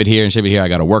ship it here and ship it here? I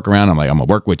got to work around." I'm like, "I'm gonna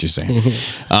work with you,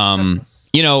 Sam."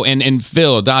 You know, and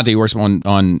Phil Dante works on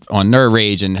Nerd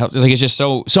Rage, and help, like, it's just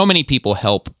so many people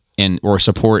help or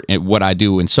support what I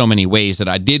do in so many ways that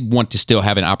I did want to still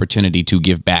have an opportunity to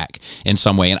give back in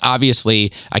some way. And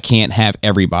obviously, I can't have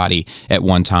everybody at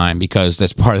one time, because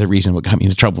that's part of the reason what got me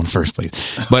into trouble in the first place.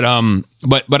 But I'm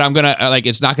gonna, like,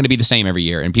 it's not gonna be the same every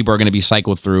year, and people are gonna be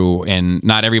cycled through, and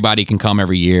not everybody can come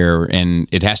every year, and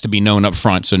it has to be known up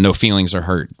front so no feelings are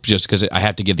hurt, just because I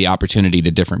have to give the opportunity to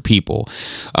different people.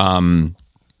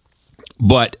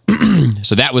 But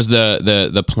so that was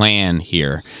the plan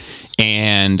here.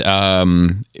 And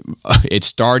it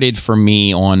started for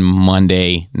me on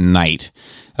Monday night,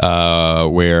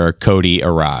 where Cody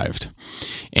arrived.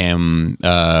 And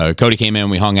Cody came in,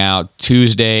 we hung out.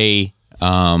 Tuesday,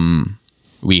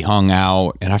 we hung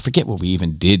out, and I forget what we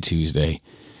even did Tuesday.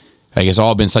 Like, it's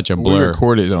all been such a blur. We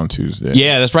recorded on Tuesday.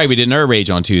 Yeah, that's right. We did Nerd Rage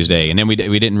on Tuesday, and then we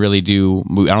didn't really do.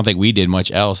 I don't think we did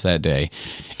much else that day.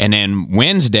 And then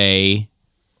Wednesday,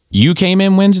 you came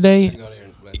in Wednesday.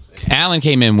 Alan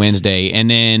came in Wednesday, and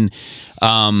then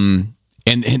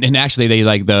and actually they,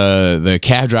 like, the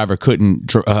cab driver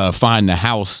couldn't find the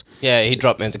house. Yeah, he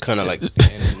dropped me into kind of like.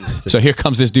 So here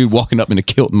comes this dude walking up in a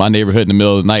kilt in my neighborhood in the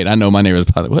middle of the night. I know my neighbor's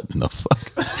probably, what in the fuck?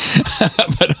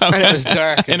 But, and it was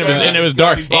dark. And it was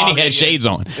dark. And he had shades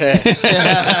on.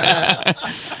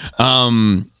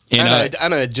 And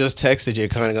I just texted you,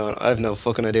 kind of going, I have no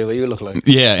fucking idea what you look like.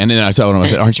 Yeah, and then I told him, I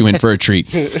said, "Aren't you in for a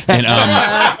treat?" And but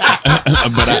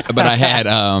I had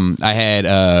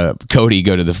Cody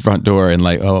go to the front door and,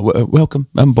 like, "Oh, welcome,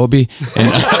 I'm Bobby."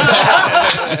 And,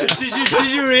 Did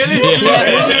you really?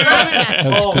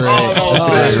 That's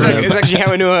great. It's actually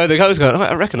how I knew the guy was going. Oh,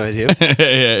 I recognize you.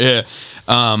 yeah.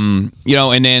 You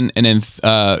know, and then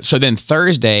so then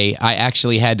Thursday, I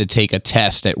actually had to take a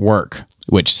test at work,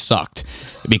 which sucked,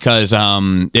 because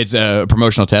it's a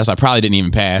promotional test. I probably didn't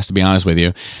even pass, to be honest with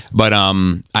you. But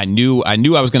I knew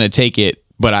I was going to take it,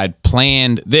 but I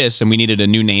planned this, and we needed a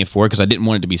new name for it, because I didn't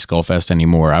want it to be Skullfest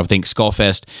anymore. I think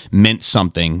Skullfest meant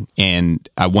something, and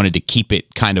I wanted to keep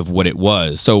it kind of what it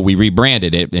was. So we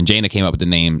rebranded it, and Jaina came up with the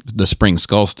name The Spring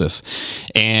Skullstice.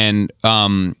 And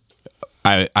I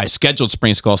scheduled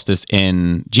Spring Skullstice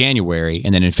in January,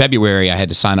 and then in February I had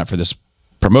to sign up for this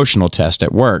promotional test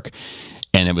at work.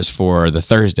 And it was for the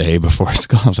Thursday before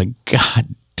school. I was like, God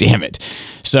damn it.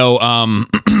 So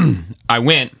I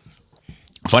went.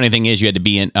 Funny thing is, you had to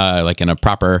be in like in a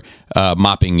proper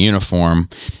mopping uniform,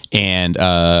 and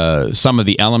some of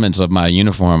the elements of my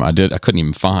uniform I couldn't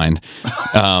even find.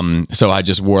 So I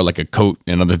just wore, like, a coat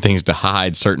and other things to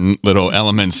hide certain little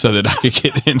elements so that I could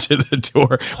get into the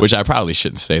door. Which I probably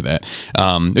shouldn't say that,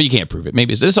 but you can't prove it.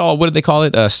 Maybe it's all, what do they call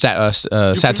it? Satire.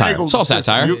 It's all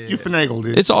satire. You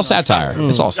finagled it. It's all satire.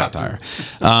 It's all satire.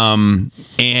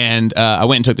 And I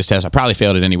went and took this test. I probably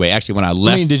failed it anyway. Actually, when I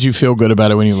left, I mean, did you feel good about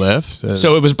it when you left?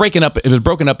 So it was broken up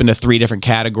into 3 different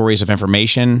categories of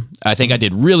information. I think I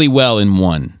did really well in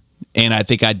one, and I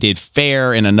think I did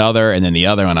fair in another, and then the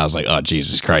other one I was like, oh,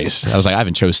 Jesus Christ. I was like, I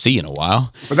haven't chose C in a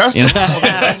while. But that's normal.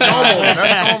 That's normal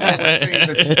thing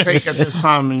that you take at this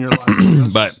time in your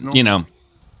life. But, you know,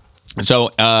 so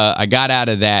I got out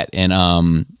of that,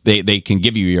 and they can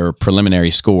give you your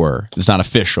preliminary score. It's not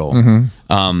official. And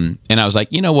I was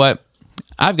like, you know what?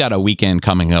 I've got a weekend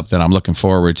coming up that I'm looking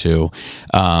forward to.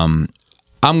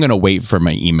 I'm going to wait for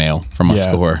my email for my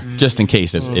score, just in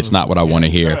case it's not what I want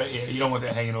to hear. Yeah, you don't want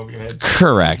that hanging over your head.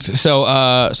 Correct. So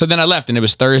then I left, and it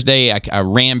was Thursday. I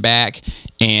ran back,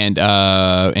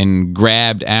 and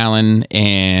grabbed Alan,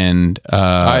 and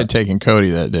I had taken Cody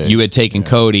that day. you had taken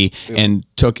Cody and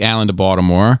took Alan to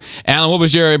Baltimore. Alan, what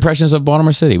was your impressions of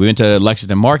Baltimore City? We went to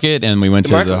Lexington Market, and we went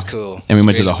to market was cool. and we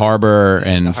went to Really the harbor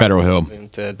and The Federal harbor-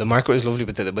 Hill. The market was lovely,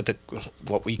 but the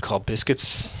what we call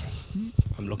biscuits.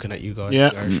 I'm looking at you guys.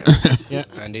 Yeah. Yeah.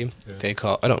 Andy. They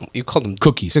call you call them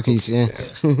Cookies. Cookies, yeah.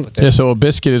 but they're- Yeah, so a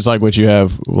biscuit is like what you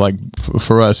have. Like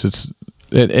for us, it's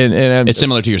and It's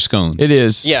similar to your scones. it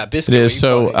is. Yeah, biscuit, It what is. you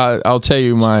So call it. I'll tell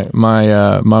you,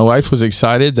 my wife was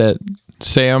excited that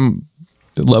Sam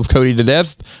loved Cody to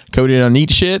death. Cody don't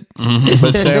eat shit,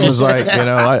 but Sam was like,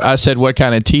 I said, what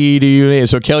kind of tea do you need?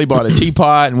 So Kelly bought a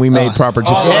teapot, and we made proper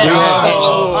tea.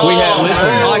 We had listen.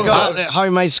 I got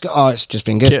homemade. It's just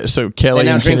been good. So Kelly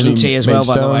They're now and drinking Kennedy tea as made well,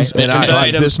 by the way. stones. And I Invited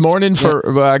like them. this morning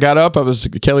I got up.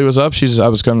 Kelly was up. I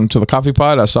was going to the coffee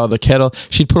pot. I saw the kettle.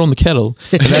 She'd put on the kettle,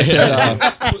 and I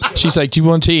said, she's like, "Do you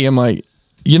want tea?" I'm like,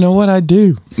 you know what I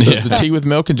do? The tea with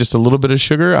milk and just a little bit of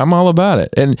sugar. I'm all about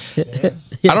it. And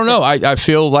I don't know. I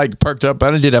feel like perked up.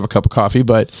 I did have a cup of coffee,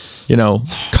 but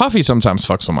coffee sometimes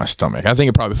fucks with my stomach. I think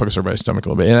it probably fucks everybody's stomach a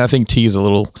little bit. And I think tea is a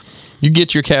little. You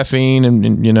get your caffeine and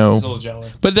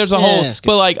but there's a whole. it's good.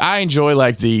 But like I enjoy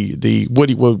like the what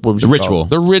was The ritual.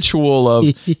 the ritual of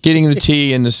getting the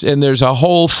tea and there's a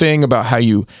whole thing about how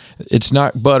it's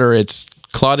not butter, it's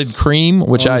clotted cream,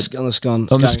 which on the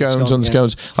scones. on the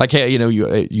scones. Like, hey,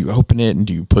 you open it and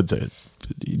you put the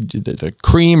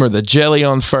cream or the jelly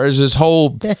on first. This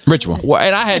whole Ritual. Well,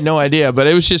 and I had no idea, but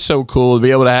it was just so cool to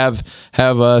be able to have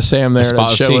Sam there to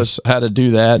spot of show tea. us how to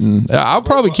do that. And I'll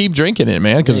probably keep drinking it,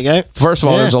 man. Because There you go. first of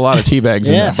all, Yeah. there's a lot of tea bags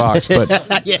in that box, but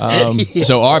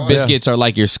So our biscuits are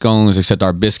like your scones, except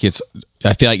our biscuits,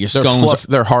 I feel like your they're scones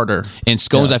they're harder. and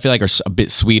scones I feel like are a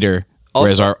bit sweeter,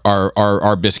 whereas Also-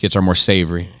 our biscuits are more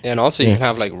savory. and also you can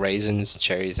have like raisins,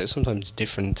 cherries. There's sometimes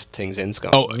different things in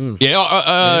scones.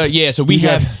 Oh, yeah. So we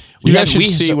have You guys should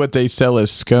see what they sell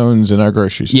as scones in our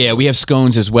grocery store. Yeah, we have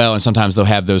scones as well, and sometimes they'll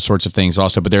have those sorts of things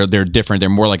also, but they're different. They're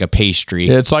more like a pastry.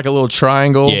 Yeah, it's like a little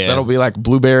triangle. Yeah. That'll be like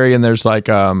blueberry, and there's like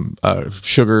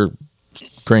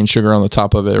grain sugar on the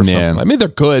top of it, or Yeah. something. I mean, they're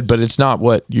good, but it's not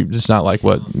what it's not like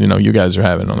what you guys are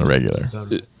having on the regular. So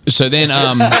then,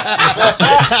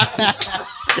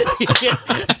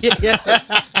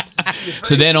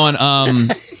 so then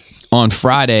on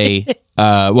Friday,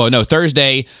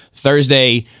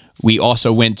 Thursday. We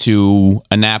also went to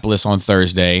Annapolis on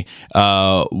Thursday.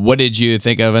 What did you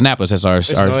think of Annapolis? That's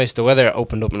It's nice. The weather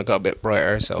opened up and it got a bit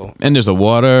brighter. So and there's the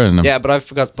water and yeah, but I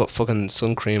forgot to put fucking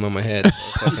sun cream on my head.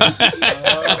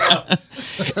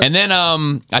 and then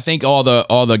I think all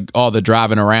the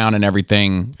driving around and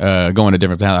everything, going to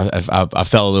different towns. I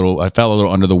fell a little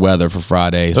under the weather for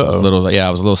Friday. So I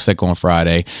was a little sick on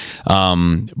Friday.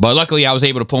 But luckily I was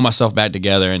able to pull myself back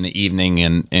together in the evening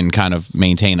and kind of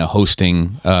maintain a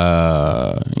hosting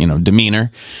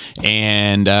demeanor,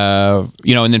 and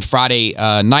and then Friday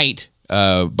night.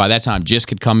 By that time, Jisk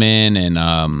had come in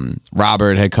and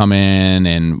Robert had come in,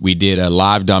 and we did a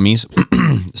live dummies.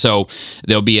 So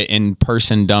there'll be an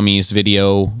in-person dummies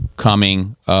video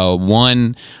coming.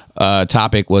 One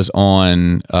topic was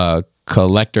on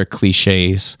collector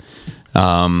cliches.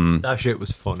 That shit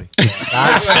was funny.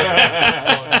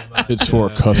 It's for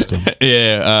custom.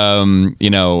 Yeah,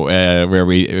 where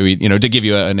we to give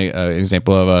you an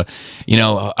example of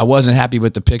I wasn't happy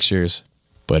with the pictures,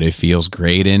 but it feels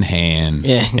great in hand.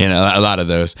 Yeah. A lot of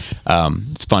those.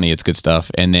 It's funny. It's good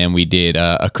stuff. And then we did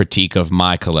a critique of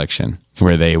my collection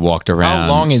where they walked around. How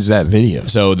long is that video?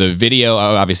 So the video,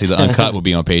 obviously the uncut will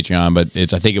be on Patreon, but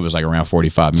I think it was like around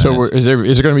 45 minutes. So is there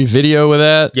going to be video with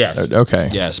that? Yes. Okay.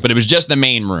 Yes, but it was just the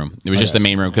main room. It was just the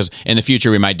main room because in the future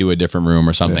we might do a different room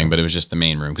or something. But it was just the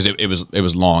main room because it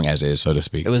was long as is, so to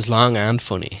speak. It was long and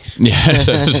funny. Yeah,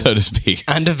 so to speak.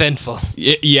 And eventful.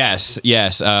 Yes.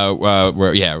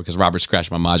 Because Robert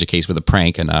scratched my Maja case with a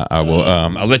prank, and I will.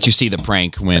 I'll let you see the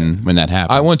prank when that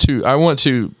happens. I want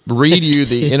to read you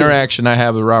the interaction I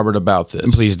have with Robert about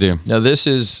this. Please do. Now this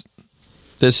is.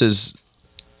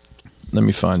 Let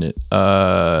me find it.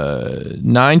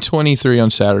 9:23 on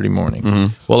Saturday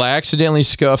morning. Well, I accidentally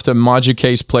scuffed a Maja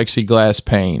case plexiglass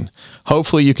pane.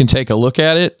 Hopefully you can take a look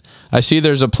at it. I see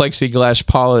there's a plexiglass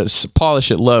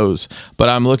polish at Lowe's, but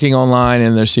I'm looking online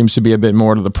and there seems to be a bit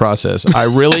more to the process. I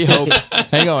really hope,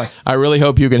 hang on, I really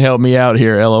hope you can help me out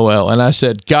here, LOL. And I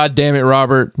said, God damn it,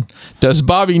 Robert, does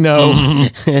Bobby know?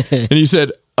 And he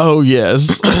said, oh,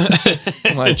 yes.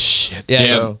 I'm like, shit.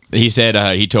 Yeah. He said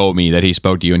he told me that he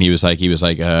spoke to you, and he was like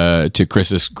to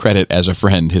Chris's credit as a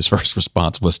friend, his first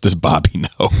response was, does Bobby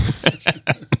know?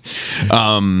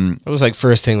 It was like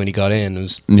first thing when he got in. It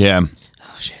was Yeah.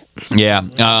 oh shit. Yeah.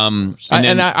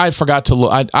 I forgot to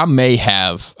look. I may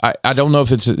have. I don't know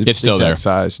if it's still there.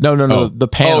 size. No. The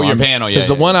panel. Oh, your panel. Yeah. Because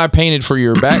the one I painted for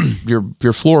your back,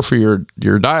 your floor for your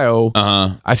dio.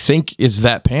 I think is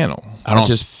that panel. I don't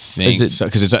think so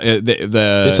because it's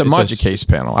it's a Module case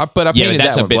panel. But I painted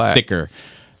that's that a one bit black. thicker,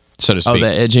 so to speak. Oh, the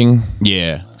edging.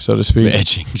 Yeah. So to speak. The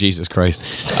edging. Jesus Christ.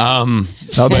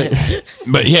 I'll take.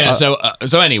 But yeah. So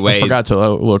anyway, I forgot to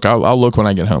look. I'll look when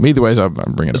I get home. Either way, I'm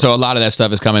bringing it. So a lot of that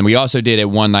stuff is coming. We also did it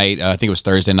one night. I think it was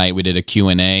Thursday night. We did a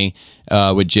Q&A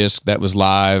with Jisk that was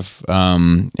live.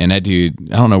 And that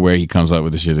dude, I don't know where he comes up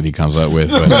with the shit that he comes up with,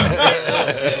 but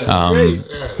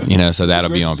so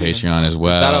that'll be on Patreon as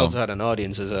well. That also had an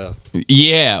audience as well.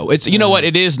 Yeah, it's what,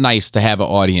 it is nice to have an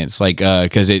audience, like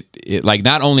because it like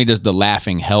not only does the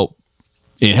laughing help.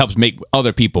 It helps make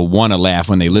other people want to laugh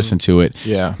when they listen to it.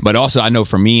 Yeah. But also, I know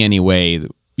for me anyway,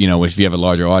 if you have a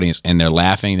larger audience and they're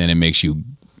laughing, then it makes you,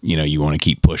 you want to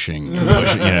keep pushing and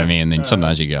pushing, you know what I mean? And then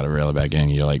sometimes you got to reel it back in.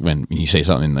 You're like, when you say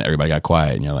something, everybody got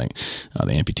quiet, and you're like, oh,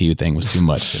 the amputee thing was too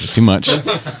much. It was too much.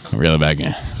 Reel it back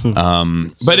in.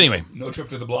 But anyway. No trip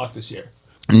to the block this year.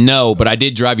 No, but I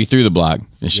did drive you through the block.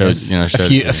 It showed,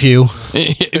 A few.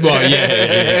 Well,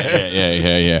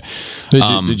 yeah.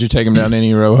 Did you take them down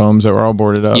any row homes that were all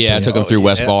boarded up? Yeah, I took them through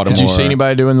West Baltimore. Did you see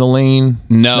anybody doing the lean?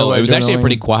 No, Nobody it was doing actually the a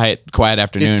pretty lean? quiet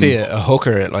afternoon. You'd see a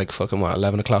hooker at like fucking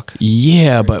 11 o'clock.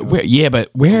 Yeah, but where?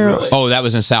 Really? Oh, that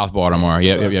was in South Baltimore.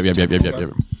 Yep.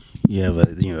 Yeah, but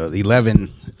 11.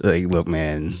 Like, look,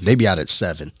 man, they be out at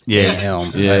 7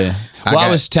 a.m. Yeah. I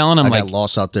was telling them, I got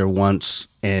lost out there once,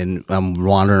 and I'm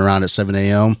wandering around at 7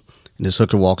 a.m. and this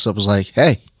hooker walks up, and was like,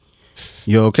 "Hey,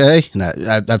 you okay?" And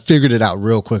I figured it out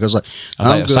real quick. I was like,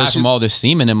 "I'm good." Aside from all this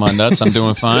semen in my nuts, I'm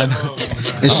doing fine.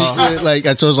 And she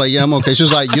I told her, like, "Yeah, I'm okay." She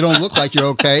was like, "You don't look like you're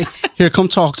okay. Here, come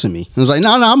talk to me." I was like,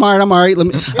 "No, I'm all right. Let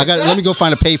me go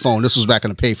find a payphone." This was back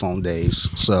in the payphone days,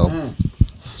 so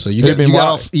you got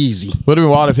off easy. Would have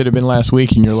been wild if it had been last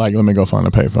week and you're like, let me go find a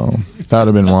payphone. That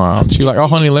would have been wild. She's like, oh,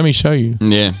 honey, let me show you.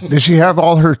 Yeah. Did she have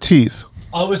all her teeth?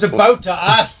 I was about to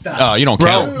ask that. Oh, you don't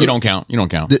count. You don't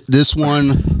count. This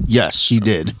one, yes, she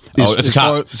did. It's a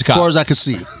cop. As far as I could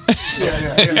see.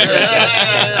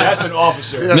 That's an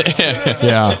officer.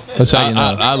 Yeah, that's how you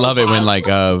know. I love it when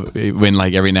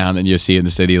every now and then you see in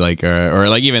the city or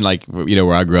like even like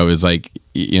where I grew up is like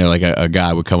like a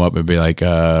guy would come up and be like,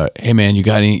 hey man, you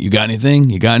got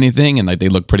anything? And like they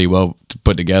look pretty well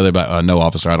put together, but no,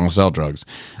 officer, I don't sell drugs.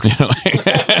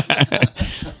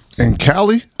 In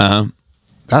Cali,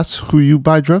 that's who you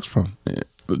buy drugs from.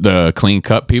 The clean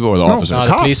cut people or the officers? No,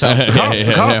 the police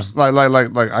officers. Cops.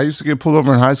 Like I used to get pulled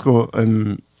over in high school,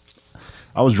 and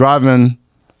I was driving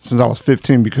since I was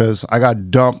 15 because I got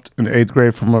dumped in the 8th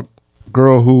grade from a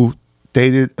girl who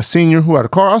dated a senior who had a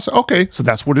car. I said, okay, so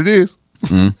that's what it is.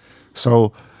 Mm-hmm.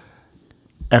 So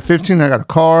at 15, I got a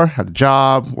car, had a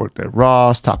job, worked at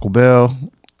Ross, Taco Bell.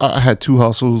 I had 2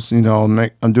 hustles, I'm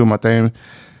doing my thing.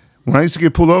 When I used to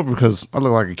get pulled over because I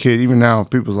look like a kid, even now,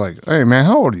 people's like, hey, man,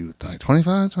 how old are you? Like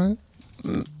 25, 20?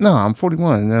 No, I'm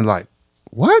 41. And they're like,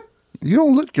 what? You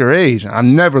don't look your age. I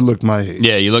never looked my age.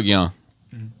 Yeah, you look young.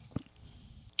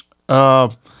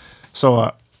 So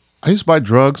I used to buy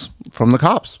drugs from the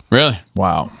cops. Really?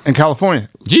 Wow. In California.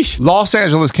 Jeez. Los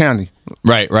Angeles County.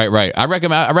 Right. I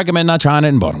recommend not trying it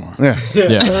in Baltimore. Yeah.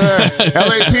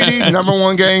 LAPD, number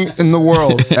 1 gang in the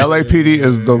world. LAPD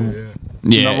is the...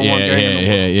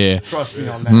 Yeah. Trust me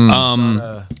on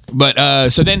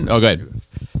that. So then, go ahead.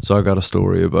 So I got a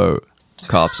story about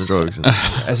cops and drugs. And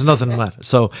it's nothing like that.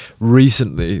 So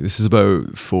recently, this is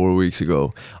about 4 weeks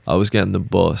ago, I was getting the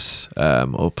bus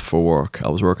up for work. I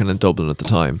was working in Dublin at the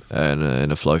time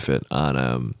in a fly fit,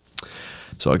 and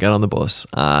so I get on the bus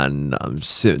and I'm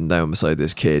sitting down beside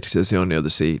this kid who sits on the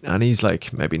other seat, and he's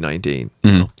like maybe 19,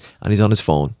 and he's on his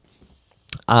phone.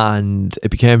 And it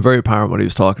became very apparent what he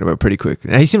was talking about pretty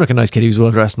quickly. And he seemed like a nice kid. He was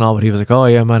well dressed and all, but he was like, oh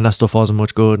yeah, man, that stuff wasn't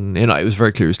much good. And it was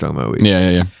very clear he was talking about weed.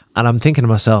 Yeah. And I'm thinking to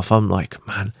myself, I'm like,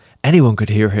 man, anyone could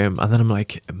hear him. And then I'm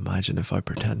like, imagine if I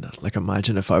pretended. Like,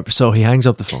 imagine if I... So he hangs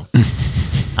up the phone.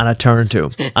 And I turn to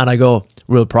him and I go,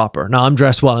 real proper. Now I'm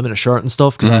dressed well. I'm in a shirt and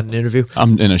stuff because I had an interview.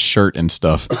 I'm in a shirt and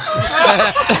stuff.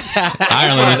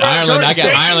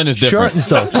 Ireland is different. Shirt and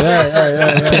stuff.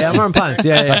 Yeah. I'm wearing pants.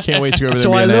 Yeah. I can't wait to go over there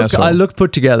So and be an asshole. I look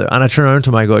put together and I turn around to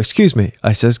him. I go, excuse me.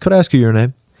 I says, could I ask you your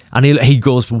name? And he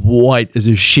goes white as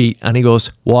a sheet and he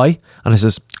goes, why? And I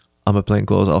says, I'm a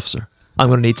plainclothes officer. I'm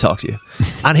going to need to talk to you.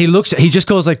 And he just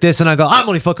goes like this and I go, I'm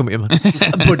only fucking with you, man.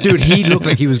 But dude, he looked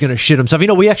like he was going to shit himself.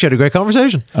 We actually had a great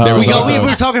conversation. We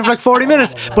were talking for like 40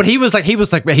 minutes, but he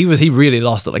really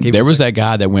lost it. Like there was that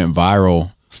guy that went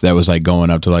viral that was like going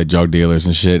up to like drug dealers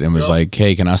and shit and was like,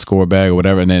 hey, can I score a bag or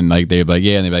whatever? And then like they'd be like,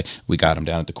 yeah, and they'd be like, we got him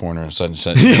down at the corner and such and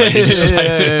such. Like, he's just like,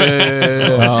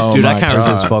 Oh, Dude, I my can't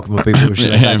resist God. fucking with people who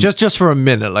shit like that. Just for a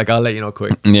minute, like I'll let you know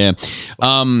quick. yeah.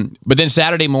 But then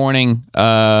Saturday morning,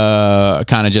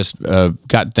 kind of just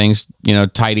got things,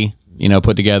 tidy.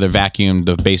 Put together, vacuumed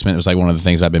the basement. It was like one of the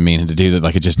things I've been meaning to do that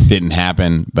like it just didn't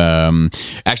happen.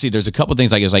 Actually, there's a couple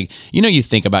things like it's like, you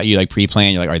think about, you like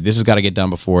pre-plan, you're like, all right, this has got to get done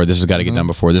before, this has got to get done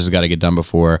before, this has got to get done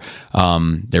before.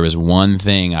 There was one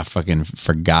thing I fucking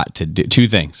forgot to do. Two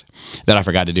things that I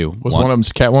forgot to do. Was one of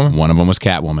them's Catwoman? One of them was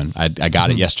Catwoman. I got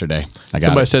it yesterday.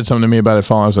 Somebody said something to me about it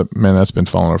falling. I was like, man, that's been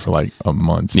falling over for like a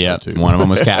month. Yeah, or two. one of them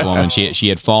was Catwoman. She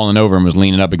had fallen over and was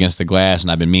leaning up against the glass, and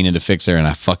I've been meaning to fix her, and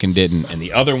I fucking didn't. And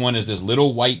the other one is this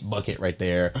little white bucket right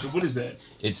there. What is that?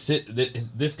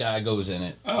 This guy goes in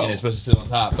it, and it's supposed to sit on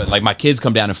top. But like my kids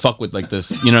come down and fuck with like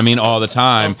this, you know what I mean, all the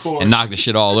time, and knock the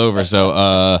shit all over. So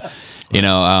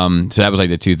so that was like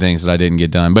the two things that I didn't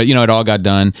get done. But it all got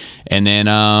done, and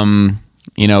then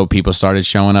people started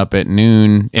showing up at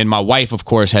noon, and my wife, of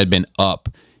course, had been up.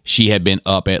 She had been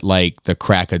up at like the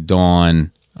crack of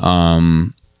dawn,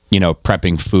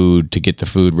 prepping food to get the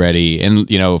food ready. And,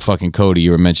 fucking Cody,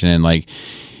 you were mentioning like,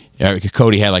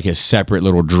 Cody had like his separate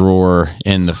little drawer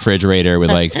in the refrigerator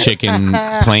with like chicken,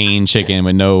 plain chicken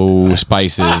with no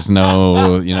spices,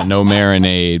 no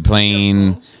marinade,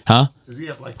 plain, huh? Does he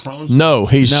have like Crohn's? No,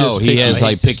 he has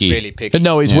like He's just picky. really picky.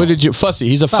 No, he's what did you fussy?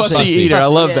 He's a fussy eater. I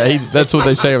love that. That's what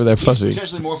they say over there, fussy.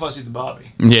 Potentially more fussy than Bobby.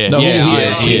 Yeah, No, yeah, he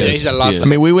is. is. He is. He's a lot. I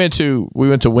mean, we went to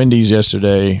Wendy's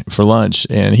yesterday for lunch,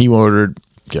 and he ordered,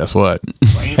 guess what?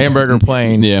 Hamburger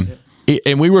plain. Yeah.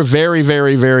 And we were very,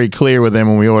 very, very clear with him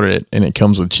when we ordered it, and it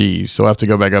comes with cheese. So I have to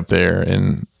go back up there,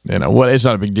 and it's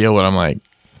not a big deal. But I'm like,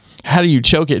 how do you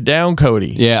choke it down, Cody?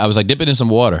 Yeah, I was like, dip it in some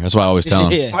water. That's why I always tell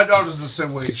him. Yeah. My daughter's the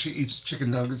same way. She eats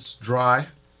chicken nuggets dry.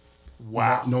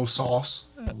 Wow. No sauce.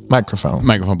 Microphone,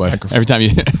 Microphone. Every time you.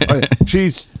 She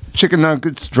eats chicken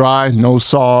nuggets dry, no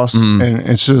sauce, and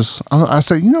it's just. I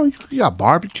say, you got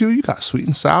barbecue, you got sweet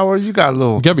and sour, you got a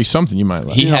little. Gotta be something you might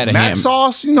like. He had a mac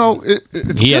sauce.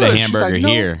 It's He had a good. She's hamburger like, no.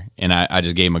 here, and I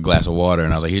just gave him a glass of water,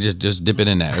 and I was like, "You just dip it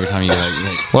in that every time you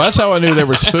like." Well, that's how I knew there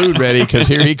was food ready, because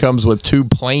here he comes with two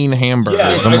plain hamburgers.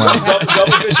 I'm like,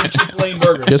 double fish and two plain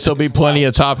burgers. guess there'll be plenty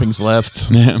of toppings left.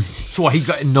 So what, he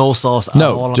got no sauce at all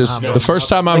No, on just hamburger? the first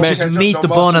time I met. Just meat, the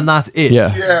bun, and that's it.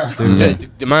 Yeah. Yeah.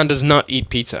 The man does not eat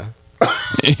pizza.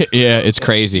 Yeah, it's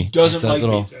crazy. Doesn't like Says it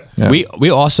all. pizza. Yeah. We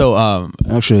also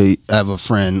Actually, I have a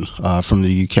friend from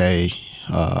the UK.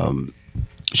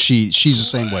 She's the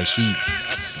same way.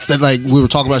 Like we were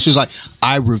talking about, she was like,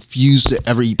 I refuse to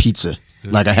ever eat pizza.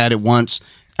 Like I had it once,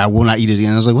 I will not eat it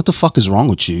again. I was like, what the fuck is wrong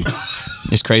with you?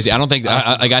 it's crazy. I don't think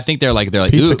I think they're like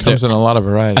Pizza ooh, comes in a lot of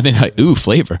variety. I think like ooh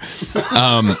flavor,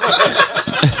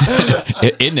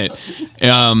 isn't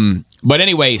it? But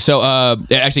anyway, so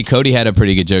actually Cody had a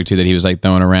pretty good joke too that he was like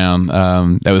throwing around.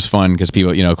 That was fun because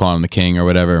people call him the king or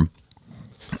whatever,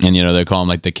 and they call him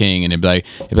like the king, and he'd be like,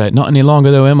 not any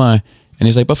longer though, am I? And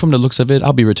he's like, but from the looks of it,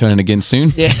 I'll be returning again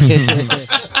soon. Yeah.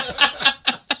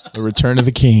 The Return of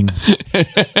the King.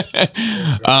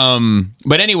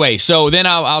 But anyway, so then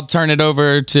I'll turn it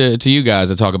over to you guys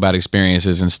to talk about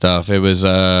experiences and stuff. It was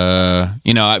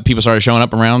people started showing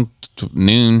up around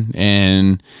noon,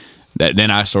 and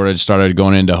then I started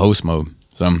going into host mode.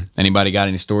 So anybody got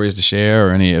any stories to share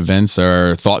or any events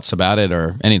or thoughts about it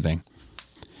or anything?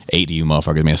 8 of you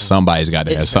motherfuckers, man. Somebody's got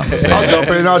to have something to say.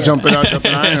 I'll jump in.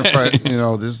 I ain't afraid.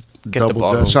 This double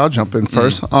dutch. I'll jump in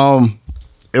first.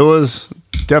 It was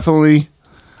definitely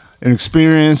an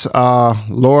experience.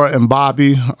 Laura and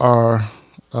Bobby are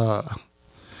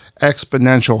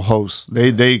exponential hosts.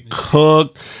 They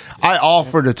cook. I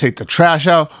offered to take the trash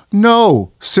out.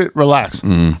 No, sit, relax.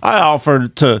 I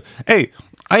offered to, hey,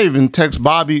 I even text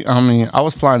Bobby. I mean, I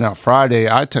was flying out Friday.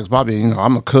 I text Bobby,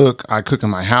 I'm a cook. I cook in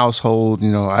my household.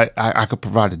 I could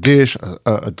provide a dish,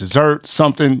 a dessert,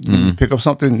 something, pick up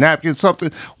something, napkin,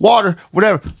 something, water,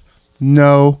 whatever.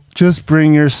 No, just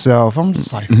bring yourself. I'm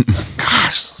just like,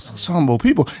 gosh, such humble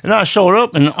people. And I showed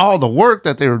up and all the work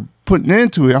that they were putting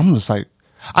into it, I'm just like,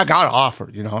 I got to offer,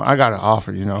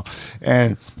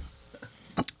 And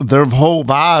their whole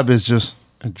vibe is just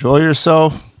enjoy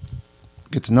yourself,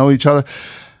 get to know each other.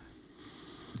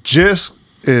 Just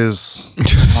is,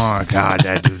 oh my God,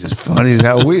 that dude is funny as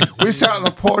hell. We sat on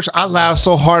the porch. I laughed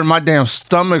so hard, my damn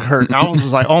stomach hurt. And I was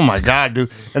just like, oh my God,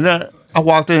 dude. And then I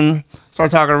walked in,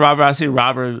 started talking to Robert. I see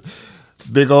Robert,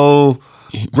 big old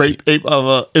rape ape of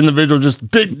a individual,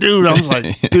 just big dude. I was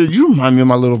like, dude, you remind me of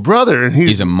my little brother. And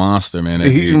He's a monster, man. that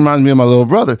he dude. reminds me of my little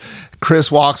brother.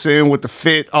 Chris walks in with the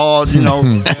fit, all late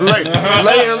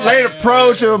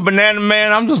approach of a banana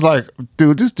man. I'm just like,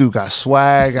 dude, this dude got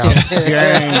swag out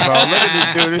game, bro. Look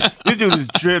at this dude. This dude is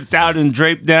dripped out and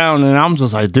draped down, and I'm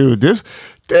just like, dude, this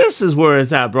is where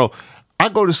it's at, bro. I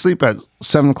go to sleep at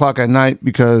 7:00 at night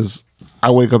because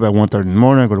I wake up at 1:30 in the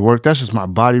morning. I go to work. That's just my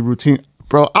body routine.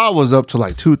 Bro, I was up to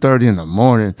like 2:30 in the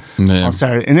morning on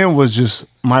Saturday. And it was just,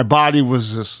 my body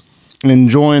was just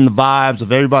enjoying the vibes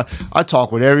of everybody. I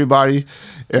talk with everybody.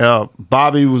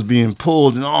 Bobby was being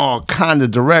pulled in all kinds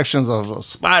of directions of a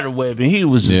spider web, and he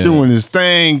was just doing his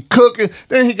thing, cooking.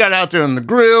 Then he got out there on the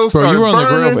grill. Bro, you were on the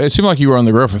burning. grill. It seemed like you were on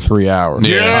the grill for 3 hours.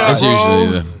 Yeah, that's bro.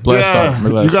 usually the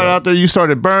You got out there, you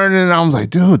started burning, and I was like,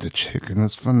 dude, the chicken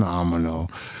is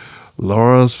phenomenal.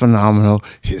 Laura's phenomenal.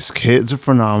 His kids are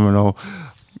phenomenal.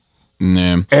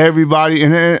 Yeah. Everybody,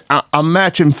 and then I'm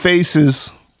matching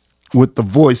faces with the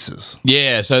voices.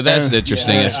 Yeah, so that's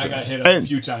interesting. I got hit up a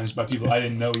few times by people I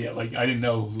didn't know yet. Like, I didn't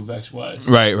know who Vex was.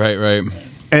 Right.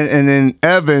 And then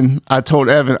Evan, I told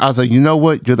Evan, I was like, you know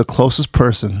what? You're the closest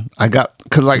person I got.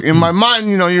 Because, like, in my mind,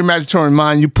 your imaginary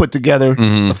mind, you put together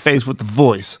the face with the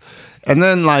voice. And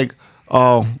then, like,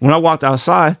 when I walked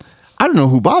outside, I didn't know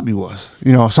who Bobby was.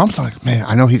 So I'm like, man,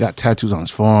 I know he got tattoos on his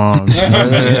forearms.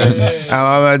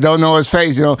 I don't know his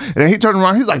face, And then he turned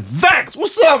around, he's like, Vex,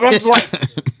 what's up? I was like,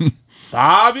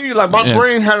 Bobby? Like, my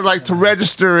brain had like to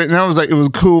register it, and I was like, it was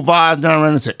a cool vibe. Then I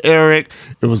ran into Eric.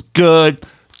 It was good.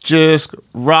 Jisk,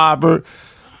 Robert,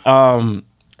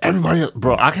 everybody,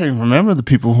 bro, I can't even remember the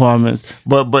people who I missed.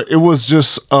 But it was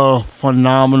just a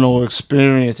phenomenal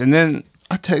experience. And then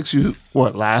I text you,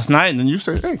 last night? And then you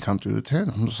said, hey, come through the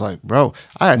tent. I'm just like, bro,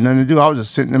 I had nothing to do. I was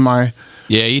just sitting in my...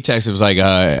 Yeah, you texted, was like,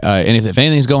 if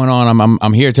anything's going on,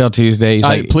 I'm here till Tuesday. He's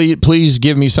like, please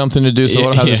give me something to do so I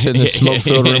don't have to sit in this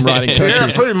smoke-filled room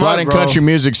writing country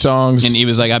music songs. And he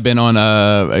was like, I've been on,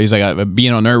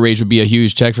 being on Nerd Rage would be a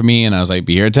huge check for me. And I was like,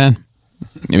 be here at 10.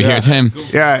 Be here at 10.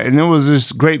 Yeah, and it was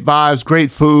just great vibes,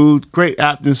 great food, great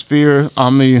atmosphere. I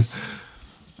mean,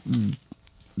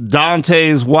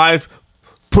 Dante's wife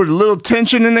put a little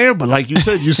tension in there, but like you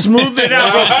said, you smoothed it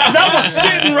out. Bro. That was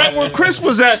sitting right where Chris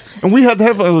was at, and we had to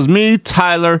have, it was me,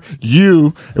 Tyler,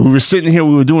 you, and we were sitting here,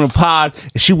 we were doing a pod,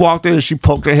 and she walked in and she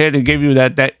poked her head and gave you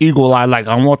that eagle eye, like,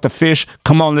 I want the fish,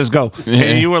 come on, let's go. Yeah.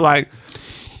 And you were like,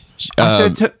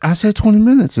 I said 20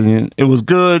 minutes, and it was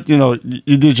good, you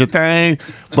did your thing,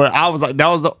 but I was like, that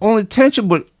was the only tension,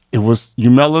 but it was, you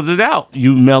mellowed it out.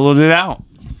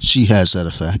 She has that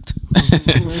effect.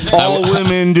 All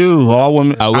women do. All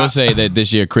women. I will say that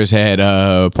this year Chris had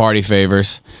party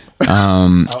favors.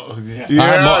 I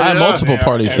had multiple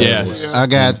party favors. Yes. I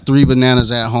got 3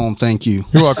 bananas at home. Thank you.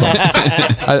 You're welcome.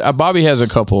 Bobby has a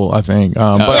couple, I think.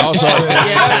 But also,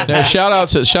 shout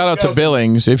out to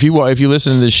Billings. If you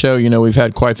listen to this show, we've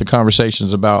had quite the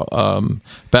conversations about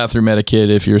bathroom etiquette,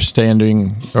 if you're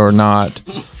standing or not.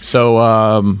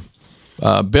 So.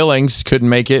 Billings couldn't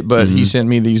make it, but he sent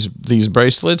me these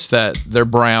bracelets that they're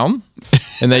brown,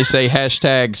 and they say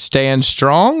hashtag stand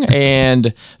strong, and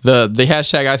the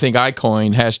hashtag I think I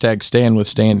coined hashtag stand with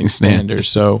standing standards.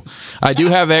 So I do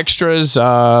have extras.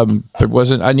 There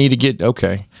wasn't. I need to get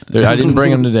okay. I didn't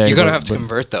bring them today. You're gonna have to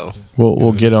convert though.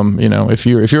 We'll get them. If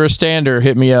you're a stander,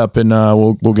 hit me up, and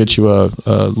we'll get you a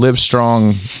Live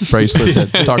Strong bracelet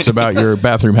that talks about your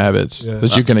bathroom habits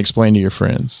that you can explain to your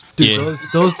friends. Dude,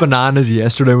 those bananas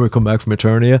yesterday when we come back from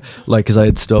Eternia, like, because I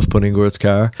had stuff put in Gord's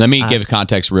car. Let me give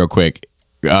context real quick.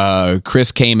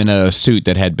 Chris came in a suit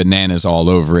that had bananas all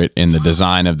over it in the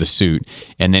design of the suit,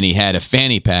 and then he had a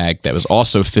fanny pack that was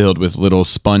also filled with little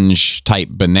sponge type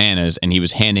bananas, and he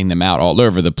was handing them out all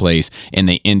over the place, and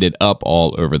they ended up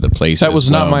all over the place. That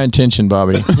was not my intention,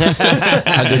 Bobby.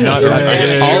 I did not.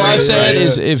 All I said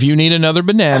is, if you need another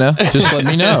banana, just let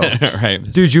me know. Right,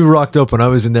 dude, you rocked up when I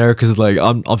was in there because, like,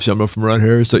 I'm not from around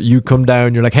here, so you come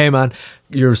down, you're like, hey man,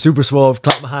 you're super suave,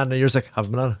 clap my hand, and you're just like, have a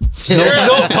banana.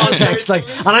 No context, like,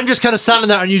 and I'm just kind of standing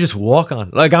there, and you just walk on.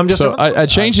 Like, I'm just. So I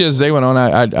changed it as they went on.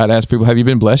 I'd ask people, have you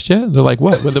been blessed yet? They're like,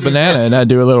 what, with the banana? And I'd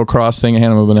do a little cross thing and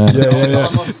hand them a banana.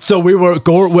 Yeah. So we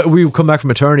come back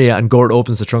from Eternia, and Gord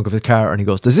opens the trunk of his car, and he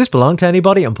goes, does this belong to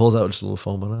anybody? And pulls out just a little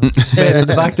foam banana. In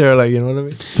the back there, like, you know what I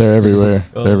mean? They're everywhere.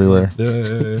 They're everywhere.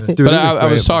 Yeah. Dude, but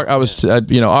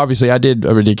obviously I did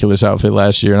a ridiculous outfit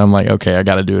last year, and I'm like, okay, I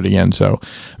got to do it again. So,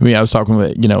 I was talking with,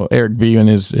 Eric B and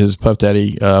his Puff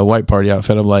Daddy white party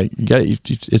outfit. I'm like,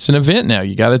 it's an event now.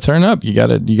 You got to turn up. You got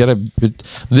to.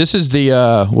 This is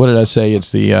the what did I say?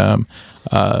 It's the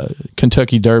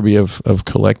Kentucky Derby of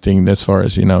collecting as far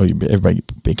as everybody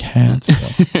big hats.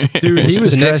 So. Dude, he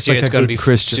was So next dressed year like it's a going to good be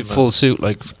Christian. full suit,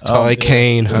 like tie,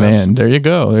 cane. hat. Man, there you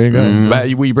go.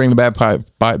 Will you bring the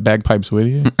bagpipes with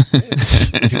you?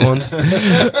 If you want.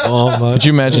 Oh man. Could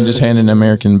you imagine just handing an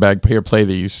American bag? Here, play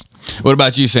these. What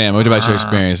about you, Sam? What about your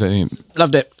experience?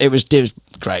 Loved it. It was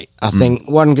great. I think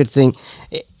one good thing,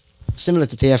 similar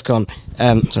to TFCon.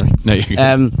 Sorry. No, you're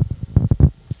good.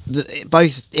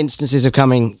 Both instances of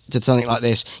coming to something like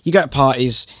this, you go to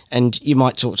parties and you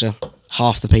might talk to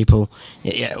half the people,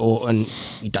 and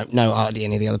you don't know hardly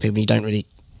any of the other people. You don't really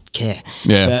care.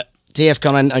 Yeah. But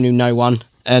TFCon, I knew no one,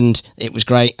 and it was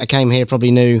great. I came here,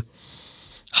 probably knew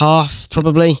half,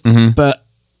 but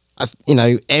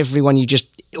everyone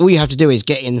all you have to do is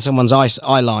get in someone's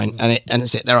eye line, and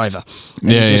that's it. They're over.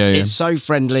 And it's so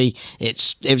friendly.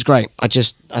 It was great. I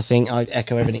think I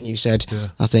echo everything you said. Yeah.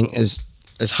 I think as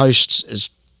hosts, as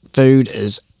food,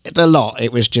 as the lot,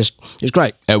 it was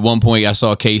great. At one point, I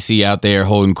saw Casey out there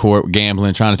holding court,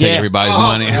 gambling, trying to take everybody's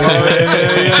money.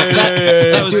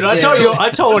 Dude,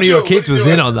 I thought one of your kids was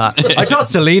in on that. I thought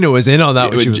Selena was in on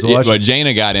that when she was watching. But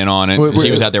Jaina got in on it. She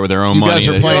was out there with her own money.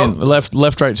 You guys are playing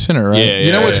left, right, center, right? Yeah,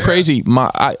 you know what's crazy?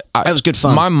 That was good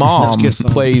fun. My mom used to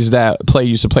play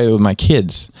with my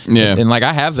kids. Yeah, and like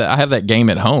I have that game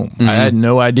at home. Mm-hmm. I had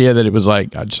no idea that it was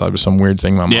like I just thought it was some weird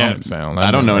thing my mom had found. I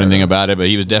don't know anything about it, but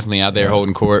he was definitely out there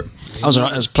holding court. I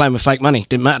was playing with fake money.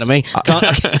 Didn't matter to me.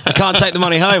 I can't take the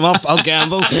money home. I'll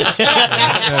gamble.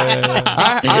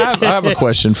 I have a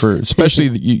question for especially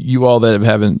you all that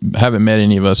haven't met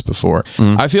any of us before.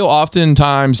 I feel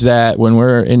oftentimes that when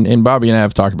we're and Bobby and I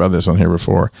have talked about this on here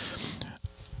before.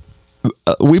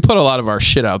 We put a lot of our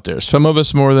shit out there. Some of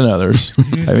us more than others.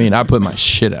 I mean, I put my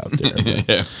shit out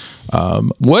there.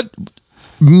 What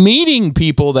meeting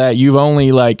people that you've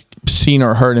only like seen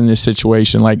or heard in this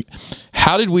situation, like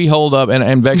how did we hold up?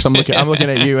 And Vex, I'm looking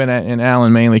at you and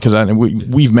Alan mainly because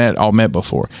we've all met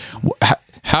before.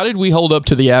 How did we hold up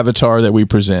to the avatar that we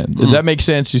present? Does that make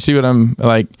sense? You see what I'm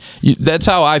like? That's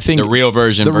how I think the real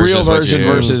version.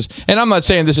 Versus, and I'm not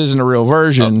saying this isn't a real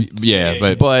version.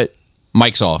 But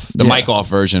mic's off. The mic off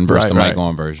version versus the mic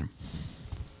on version.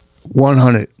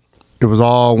 100. It was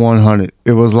all 100.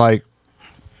 It was like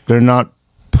they're not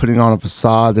putting on a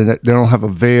facade. They don't have a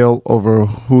veil over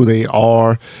who they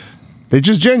are. They're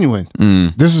just genuine.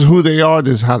 This is who they are.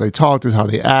 This is how they talk. This is how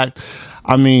they act.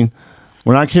 I mean,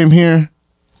 when I came here,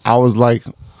 I was like,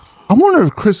 I wonder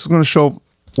if Chris is going to show up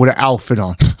with an outfit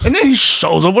on. And then he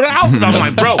shows up with an outfit on. I'm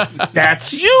like, bro,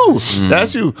 that's you.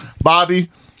 That's you.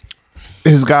 Bobby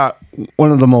has got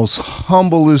one of the most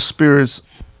humblest spirits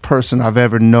person I've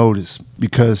ever noticed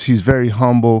because he's very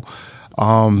humble.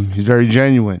 He's very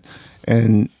genuine.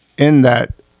 And in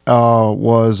that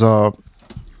was a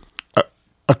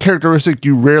characteristic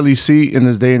you rarely see in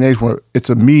this day and age where it's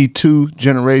a Me Too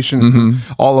generation.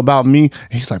 It's all about me.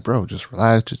 And he's like, bro, just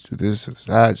relax, just do this, just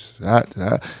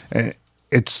that. And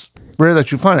it's rare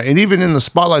that you find it. And even in the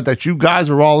spotlight that you guys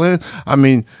are all in, I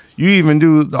mean, you even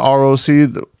do the ROC,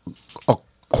 a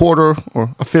quarter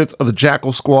or a fifth of the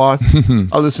Jackal Squad.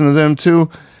 I listen to them too.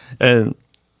 And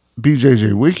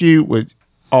BJJ Wiki with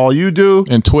all you do.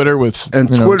 And Twitter with Phil. And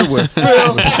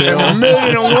a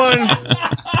million and one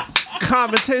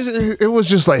commentation. It was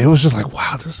just like,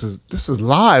 wow, this is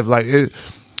live. Like it,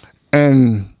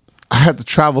 and I had to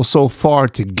travel so far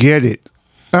to get it.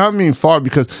 I mean far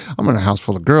because I'm in a house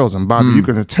full of girls, and Bobby, you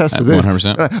can attest to this.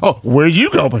 100%. Oh, where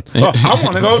you going? Oh, I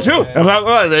want to go too. And I'm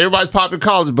like, everybody's popping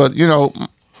college, but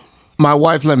my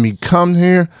wife let me come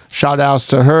here. Shout outs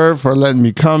to her for letting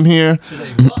me come here.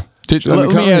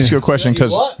 Let me ask you a question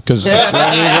because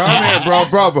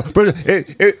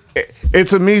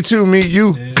it's a me too, me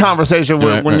you conversation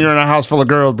when you're in a house full of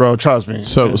girls, bro. Trust me.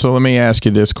 So let me ask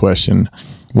you this question: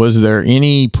 was there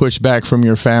any pushback from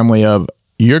your family of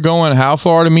you're going how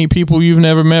far to meet people you've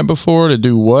never met before to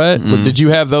do what? But did you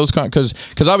have those because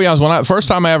I'll be honest, first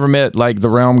time I ever met like the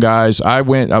Realm guys, I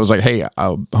was like, hey,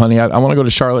 honey, I want to go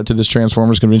to Charlotte to this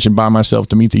Transformers convention by myself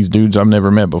to meet these dudes I've never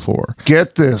met before.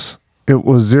 Get this. It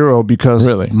was zero because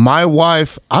my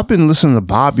wife, I've been listening to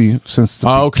Bobby since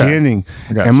the beginning.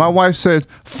 And my wife said,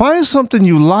 find something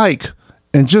you like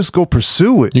and just go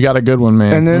pursue it. You got a good one,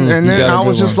 man. And then I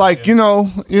was just like,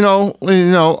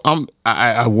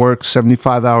 I work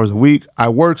 75 hours a week. I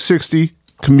work 60,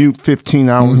 commute 15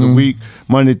 hours a week,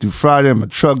 Monday through Friday. I'm a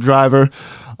truck driver.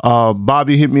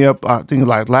 Bobby hit me up, I think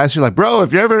like last year, like, bro,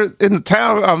 if you're ever in the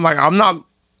town, I'm like, I'm not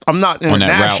I'm not On that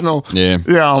route. international. Yeah.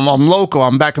 I'm local.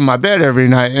 I'm back in my bed every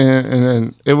night, and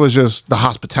then it was just the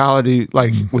hospitality,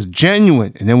 like, was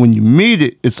genuine. And then when you meet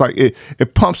it, it's like it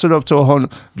pumps it up to a whole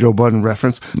Joe Budden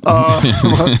reference. But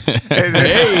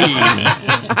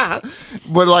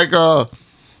like,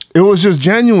 it was just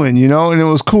genuine, you know, and it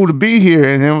was cool to be here.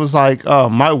 And it was like,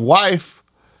 my wife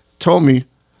told me,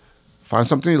 find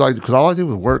something you like, because all I did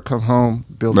was work, come home,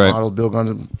 build models, build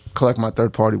guns, collect my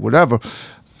third party, whatever.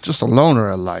 Just a loner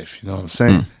at life, you know what I'm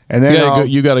saying? And then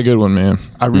you got a good one, man.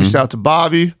 I reached out to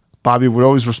Bobby. Bobby would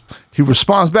always he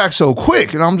responds back so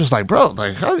quick, and I'm just like, bro,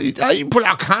 like how you put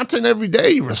out content every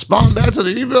day? You respond back to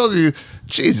the emails.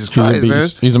 Jesus Christ, man!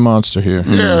 He's a monster here.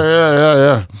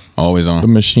 Yeah. Always on the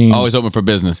machine. Always open for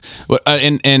business.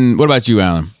 And what about you,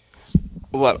 Alan?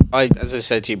 Well, as I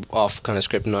said to you off kind of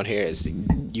script note here, is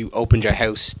you opened your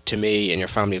house to me, and your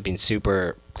family have been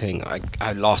super thing.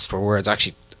 I lost for words.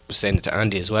 Actually, was saying it to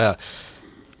Andy as well.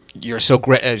 You're so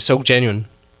great, so genuine.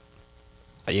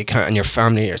 You can't, and your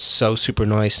family are so super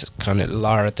nice. Kind of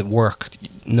Laura at the work,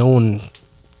 knowing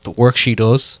the work she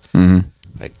does. Mm-hmm.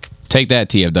 Like, take that,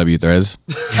 TFW Threads.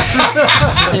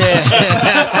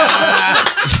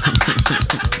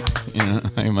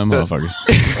 My motherfuckers.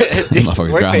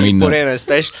 Motherfuckers drive me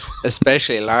nuts.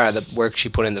 Especially Lara, the work she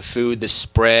put in, the food, the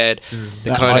spread,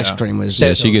 the kind ice cream was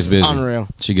she gets busy. Unreal.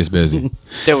 She gets busy.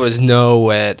 There was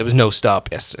no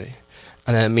stop yesterday,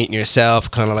 and then meeting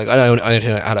yourself, kind of like I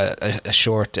had a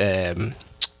short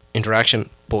interaction,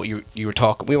 but you were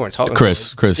talking. We weren't talking.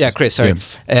 Chris. Yeah, Chris. Sorry,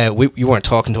 you weren't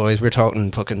talking toys. We were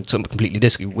talking fucking something completely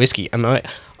whiskey, and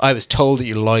I was told that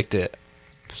you liked it.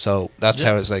 So that's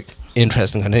how it's like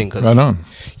interesting kind of thing, because right on.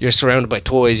 You're surrounded by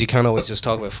toys. You can't always just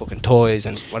talk about fucking toys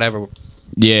and whatever.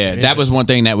 Yeah, that was one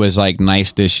thing that was like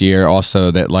nice this year. Also,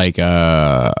 that like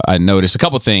I noticed a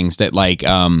couple things that like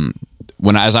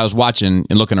as I was watching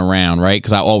and looking around, right?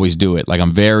 Because I always do it. Like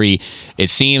it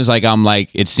seems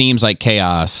like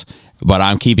chaos, but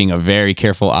I'm keeping a very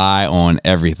careful eye on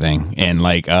everything. And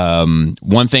like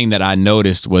one thing that I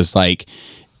noticed was like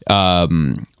I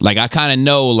kind of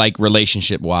know like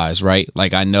relationship wise, right?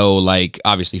 Like I know like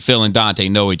obviously Phil and Dante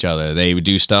know each other. They would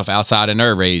do stuff outside of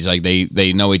Nerve Rage. Like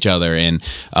they know each other, and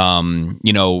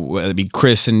you know, it'd be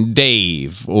Chris and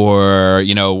Dave, or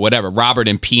you know, whatever. Robert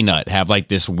and Peanut have like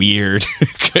this weird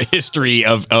history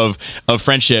of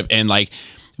friendship, and like,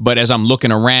 but as I'm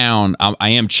looking around, I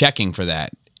am checking for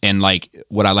that. And like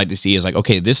what I like to see is like,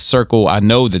 okay, this circle, I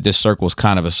know that this circle is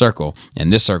kind of a circle,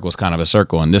 and this circle is kind of a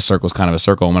circle, and this circle is kind of a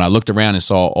circle. And when I looked around and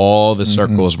saw all the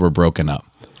circles were broken up,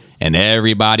 and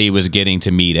everybody was getting to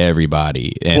meet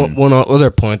everybody. And one other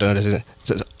point on it is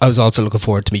I was also looking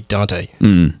forward to meet Dante.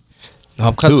 No,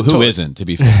 who isn't, to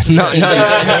be fair? no,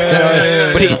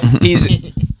 but he's.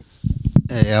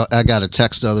 Hey, I got a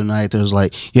text the other night that was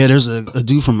like, yeah, there's a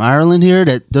dude from Ireland here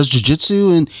that does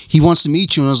jiu-jitsu, and he wants to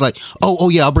meet you. And I was like, oh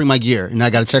yeah, I'll bring my gear. And I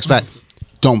got a text back,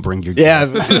 don't bring your gear.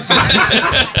 Yeah.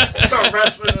 Start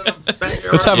wrestling in a banger.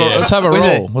 Let's have a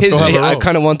roll. Let's go have a roll. I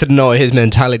kind of wanted to know what his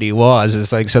mentality was.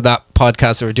 It's like, so that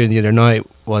podcast that we were doing the other night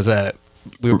was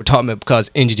we were talking about, because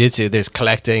in jiu-jitsu there's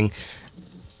collecting.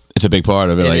 It's a big part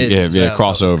of it. Like, yeah,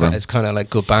 crossover. So it's kind of like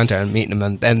good banter and meeting him,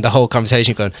 and then the whole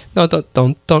conversation going, no,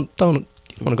 don't. I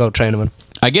want to go train him.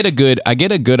 I get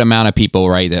a good amount of people,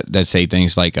 right, that say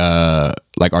things like are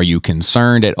you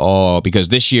concerned at all? Because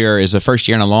this year is the first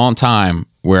year in a long time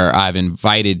where I've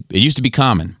invited. It used to be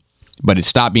common, but it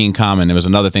stopped being common. There was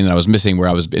another thing that I was missing, where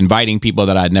I was inviting people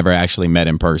that I'd never actually met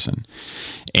in person,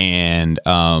 and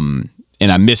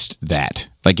I missed that,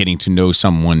 like getting to know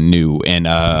someone new. And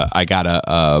I got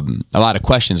a lot of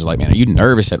questions like, man, are you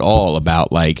nervous at all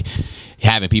about like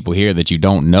having people here that you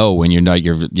don't know when you're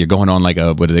going on like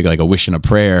a wish and a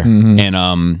prayer?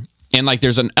 And like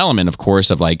there's an element, of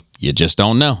course, of like you just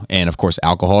don't know, and of course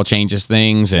alcohol changes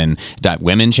things, and that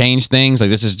women change things. Like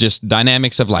this is just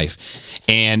dynamics of life.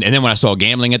 And then when I saw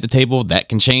gambling at the table, that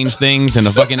can change things in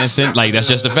a fucking instant. Like that's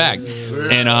just a fact.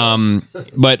 And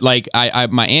but like I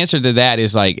my answer to that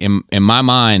is like in my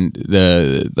mind,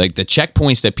 the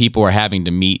checkpoints that people are having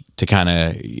to meet to kind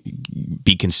of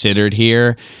be considered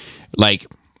here. Like,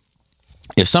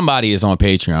 if somebody is on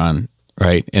Patreon,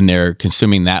 right, and they're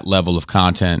consuming that level of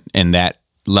content and that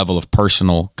level of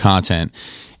personal content,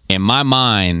 in my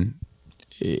mind,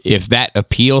 if that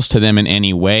appeals to them in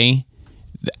any way,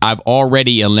 I've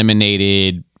already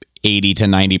eliminated 80 to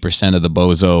 90% of the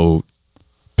bozo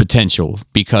potential,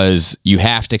 because you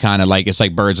have to kind of like, it's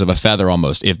like birds of a feather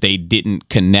almost. If they didn't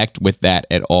connect with that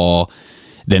at all,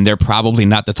 then they're probably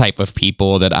not the type of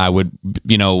people that I would,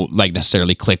 you know, like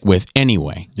necessarily click with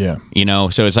anyway. Yeah. You know,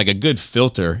 so it's like a good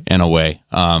filter in a way.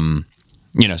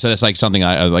 So that's like something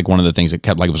I like. One of the things that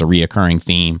kept like it was a reoccurring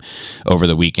theme over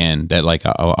the weekend that like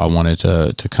I wanted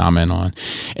to comment on.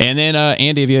 And then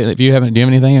Andy, do you have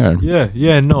anything? Or?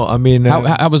 Yeah, no, I mean,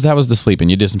 how was the sleeping?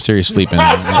 You did some serious sleeping.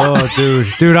 oh,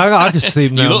 dude, I could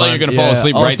sleep now. You look like you're gonna fall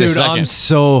asleep right this second. I'm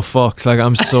so fucked. Like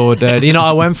I'm so dead.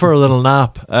 I went for a little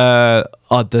nap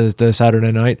on the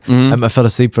Saturday night. I fell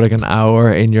asleep for like an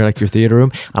hour in your theater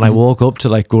room, and I woke up to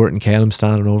like Gort and Caleb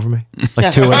standing over me,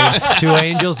 like two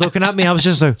angels looking at me. I was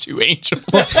just like, two angels.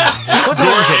 What time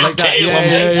is it? Like that?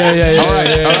 Yeah. All right.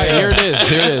 Here it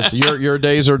is. Your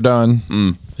days are done,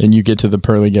 and you get to the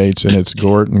pearly gates, and it's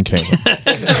Gort and Caleb.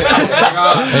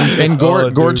 and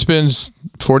Gort spends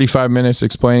 45 minutes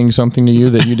explaining something to you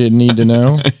that you didn't need to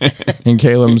know, and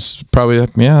Caleb's probably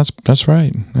like, yeah, that's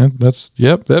right.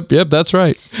 Yep, that's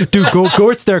right. Dude,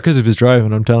 Gort's there because of his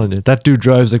driving. I'm telling you, that dude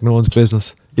drives like no one's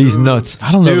business. He's nuts.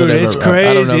 I don't know. Dude, that it's ever, crazy.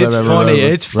 I don't know It's funny.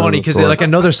 It's funny because like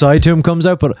another side to him comes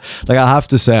out. But like I have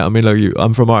to say, I mean, like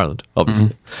I'm from Ireland,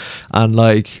 obviously, and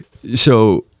like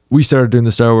so we started doing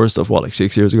the Star Wars stuff. What, like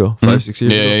 6 years ago, 5-6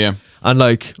 years ago. Yeah. And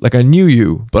like I knew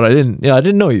you, but I didn't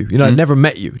know you. I'd never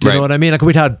met you. Do you know what I mean? Like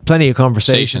we'd had plenty of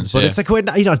conversations, but it's like, wait,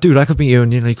 dude, I could meet you,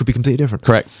 and you could be completely different.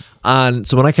 Correct. And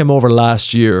so when I came over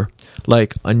last year,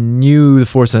 like I knew the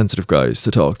Force sensitive guys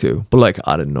to talk to, but like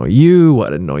I didn't know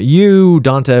you.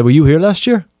 Dante, were you here last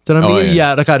year? Did I meet you?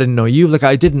 Yeah, like I didn't know you. Like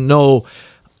I didn't know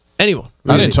anyone.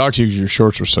 I didn't talk to you because your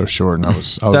shorts were so short, and I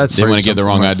was didn't want to give the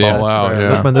wrong idea.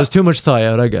 Look, man, there's too much thigh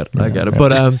out. I get it.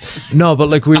 But no, but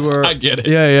like we were. I get it.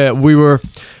 Yeah, we were.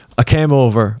 I came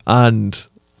over and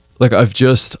like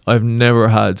I've never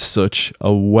had such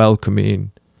a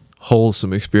welcoming,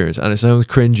 wholesome experience. And it sounds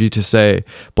cringy to say,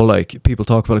 but like people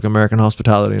talk about like American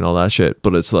hospitality and all that shit,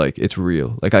 but it's like it's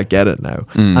real. Like I get it now,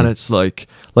 and it's like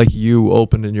you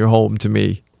opening your home to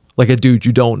me. Like a dude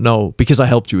you don't know because I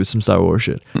helped you with some Star Wars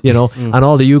shit, and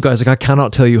all of you guys, like I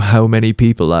cannot tell you how many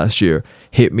people last year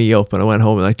hit me up and I went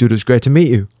home and like, dude, it was great to meet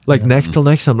you. Like next time,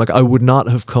 like I would not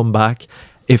have come back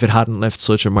if it hadn't left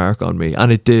such a mark on me,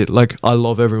 and it did. Like I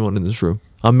love everyone in this room.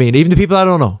 I mean, even the people I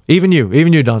don't know, even you,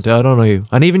 Dante, I don't know you,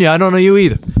 and even you, I don't know you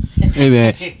either. Hey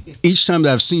man, each time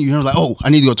that I've seen you, I'm like, oh, I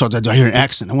need to go talk to that dude. I hear an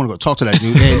accent. I want to go talk to that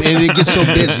dude, and it gets so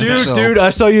busy. Dude, I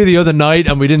saw you the other night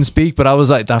and we didn't speak, but I was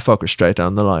like, that fucker's straight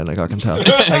down the line. Like I can tell. Like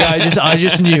I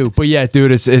just knew. But yeah,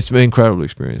 dude, it's an incredible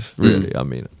experience. Really, I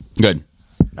mean it. Good.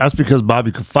 That's because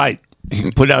Bobby could fight. He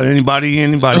can put out anybody.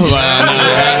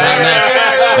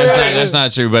 That's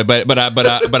not true,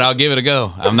 but I'll give it a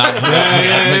go. I'm not,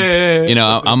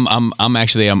 I'm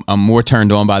actually more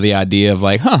turned on by the idea of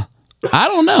like, I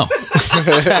don't know.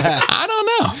 I don't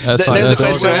know. There's a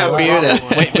question I have for you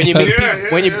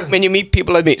then. When you meet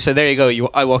people like me, so there you go.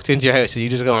 I walked into your house and you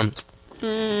just going.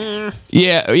 Yeah.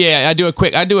 I do a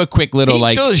quick little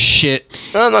he does shit.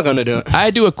 I'm not gonna do it.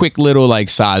 I do a quick little like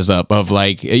size up of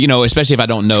like especially if I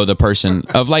don't know the person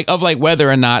of like whether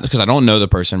or not, because I don't know the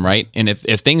person, right? And if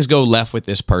things go left with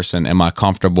this person, am I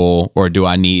comfortable or do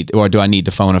I need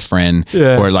to phone a friend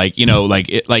or like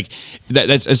it's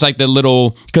like the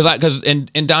little because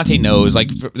Dante knows like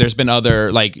there's been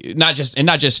other like not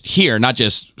just here, not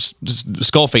just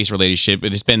Skullface related shit,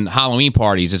 but it's been Halloween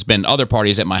parties, it's been other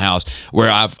parties at my house where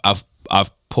I've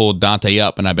pulled Dante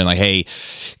up and I've been like, hey,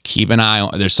 keep an eye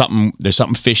on. There's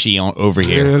something fishy over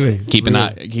here. Really? Keep an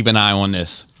eye on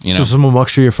this. So someone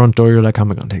walks through your front door, you're like, how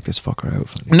am I gonna take this fucker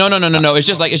out? No. It's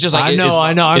just like I know.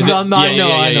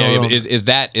 Is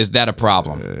that a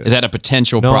problem? Is that a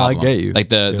potential problem? I get you. Like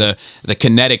the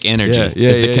kinetic energy.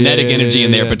 Is the kinetic energy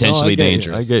in there potentially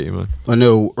dangerous? I get you, man. I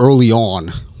know early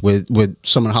on with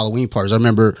some of the Halloween parties, I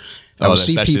remember. I would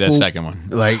see people, that second one.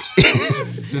 Like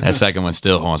that second one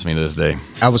still haunts me to this day.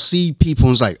 I would see people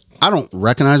and it's like, I don't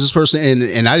recognize this person,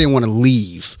 and I didn't want to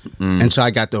leave until I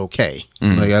got the okay.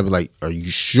 Like I'd be like, are you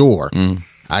sure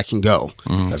I can go?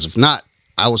 Because if not,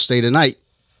 I will stay the night.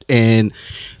 And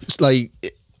it's like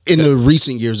in the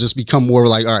recent years, it's become more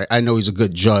like, all right, I know he's a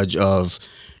good judge of,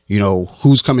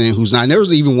 who's coming in, who's not. And there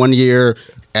was even one year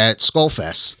at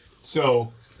Skullfest.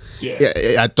 So. Yeah,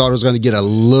 I thought it was going to get a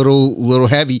little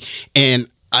heavy, and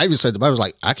I even said to Bobby, I was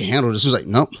like, I can handle this. He was like,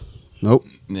 nope. Yeah,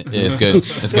 it's good.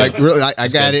 It's like really, I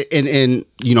got it, and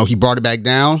he brought it back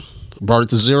down, brought it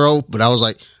to 0, but I was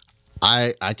like,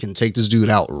 I can take this dude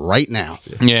out right now.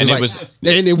 Yeah,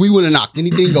 and then we wouldn't have knocked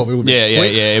anything over.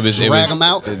 It was drag him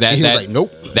out. And he was like,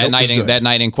 nope. That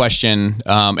night in question,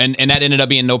 and that ended up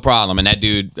being no problem. And that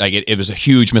dude, like, it was a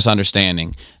huge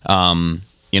misunderstanding.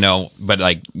 But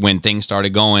like when things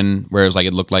started going where it was like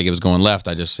it looked like it was going left,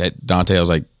 I just said Dante, I was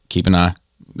like, keep an eye.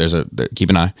 Keep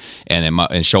an eye. And then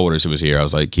and Shoulders, who was here, I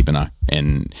was like, keep an eye.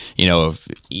 And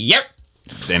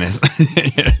then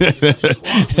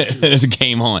it's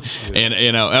game on.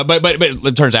 And but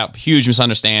it turns out huge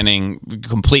misunderstanding,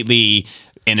 completely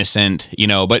innocent,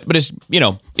 but it's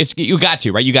it's you got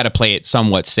to, right? You got to play it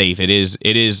somewhat safe.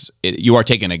 You are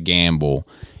taking a gamble,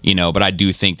 but I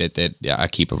do think that I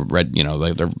keep a red,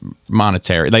 like the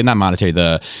monetary, like not monetary,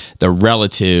 the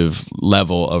relative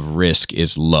level of risk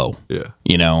is low.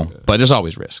 Yeah. But there's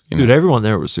always risk. Dude, everyone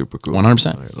there was super cool.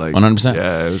 100%. Like 100%.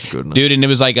 Yeah, it was good. Dude, and it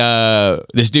was like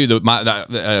this dude,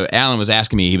 Alan was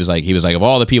asking me, he was like, of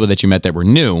all the people that you met that were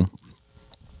new,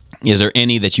 is there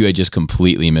any that you had just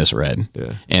completely misread?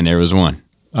 Yeah. And there was one.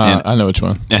 I know which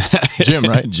one. Jim,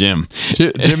 right? Jim.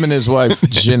 Jim and his wife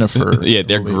Jennifer. Yeah,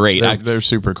 they're great. They're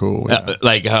super cool.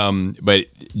 Yeah. But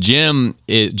Jim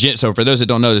is Jim. So for those that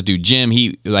don't know this dude, Jim,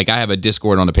 he I have a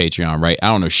Discord on the Patreon, right? I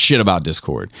don't know shit about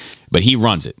Discord, but he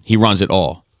runs it. He runs it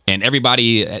all. And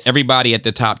everybody at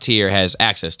the top tier has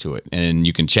access to it, and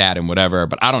you can chat and whatever.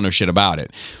 But I don't know shit about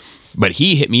it. But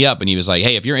he hit me up and he was like,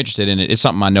 "Hey, if you're interested in it, it's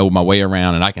something I know my way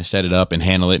around, and I can set it up and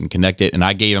handle it and connect it." And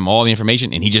I gave him all the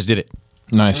information, and he just did it.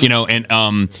 Nice.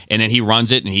 And then he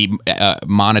runs it and he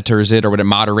monitors it or whatever,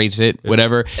 moderates it,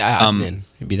 whatever. Admin.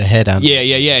 He'd be the head admin.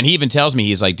 Yeah. And he even tells me,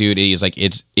 he's like, dude, it's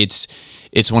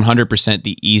 100%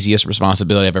 the easiest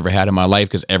responsibility I've ever had in my life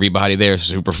because everybody there is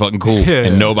super fucking cool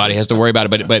and nobody has to worry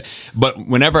about it. But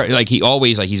whenever, he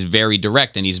always, he's very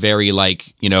direct and he's very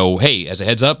hey, as a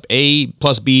heads up, A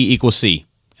plus B equals C.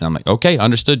 And I'm like, okay,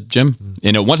 understood, Jim.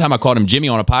 One time I called him Jimmy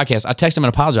on a podcast. I texted him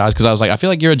and apologized because I was like, I feel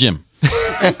like you're a Jim.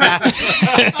 That's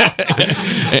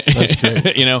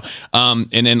great. And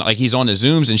then he's on the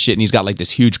Zooms and shit, and he's got this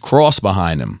huge cross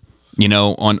behind him,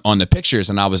 on the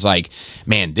pictures. And I was like,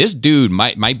 man, this dude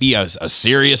might be a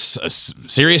serious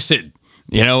Sid.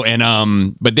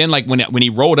 But then when he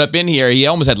rolled up in here, he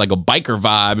almost had a biker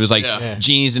vibe. It was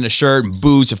jeans and a shirt and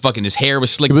boots and fucking his hair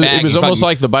was slicked back. It was almost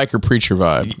like the biker preacher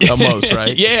vibe, almost,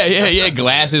 right? Yeah.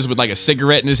 Glasses with a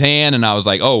cigarette in his hand, and I was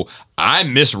like, oh, I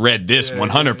misread this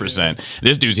 100%.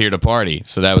 This dude's here to party,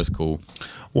 so that was cool.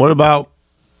 What about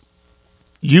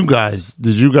you guys?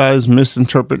 Did you guys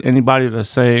misinterpret anybody to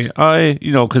say,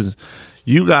 because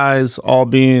you guys all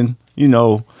being,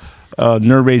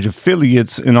 Nerd Rage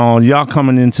affiliates and all, y'all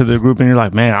coming into the group and you're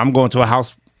like, man, I'm going to a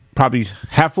house probably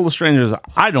half full of strangers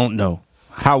I don't know.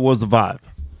 How was the vibe?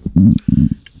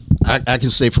 I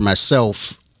can say for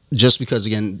myself, just because,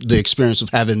 again, the experience of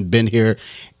having been here,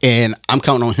 and I'm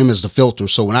counting on him as the filter.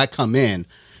 So when I come in,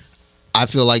 I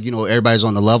feel like, everybody's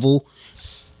on the level.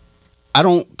 I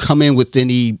don't come in with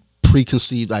any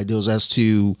preconceived ideas as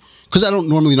to, because I don't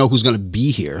normally know who's going to be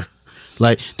here.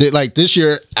 Like this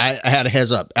year, I had a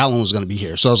heads up. Alan was going to be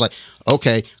here. So I was like,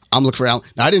 okay, I'm looking for Alan.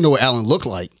 Now, I didn't know what Alan looked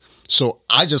like. So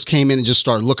I just came in and just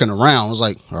started looking around. I was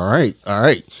like, all right.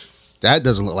 That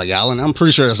doesn't look like Alan. I'm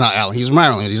pretty sure that's not Alan. He's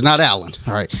Maryland. He's not Alan.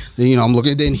 All right. Then, I'm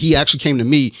looking. Then he actually came to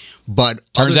me. But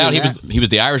turns out he was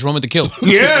the Irish one with the kill.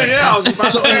 Yeah. I was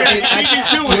about to say,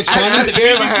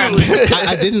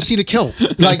 I didn't see the kill.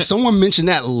 Someone mentioned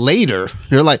that later.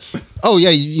 They're like, oh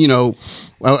yeah, I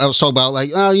was talking about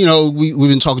we've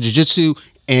been talking jiu-jitsu,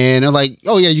 and they're like,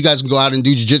 oh yeah, you guys can go out and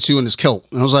do jiu-jitsu in this kilt.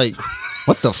 And I was like,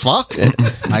 what the fuck?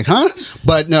 Huh?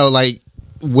 But no,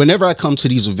 whenever I come to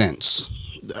these events,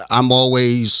 I'm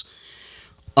always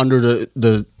under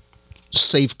the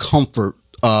safe comfort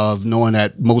of knowing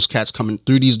that most cats coming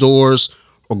through these doors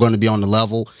are going to be on the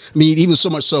level. I mean, even so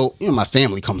much so, my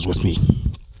family comes with me.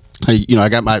 I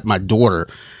got my daughter.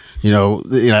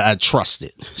 I trust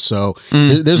it. So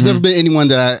there's never been anyone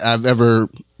that I've ever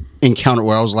encountered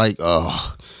where I was like,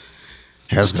 oh,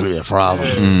 that's going to be a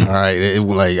problem. All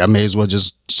right. I may as well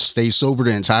just stay sober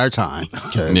the entire time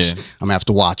because I'm going to have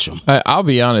to watch them. I'll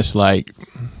be honest, I'm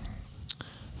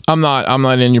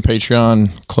not in your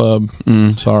Patreon club.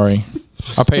 Sorry.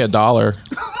 I pay $1.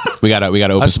 We got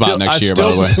to open spot next year,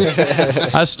 by the way.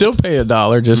 I still pay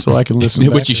 $1 just so I can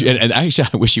listen. Which you should, and actually,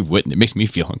 I wish you wouldn't. It makes me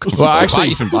feel uncomfortable. Well,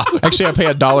 actually, I pay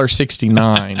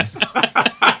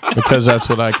 $1.69 because that's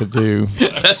what I could do.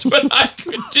 That's what I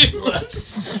could do.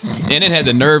 And it had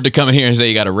the nerve to come in here and say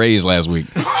you got a raise last week.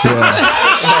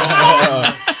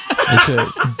 Yeah. That's it.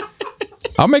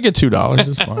 I'll make it $2.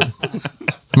 It's fine.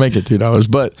 I'll make it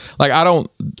 $2. But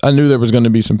I knew there was going to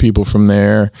be some people from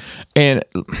there, and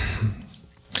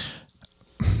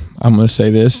I'm going to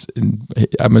say this.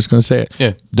 I'm just going to say it.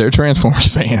 Yeah, they're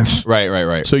Transformers fans.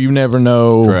 Right. So you never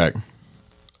know. Correct.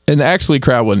 And the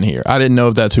crowd wasn't here. I didn't know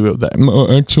if that's who that.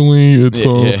 Actually, it's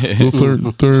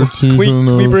the third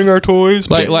season. We bring our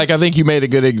toys. I think you made a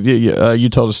good. You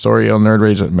told a story on Nerd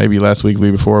Rage maybe last week,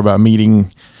 before about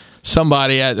meeting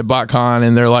somebody at the BotCon,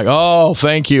 and they're like, "Oh,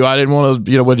 thank you. I didn't want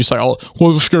to, what'd you say? Oh,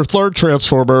 well, your third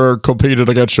Transformer competed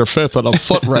against your fifth in a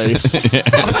foot race."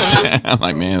 I'm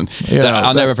like, man,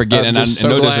 I'll never forget. And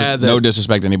no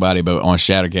disrespect to anybody, but on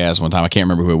Shattercast one time, I can't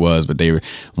remember who it was, but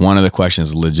one of the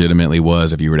questions legitimately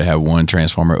was, if you were to have one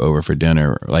Transformer over for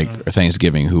dinner, like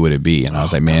Thanksgiving, who would it be? And I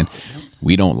was like, man,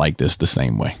 we don't like this the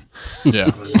same way. Yeah.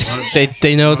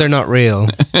 They know they're not real.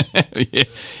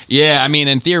 Yeah, I mean,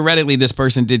 and theoretically this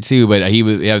person did too, but I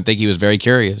think he was very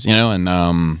curious,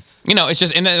 and it's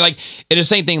just, and then, like, it's the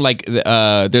same thing, like,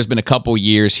 there's been a couple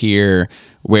years here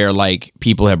where, like,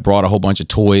 people have brought a whole bunch of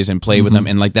toys and played with them,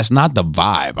 and, like, that's not the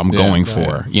vibe I'm going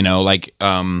for,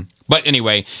 but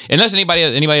anyway, unless anybody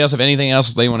else have anything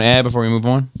else they want to add before we move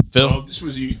on. Phil? Well,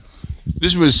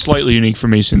 this was slightly unique for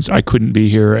me since I couldn't be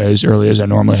here as early as I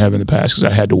normally have in the past because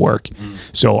I had to work.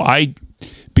 So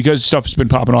because stuff's been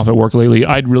popping off at work lately,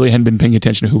 I really hadn't been paying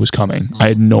attention to who was coming. I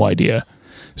had no idea.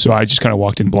 So I just kind of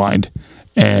walked in blind.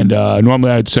 And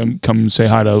normally I'd come say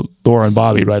hi to Laura and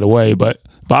Bobby right away. But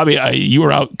Bobby, you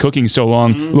were out cooking so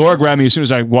long. Laura grabbed me as soon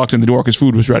as I walked in the door because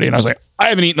food was ready. And I was like, I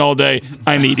haven't eaten all day.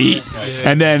 I need to eat.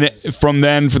 And then for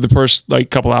the first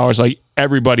couple hours,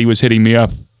 everybody was hitting me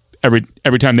up. Every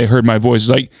time they heard my voice,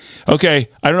 it's like, okay,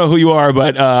 I don't know who you are,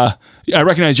 but I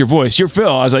recognize your voice. You're Phil.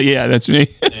 I was like, yeah, that's me.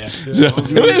 Yeah. So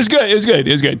it was good. It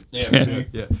was good.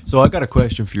 Yeah. So I got a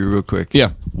question for you real quick.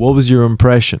 Yeah. What was your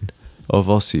impression of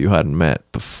us that you hadn't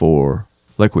met before?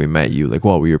 Like, we met you, like,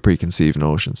 what were your preconceived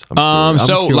notions? I would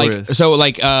say,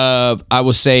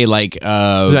 like,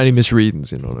 was there any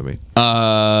misreadings, you know what I mean?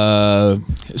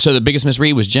 So the biggest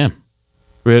misread was Jim.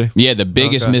 Really? Yeah, the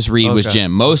biggest misread was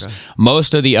Jim.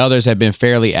 Most of the others have been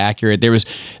fairly accurate. There was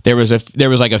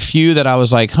like a few that I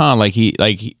was like, huh, like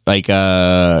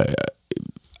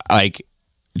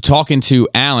talking to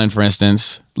Alan, for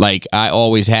instance. Like, I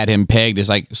always had him pegged as,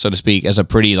 like, so to speak, as a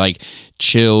pretty, like,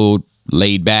 chilled,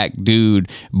 laid back dude,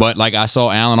 but, like, I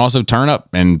saw Alan also turn up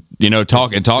and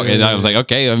talk, and I was like,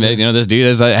 okay, I mean, this dude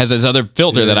has this other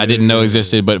filter that I didn't know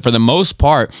existed. But for the most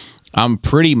part,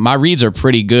 my reads are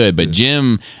pretty good, but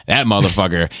Jim, that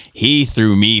motherfucker, he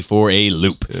threw me for a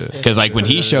loop. Because, like, when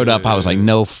he showed up, I was like,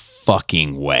 no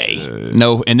fucking way.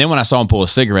 No. And then when I saw him pull a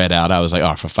cigarette out, I was like, oh,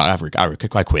 I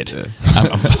quit.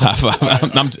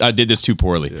 I did this too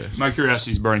poorly. My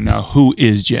curiosity is burning now. Who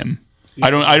is Jim? I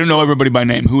don't know everybody by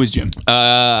name. Who is Jim?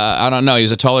 I don't know. He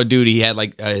was a taller dude. He had,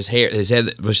 like, his head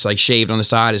was, like, shaved on the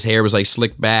side. His hair was, like,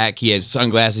 slicked back. He had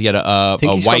sunglasses. He had a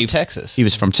he's wife. From Texas. He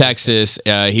was from Texas.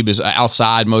 He was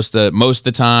outside most of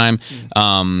the time.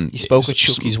 He spoke with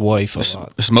Chucky's wife a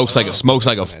lot. Smokes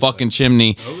like a fucking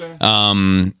chimney.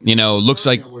 Okay. Looks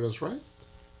like. With us, right?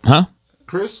 Huh?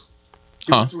 Chris.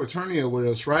 He went to Eternia with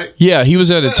us, right? Yeah, he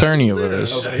was at Eternia with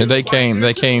us. Okay. They came.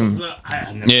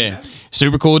 Yeah.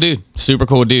 Super cool dude.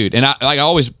 And I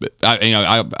always,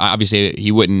 obviously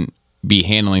he wouldn't be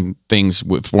handling things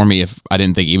for me if I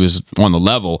didn't think he was on the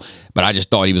level, but I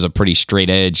just thought he was a pretty straight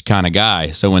edge kind of guy.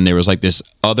 So when there was, like, this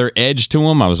other edge to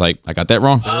him, I was like, I got that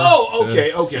wrong. Oh,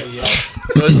 okay, yeah.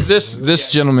 So it's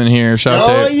this gentleman here, shout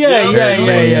out to yeah.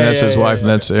 That's his wife, and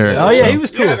that's Eric. Oh yeah, he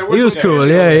was cool. He was cool.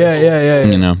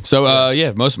 Yeah.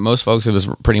 So most folks, it was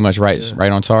pretty much right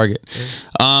on target.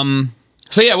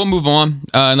 So yeah, we'll move on.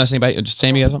 Unless anybody, just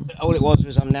Sammy has something. All it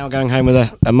was I'm now going home with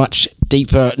a much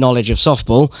deeper knowledge of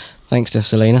softball, thanks to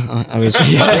Selena. I was I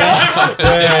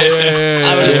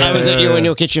was at in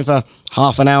your kitchen for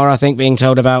half an hour, I think, being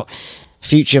told about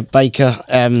future baker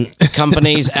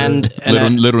companies and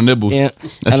little nibbles. Yeah,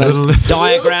 and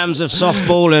diagrams of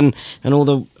softball and all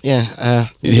the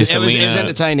it was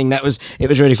entertaining. It was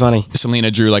really funny. Selena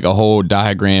drew, like, a whole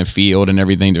diagram field and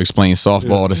everything to explain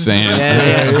softball to Sam.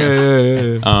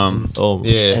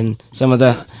 And some of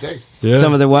the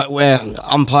where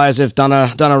umpires have done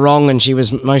a wrong, and she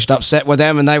was most upset with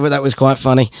them, and that was quite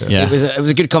funny. Yeah. It was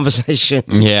a good conversation.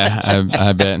 Yeah,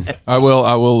 I bet. I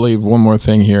will leave one more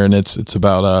thing here, and it's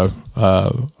about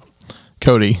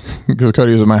Cody, because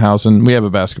Cody was at my house, and we have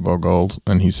a basketball goal,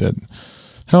 and he said,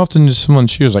 how often does someone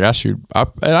shoot? I was like,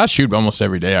 I shoot almost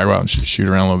every day. I go out and shoot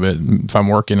around a little bit. And if I'm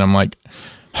working, I'm like,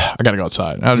 I got to go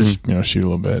outside. I'll just shoot a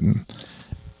little bit. And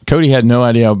Cody had no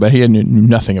idea, but he knew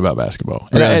nothing about basketball.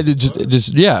 And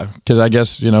because I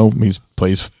guess he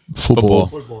plays football.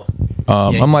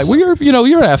 I'm like, well,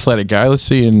 you're an athletic guy. Let's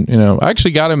see. And I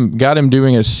actually got him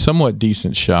doing a somewhat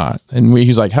decent shot. And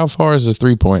he's like, how far is the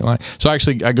 3-point line? So I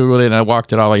Googled it and I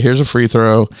walked it all like, here's a free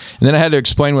throw. And then I had to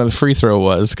explain what the free throw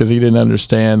was because he didn't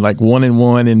understand like 1 and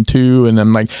 1 and 2. And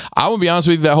I'm like, I will be honest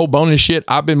with you, that whole bonus shit,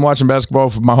 I've been watching basketball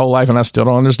for my whole life and I still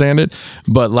don't understand it.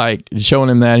 But like showing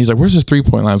him that, he's like, where's the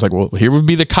 3-point line? I was like, well, here would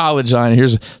be the college line.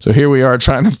 So here we are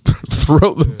trying to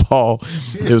throw the ball.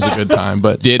 It was a good time.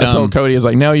 But I told Cody, I was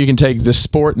like, now you can take this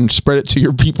sport and spread it to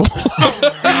your people.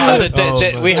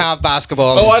 We have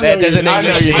basketball. I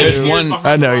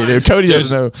know you do. Cody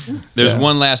doesn't know. There's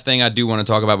one last thing I do want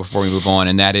to talk about before we move on,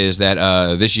 and that is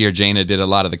that this year Jaina did a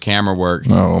lot of the camera work.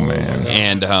 Oh man!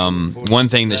 And one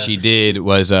thing that she did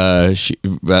was that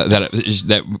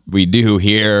we do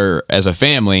here as a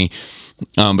family,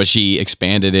 but she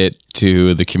expanded it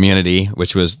to the community,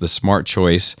 which was the smart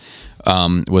choice.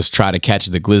 Was try to catch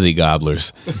the glizzy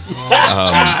gobblers.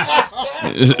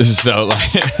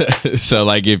 So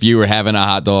like if you were having a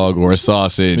hot dog or a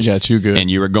sausage, we got you good, and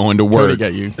you were going to work, Cody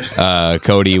got you.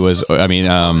 Cody was,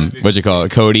 what'd you call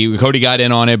it? Cody got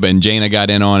in on it, but Jaina got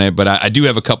in on it. But I do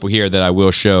have a couple here that I will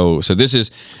show. So this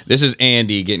is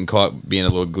Andy getting caught being a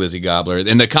little glizzy gobbler,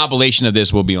 and the compilation of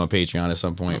this will be on Patreon at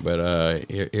some point. But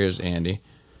here's Andy.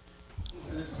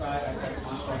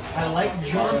 I like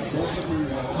Johnson. He's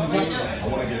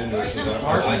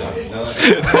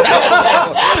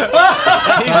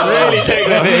really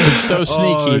taking it. It's so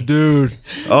sneaky, dude,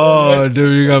 you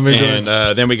got me. And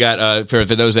then we got for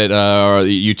those that are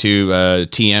YouTube,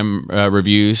 TM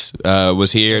reviews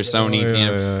was here. Sony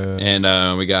TM,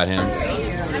 and we got him.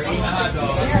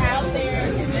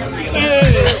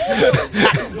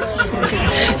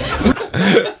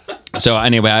 So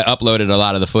anyway, I uploaded a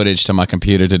lot of the footage to my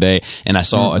computer today, and I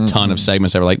saw a ton of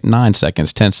segments that were like 9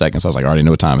 seconds, 10 seconds. I was like, I already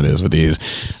know what time it is with these.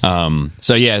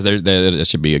 So yeah, there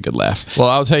should be a good laugh. Well,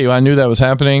 I'll tell you, I knew that was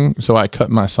happening, so I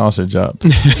cut my sausage up.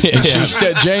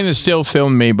 Jane has still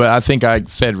filmed me, but I think I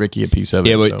fed Ricky a piece of it.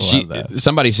 Yeah, but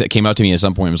somebody came up to me at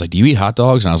some point and was like, "Do you eat hot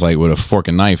dogs?" And I was like, "With a fork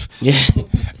and knife."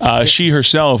 Yeah. She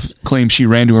herself claimed she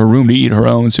ran to her room to eat her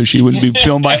own, so she wouldn't be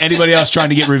filmed by anybody else trying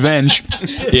to get revenge.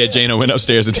 Yeah, Jaina went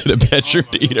upstairs into the bedroom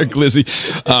to eat her glizzy.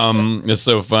 It's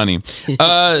so funny.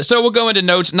 So we'll go into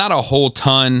notes. Not a whole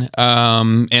ton,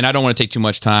 and I don't want to take too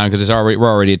much time because we're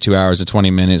already at 2 hours and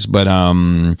 20 minutes. But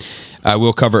I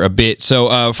will cover a bit.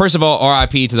 So first of all,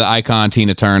 R.I.P. to the icon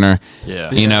Tina Turner. Yeah,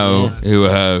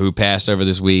 who passed over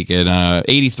this week at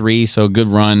 83. So good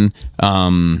run.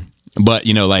 But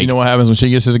you know what happens when she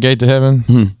gets to the gate to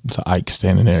heaven? It's Ike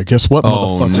standing there. Guess what,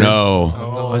 motherfucker?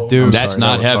 No, dude, that's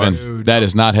not heaven. That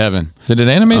is not heaven. Did an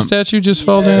anime statue just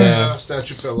fall down? Yeah,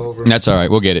 statue fell over. That's all right.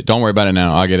 We'll get it. Don't worry about it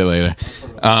now. I'll get it later.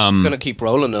 It's gonna keep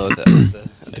rolling though at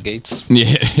the gates.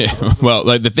 Yeah. Well,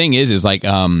 like the thing is like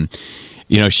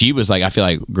she was like, I feel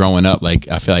like growing up, like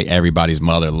I feel like everybody's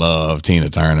mother loved Tina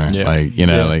Turner. Yeah. Like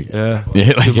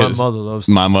my mother loves.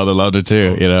 My mother loved her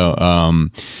too.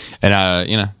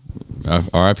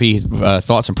 R.I.P.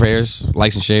 Thoughts and prayers,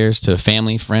 likes and shares to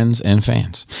family, friends, and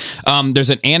fans. There's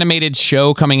an animated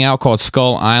show coming out called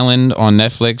Skull Island on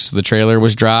Netflix. The trailer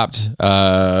was dropped. It's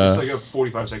like a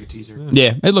 45-second teaser.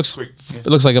 Yeah, it looks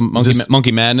like a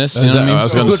monkey madness. I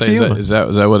was going to say, is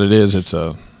that what it is? It's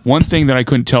a... One thing that I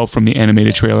couldn't tell from the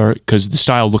animated trailer, because the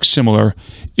style looks similar,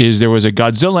 is there was a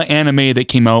Godzilla anime that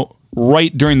came out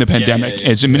right during the pandemic.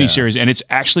 It's a miniseries, and it's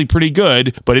actually pretty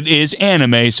good, but it is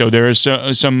anime, so there is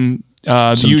some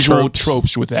usual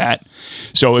tropes with that.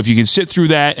 So if you can sit through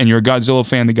that and you're a Godzilla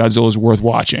fan, the Godzilla is worth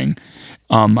watching.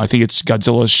 I think it's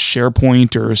Godzilla's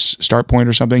SharePoint or Start Point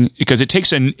or something, because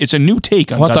it's a new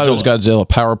take on Godzilla. I thought it was Godzilla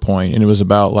PowerPoint, and it was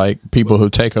about like people who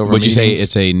take over. Would you say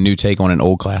it's a new take on an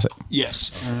old classic?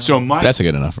 Yes. So that's a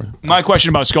good enough. My question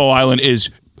about Skull Island is,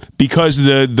 because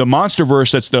the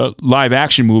MonsterVerse, that's the live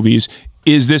action movies,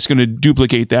 is this going to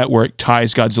duplicate that where it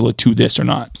ties Godzilla to this or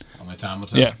not? Only time will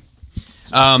tell. Yeah.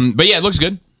 But yeah, it looks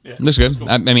good. Yeah, looks good. Cool.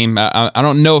 I mean, I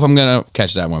don't know if I'm gonna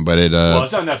catch that one, but it. Well,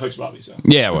 it's on Netflix, probably. So.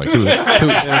 Yeah, well,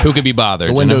 who could be bothered?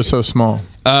 The window's so small.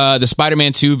 The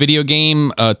Spider-Man 2 video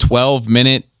game,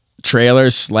 12-minute trailer /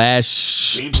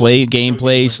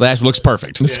 gameplay / looks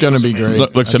perfect. It's gonna be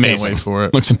great. Looks amazing. Can't wait for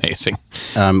it. Looks amazing.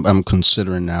 I'm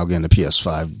considering now getting a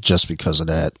PS5 just because of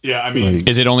that. Yeah, I mean,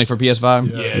 is it only for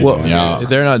PS5? Yeah. Well, yeah,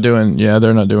 they're not doing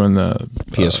the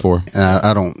PS4. And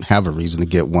I don't have a reason to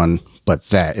get one. But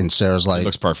that, and Sarah's like, it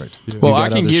looks perfect. Yeah. Well, I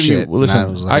can give you.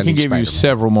 Listen, I can give you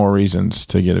several more reasons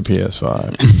to get a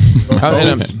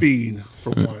PS5. Speed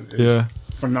for one. Yeah.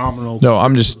 Phenomenal. No,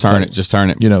 I'm just turn it. Just turn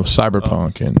it.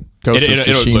 Cyberpunk and Ghost of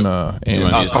Tsushima.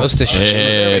 And Ghost of Tsushima.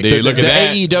 Yeah, dude, look the at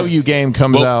that. AEW game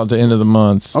comes out at the end of the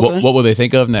month. Okay. What will they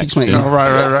think of next? Explain. dude?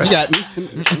 Right. You got me.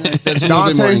 That's a little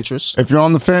bit more Dante, interest. if you're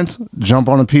on the fence, jump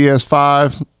on the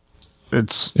PS5.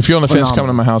 It's If you're on the fence, come to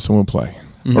phenomenal. my house and we'll play.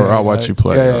 Or I'll watch you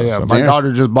play. Yeah. So- My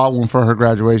daughter just bought one for her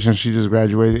graduation. She just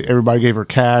graduated. Everybody gave her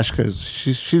cash because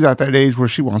she's at that age where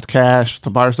she wants cash to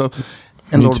buy her stuff.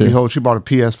 And Me lo and too. behold, she bought a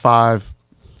PS5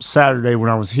 Saturday when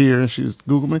I was here. And she just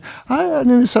Googled me. I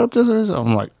need to set up this and this.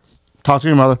 I'm like, talk to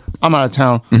your mother. I'm out of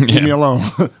town. Leave me alone.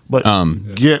 But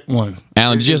get one.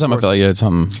 Alan, did you have something? I felt like you had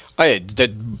something. Oh yeah, the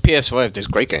PS5. There's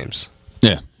great games.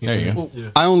 Yeah, there you go.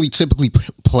 Well, I only typically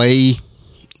play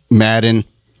Madden,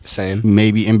 Same.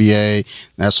 maybe NBA.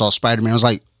 And I saw Spider-Man. I was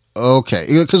like, okay.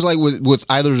 Because like with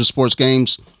either of the sports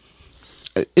games,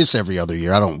 it's every other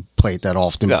year. I don't play it that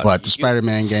often. Yeah, but the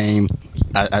Spider-Man game,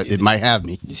 it might have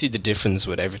me. You see the difference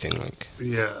with everything. Like,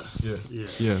 Yeah.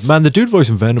 Man, the dude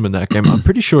voicing Venom in that game, I'm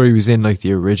pretty sure he was in like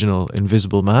the original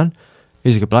Invisible Man.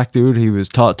 He's like a black dude. He was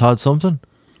Todd something.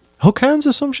 Hook hands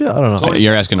or some shit? I don't know.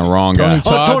 You're asking the wrong guy.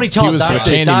 Tony Todd. He was That's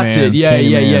the it. That's Candyman. it.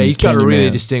 Yeah. He's got a really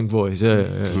Candyman. distinct voice. Yeah,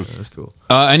 that's cool.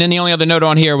 And then the only other note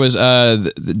on here was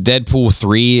the Deadpool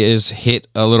 3 is hit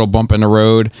a little bump in the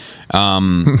road.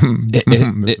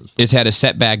 It's had a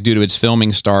setback due to its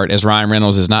filming start, as Ryan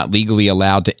Reynolds is not legally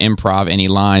allowed to improv any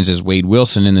lines as Wade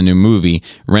Wilson in the new movie.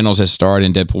 Reynolds has starred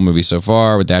in Deadpool movies so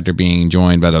far, with the actor being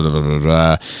joined by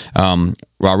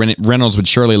while Reynolds would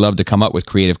surely love to come up with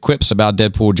creative quips about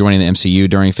Deadpool joining the MCU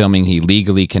during filming, he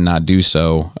legally cannot do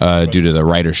so due to the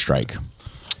writer's strike.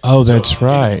 Oh, that's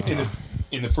right.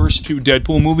 In the first two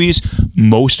Deadpool movies,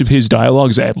 most of his dialogue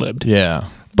is ad-libbed. Yeah.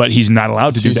 But he's not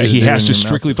allowed to It's do easy that. to He do has in to your mouth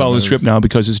strictly with the follow the movies. script now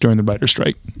because it's during the writer's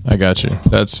strike. I got you.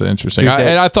 That's interesting. Dude,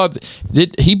 And I thought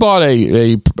he bought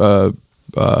a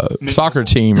soccer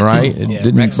team, right?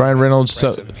 Didn't Rex- Ryan Reynolds?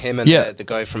 So, him and the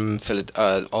guy from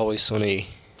Always Sunny.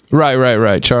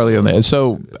 Right. Charlie on that.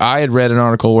 So I had read an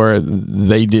article where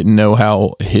they didn't know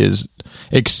how his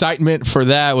excitement for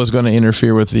that was going to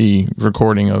interfere with the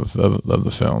recording of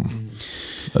the film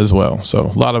as well. So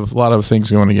a lot of things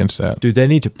going against that. Dude, they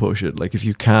need to push it. Like, if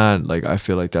you can, like, I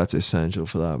feel like that's essential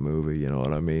for that movie. You know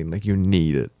what I mean? Like, you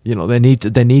need it. You know, they need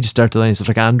to start delaying stuff.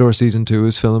 Like, Andor season 2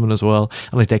 is filming as well,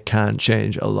 and like they can't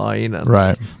change a line. And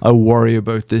Right. I worry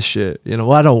about this shit. You know,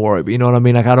 well, I don't worry, but you know what I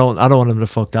mean. Like, I don't want them to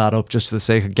fuck that up just for the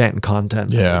sake of getting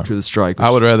content. Yeah. Through the strike. I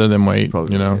would rather them wait,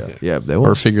 Probably, you know, yeah, they or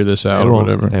won't. figure this out They or won't.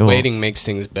 whatever. They won't. Waiting makes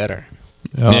things better.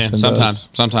 It Yeah, often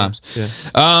sometimes.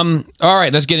 does. Yeah. All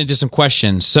right, let's get into some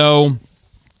questions. So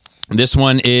this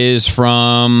one is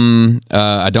from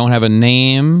I don't have a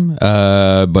name,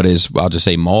 but I'll just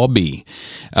say Maul B.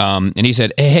 And he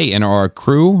said, "Hey, and our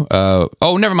crew."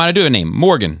 Never mind. I do have a name,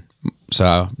 Morgan.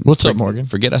 So What's up, Morgan?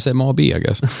 Forget I said Maul B, I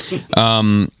guess.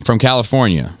 From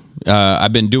California.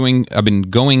 I've been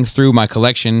going through my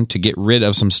collection to get rid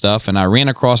of some stuff, and I ran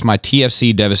across my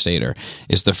TFC Devastator.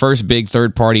 It's the first big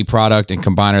third-party product and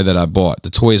combiner that I bought.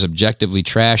 The toy is objectively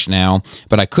trash now,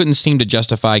 but I couldn't seem to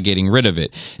justify getting rid of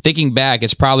it. Thinking back,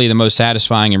 it's probably the most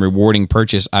satisfying and rewarding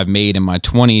purchase I've made in my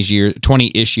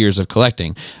 20-ish years of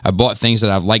collecting. I bought things that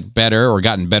I've liked better or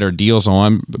gotten better deals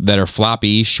on that are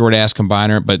floppy, short-ass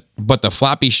combiner, but the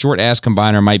floppy, short-ass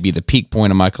combiner might be the peak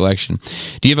point of my collection.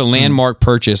 Do you have a landmark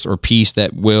purchase or piece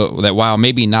that while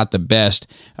maybe not the best,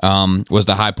 was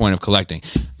the high point of collecting?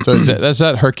 So that's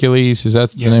that Hercules? Is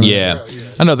that the name? Yeah.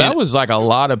 I know that was like a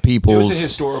lot of people's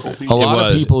historical piece. a lot It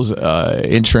of was. people's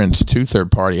entrance to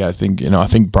third party. I think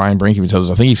Brian Brink even tells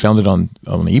us. I think he found it on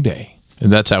eBay,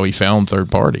 and that's how he found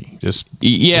third party. Just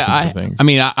Yeah, looking for things. I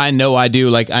mean, I know I do.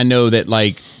 Like, I know that,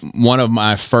 like, one of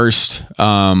my first,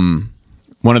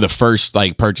 one of the first,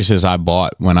 like, purchases I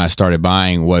bought when I started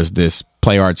buying was this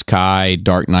Play Arts Kai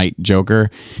Dark Knight Joker,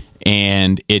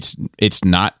 and it's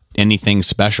not anything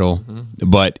special,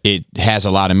 but it has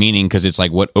a lot of meaning because it's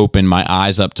like what opened my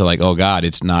eyes up to, like, oh god,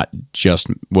 it's not just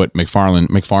what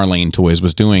McFarlane Toys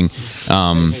was doing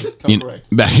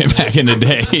back in the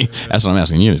day. That's what I'm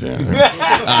asking you to do.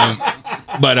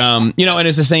 But and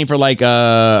it's the same for like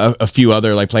a few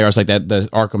other like Play Arts like that, the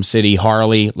Arkham City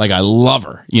Harley. Like, I love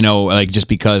her, like, just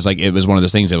because like it was one of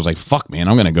those things that was like, fuck, man,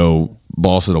 I'm gonna go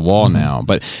balls to the wall now.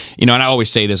 But and I always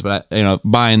say this, but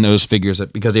buying those figures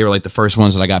because they were like the first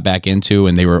ones that I got back into,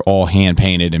 and they were all hand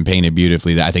painted and painted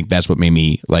beautifully. I think that's what made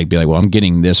me like be like, well, I'm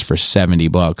getting this for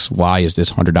 $70. Why is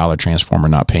this $100 Transformer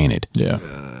not painted? yeah.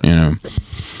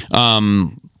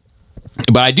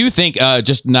 But I do think,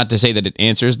 just not to say that it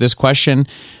answers this question,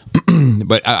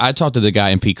 but I talked to the guy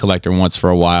in Peak Collector once for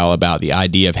a while about the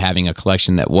idea of having a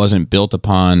collection that wasn't built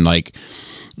upon like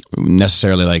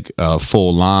necessarily like a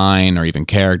full line or even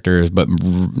characters,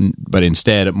 but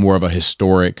instead more of a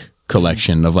historic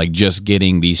collection of like just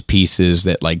getting these pieces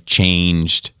that like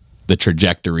changed the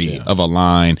trajectory of a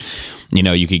line. You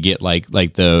know, you could get like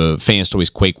the Fans Toys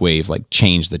Quake Wave, like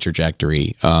changed the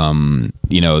trajectory.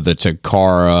 You know, the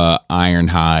Takara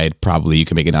Ironhide, probably you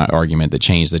can make an argument that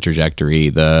changed the trajectory.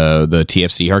 The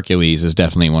TFC Hercules is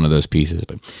definitely one of those pieces.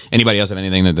 But anybody else have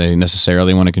anything that they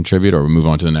necessarily want to contribute, or we move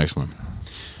on to the next one?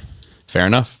 Fair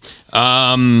enough.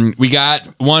 We got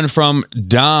one from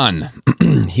Don.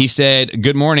 He said,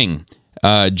 "Good morning,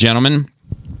 gentlemen.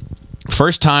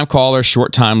 First time caller,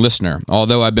 short time listener.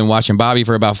 Although I've been watching Bobby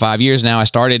for about 5 years now, I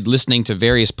started listening to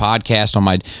various podcasts on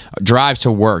my drive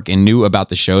to work and knew about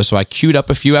the show, so I queued up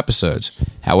a few episodes.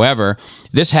 However,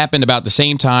 this happened about the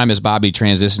same time as Bobby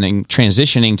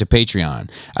transitioning to Patreon.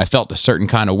 I felt a certain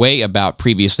kind of way about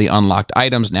previously unlocked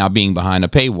items now being behind a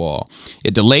paywall.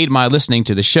 It delayed my listening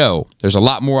to the show. There's a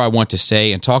lot more I want to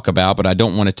say and talk about, but I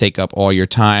don't want to take up all your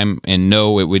time and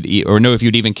know if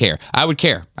you'd even care. I would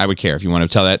care. If you want to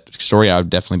tell that story, I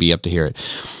would definitely be up to hear it.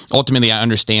 Ultimately, I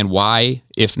understand why,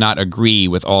 if not agree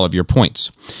with all of your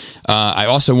points. I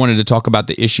also wanted to talk about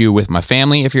the issue with my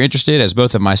family, if you're interested, as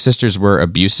both of my sisters were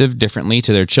abusive differently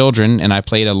to their children, and I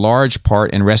played a large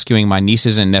part in rescuing my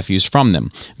nieces and nephews from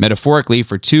them, metaphorically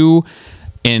for two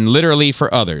and literally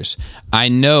for others. I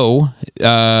know,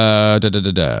 knowing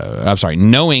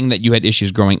that you had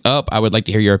issues growing up, I would like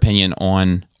to hear your opinion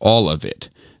on all of it.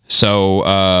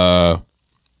 So,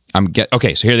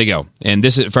 okay, so here they go. And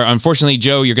this is, unfortunately,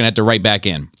 Joe, you're going to have to write back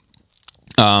in.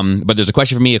 But there's a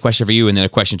question for me, a question for you, and then a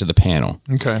question to the panel.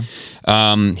 Okay.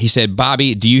 He said,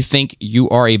 Bobby, do you think you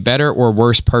are a better or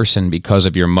worse person because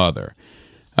of your mother?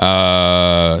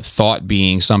 Thought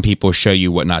being, some people show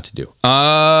you what not to do.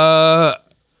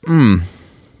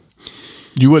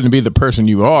 You wouldn't be the person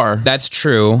you are. That's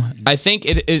true. I think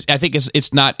it is. I think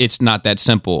it's not that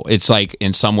simple. It's like,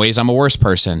 in some ways, I'm a worse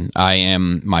person.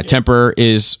 My temper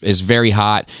is very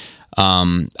hot.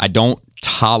 I don't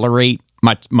tolerate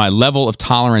my level of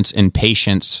tolerance and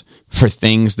patience for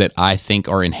things that I think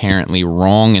are inherently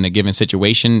wrong in a given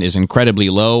situation is incredibly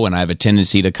low, and I have a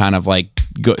tendency to kind of like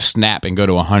snap and go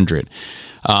to 100.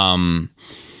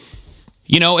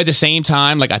 You know, at the same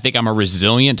time, like, I think I'm a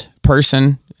resilient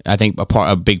person. I think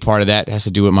a big part of that has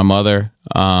to do with my mother,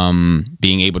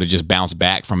 being able to just bounce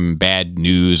back from bad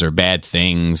news or bad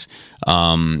things.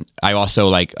 I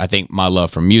also I think my love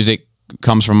for music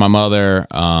comes from my mother,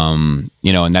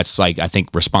 you know, and that's like, I think,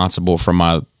 responsible for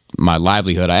my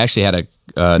livelihood. I actually had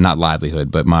not livelihood,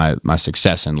 but my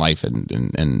success in life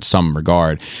in some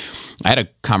regard. I had a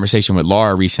conversation with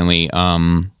Laura recently,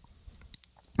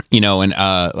 you know, and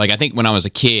I think when I was a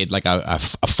kid, like I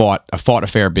fought a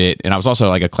fair bit, and I was also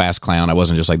like a class clown. I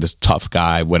wasn't just like this tough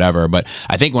guy, whatever. But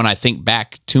I think when I think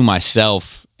back to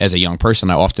myself as a young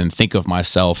person, I often think of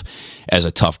myself as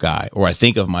a tough guy, or I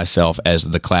think of myself as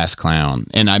the class clown.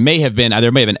 And there may have been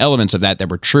elements of that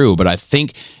were true, but I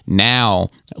think now,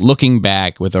 looking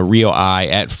back with a real eye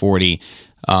at 40,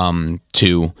 I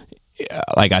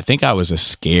think I was a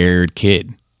scared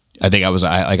kid. I think I was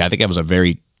a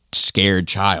very scared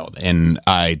child, and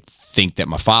I think that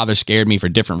my father scared me for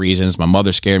different reasons, my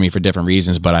mother scared me for different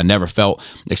reasons, but I never felt,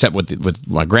 except with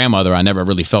my grandmother, I never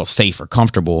really felt safe or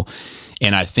comfortable.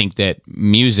 And I think that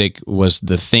music was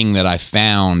the thing that I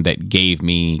found that gave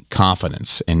me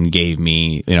confidence and gave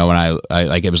me, you know, when I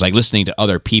like, it was like listening to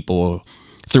other people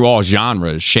through all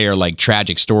genres share like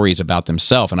tragic stories about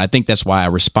themselves. And I think that's why I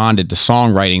responded to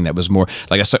songwriting that was more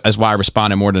like, that's why I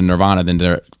responded more to Nirvana than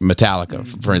to Metallica,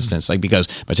 for instance, like, because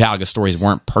Metallica's stories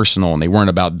weren't personal and they weren't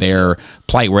about their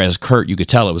plight. Whereas Kurt, you could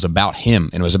tell it was about him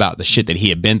and it was about the shit that he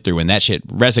had been through. And that shit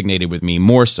resonated with me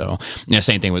more so. You know,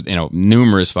 same thing with, you know,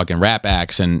 numerous fucking rap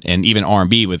acts and even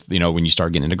R&B with, you know, when you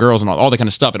start getting into girls and all that kind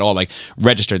of stuff, it all like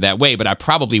registered that way. But I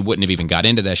probably wouldn't have even got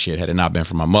into that shit had it not been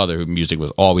for my mother, whose music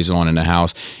was always on in the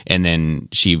house. And then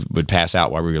she would pass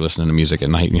out while we were listening to music at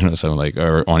night, you know, so like,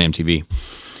 or on MTV.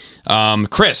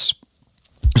 Chris.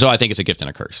 So I think it's a gift and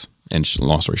a curse. And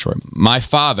long story short, my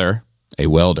father, a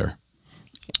welder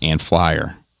and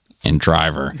flyer and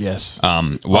driver. Yes.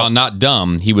 While not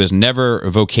dumb, he was never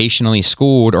vocationally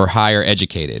schooled or higher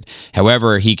educated.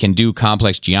 However, he can do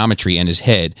complex geometry in his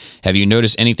head. Have you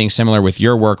noticed anything similar with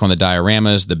your work on the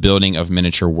dioramas, the building of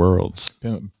miniature worlds?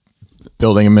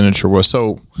 Building a miniature world.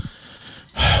 So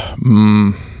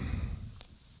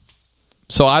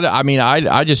So I mean,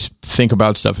 I just think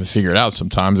about stuff and figure it out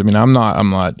sometimes. I mean, I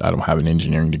don't have an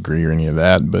engineering degree or any of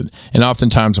that, and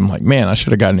oftentimes I'm like, man, I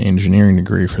should have got an engineering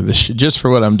degree for this shit, just for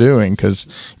what I'm doing. Cause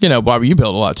Bobby, you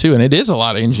build a lot too. And it is a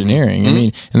lot of engineering. I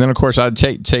mean, and then of course I'd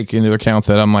take into account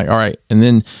that I'm like, all right. And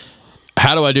then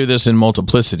how do I do this in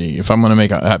multiplicity? If I'm going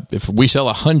to if we sell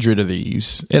 100 of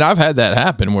these, and I've had that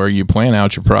happen where you plan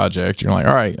out your project, you're like,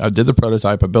 all right, I did the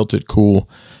prototype, I built it, cool.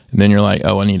 And then you're like,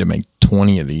 oh, I need to make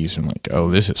 20 of these. And like, oh,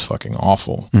 this is fucking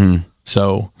awful.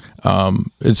 So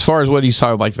as far as what he's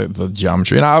talking, like the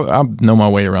geometry, and I know my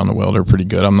way around the welder pretty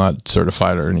good. I'm not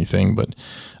certified or anything, but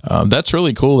that's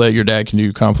really cool that your dad can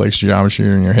do complex geometry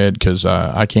in your head, because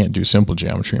I can't do simple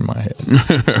geometry in my head.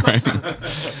 Right.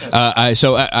 Did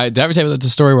I ever tell you the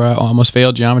story where I almost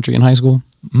failed geometry in high school?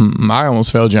 I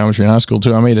almost failed geometry in high school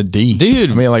too. I made a D. Dude,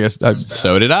 I made like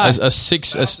so did I. A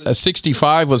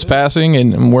 65 was passing,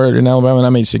 and we're in Alabama, and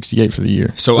I made 68 for the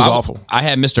year. So it was awful. I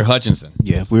had Mr. Hutchinson.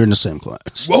 Yeah, we were in the same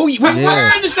class. Whoa, we're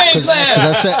in the same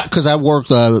class. Because I worked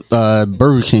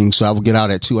Burger King, so I would get out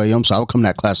at 2 a.m. So I would come to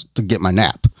that class to get my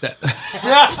nap.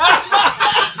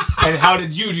 And how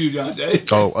did you do, Dante?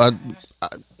 Oh, I'm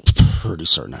pretty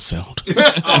certain I failed.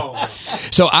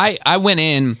 So I went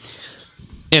in.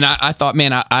 And I thought,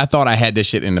 man, I thought I had this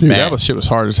shit in the bag. That shit was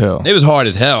hard as hell. It was hard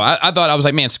as hell. I thought, I was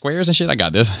like, man, squares and shit, I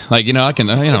got this. Like, I can,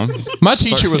 My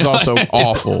teacher was also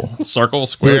awful. Circle,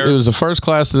 square. It was the first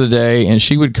class of the day, and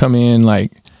she would come in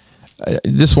like,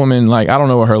 this woman, like, I don't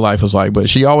know what her life was like, but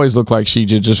she always looked like she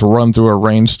did just run through a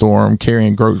rainstorm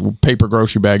carrying paper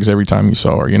grocery bags every time you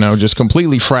saw her, just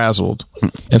completely frazzled.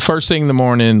 And first thing in the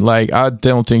morning, like, I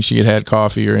don't think she had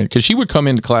coffee because she would come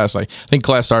into class, like, I think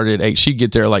class started at 8. She'd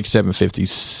get there like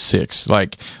 7:56,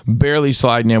 like barely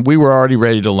sliding in. We were already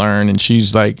ready to learn, and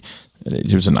she's like,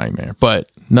 it was a nightmare. But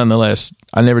nonetheless,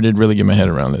 I never did really get my head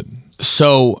around it.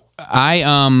 So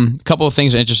a couple of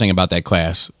things interesting about that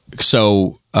class.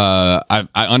 So I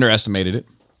underestimated it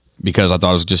because I thought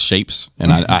it was just shapes,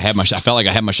 and I felt like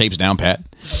I had my shapes down pat.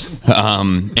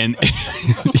 And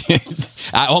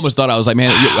I almost thought, I was like, man,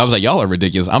 y'all are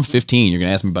ridiculous. I'm 15. You're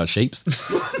gonna ask me about shapes?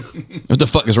 What the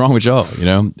fuck is wrong with y'all?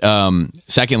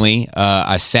 Secondly,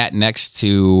 I sat next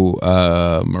to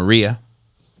Maria.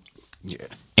 Yeah.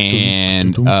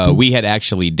 And we had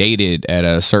actually dated at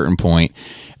a certain point,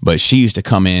 but she used to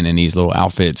come in these little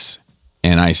outfits,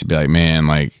 and I used to be like, man,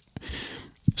 like.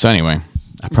 So anyway,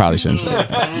 I probably shouldn't say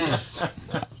that.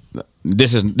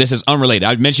 This is unrelated.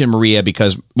 I mentioned Maria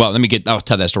because, well, I'll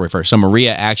tell that story first. So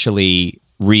Maria actually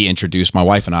reintroduced my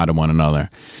wife and I to one another.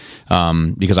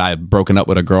 Because I had broken up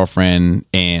with a girlfriend,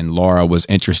 and Laura was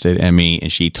interested in me, and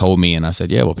she told me, and I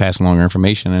said, yeah, we'll pass along her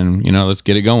information, and let's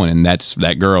get it going. And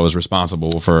that girl is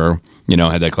responsible for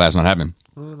had that class not happen.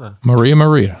 Maria.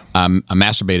 I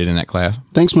masturbated in that class.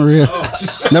 Thanks, Maria.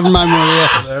 Never mind, Maria.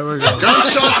 There we go.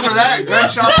 Gunshots for that.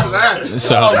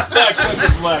 So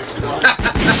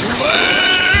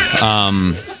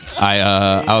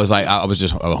I was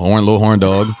just a little horn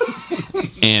dog,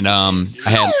 and I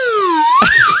had.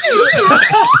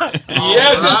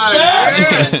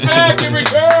 Yes, it's back in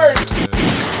return.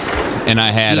 And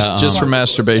I had just for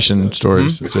masturbation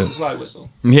stories. That's it. Slide whistle.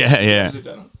 Yeah. Episode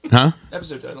title. Huh?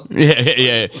 Episode title.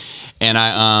 Yeah. And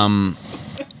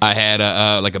I had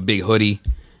like a big hoodie,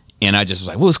 and I just was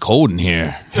like, well, it's cold in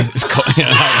here. It's cold.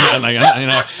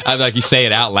 Like you say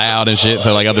it out loud and shit,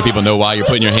 so like other people know why you're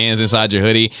putting your hands inside your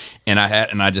hoodie. And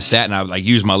I just sat and I like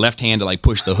used my left hand to like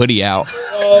push the hoodie out.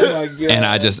 Oh my god! And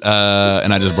I just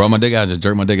brought my dick out. I just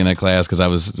jerked my dick in that class because I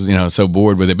was so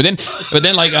bored with it. But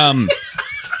then like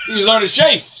he was learning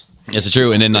shapes. Yes, it's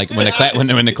true. And then like when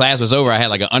the class was over, I had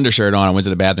like an undershirt on. I went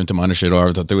to the bathroom, took my undershirt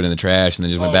off, threw it in the trash, and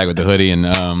then just went back with the hoodie. And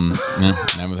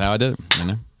that was how I did it.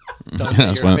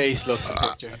 Your face looks a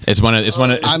picture. It's one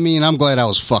of. I mean, I'm glad I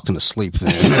was fucking asleep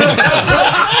then.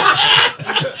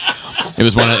 It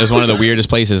was one of the weirdest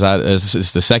places.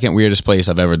 It's the second weirdest place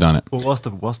I've ever done it. Well, what's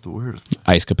the weirdest?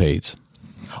 Icecapades.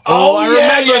 Oh, I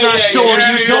remember that story.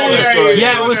 You told us.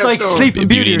 Yeah, it was like Sleeping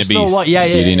Beauty and the Beast. Yeah,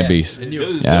 Beauty and the Beast.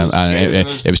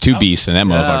 It was two beasts in that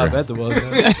motherfucker. I bet there was.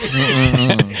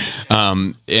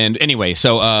 And anyway,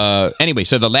 so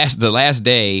the last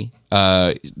day,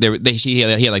 he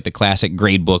had like the classic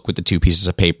grade book with the 2 pieces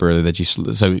of paper that you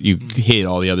hid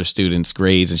all the other students'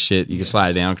 grades and shit. You can slide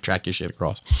it down, track your shit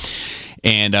across.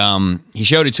 And he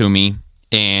showed it to me,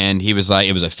 and he was like,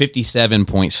 it was a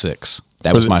 57.6.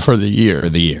 That was for the year. For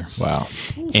the year. Wow.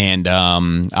 And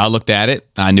I looked at it.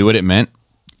 I knew what it meant.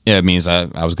 It means I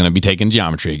was going to be taking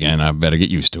geometry again. I better get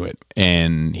used to it.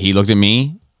 And he looked at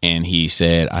me and he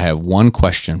said, I have one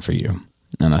question for you.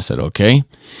 And I said, okay.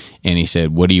 And he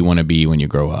said, what do you want to be when you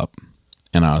grow up?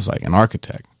 And I was like, an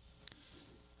architect.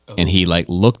 and he like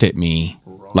looked at me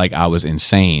like I was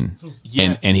insane.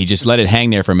 And he just let it hang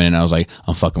there for a minute. And I was like,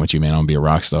 I'm fucking with you, man. I'm gonna be a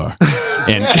rock star.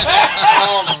 And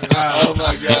Oh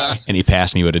my god! and he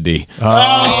passed me with a D.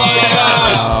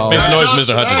 Oh, Makes noise,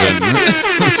 Mr. Hutchinson.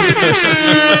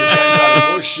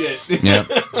 oh shit! Yeah,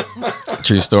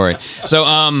 true story. So,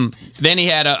 then he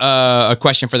had a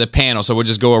question for the panel. So we'll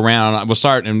just go around. We'll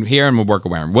start in here and we'll work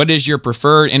around. What is your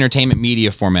preferred entertainment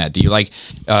media format? Do you like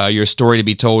your story to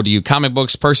be told? Do you comic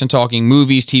books, person talking,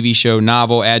 movies, TV show,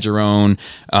 novel? Add your own.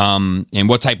 And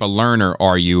what type of learner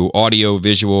are you? Audio,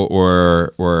 visual,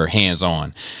 or hands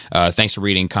on? Thanks for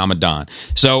reading, Don.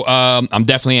 So I'm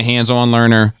definitely a hands-on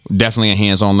learner.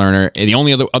 The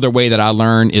only other way that I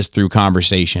learn is through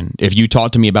conversation. If you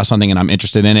talk to me about something and I'm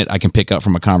interested in it, I can pick up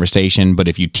from a conversation. But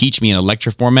if you teach me in a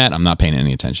lecture format, I'm not paying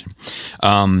any attention.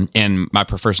 And my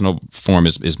professional form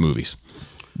is movies.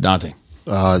 Dante.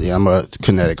 Yeah, I'm a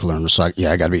kinetic learner, so I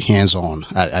got to be hands-on.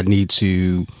 I need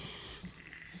to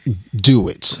do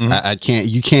it. Mm-hmm. I can't.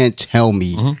 You can't tell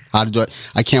me how to do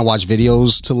it. I can't watch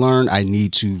videos to learn. I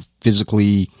need to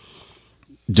physically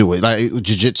do it. Like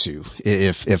jiu-jitsu.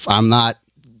 If I'm not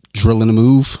drilling a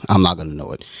move, I'm not going to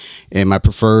know it. And my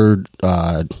preferred,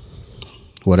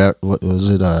 what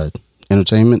was it?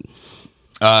 Entertainment.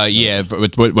 Yeah.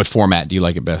 What format do you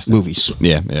like it best? Movies.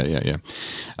 Yeah.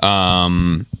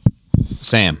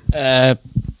 Sam.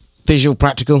 Visual,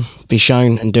 practical, be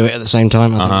shown and do it at the same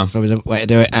time. I think that's probably the way to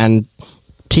do it. And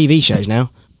TV shows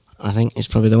now, I think, is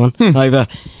probably the one. Over,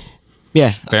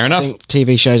 yeah. Fair enough. I think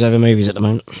TV shows over movies at the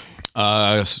moment.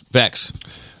 Vex.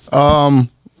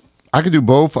 I could do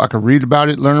both. I could read about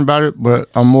it, learn about it, but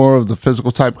I'm more of the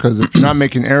physical type because if you're not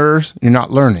making errors, you're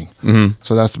not learning.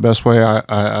 So that's the best way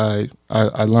I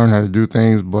learn how to do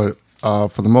things. But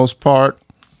for the most part,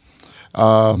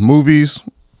 movies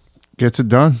gets it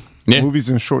done. Yeah. Movies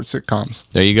and short sitcoms.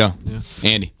 There you go. Yeah.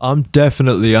 Andy. I'm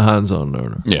definitely a hands-on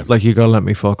learner. Yeah. Like, you gotta let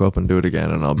me fuck up and do it again,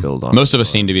 and I'll build on Most it. of us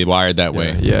seem to be wired that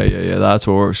way. Yeah. That's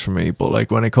what works for me. But, like,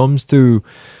 when it comes to,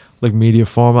 like, media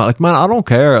format, like, man, I don't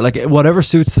care. Like, whatever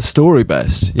suits the story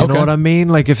best. You know what I mean?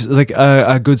 Like, if, like,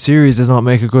 a good series does not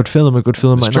make a good film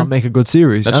might not make a good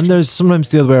series. That's and true. there's sometimes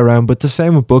the other way around, but the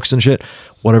same with books and shit.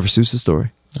 Whatever suits the story.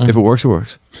 If it works, it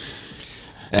works.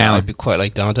 I'd be quite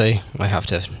like Dante. I have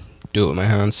to do it with my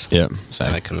hands. Yeah.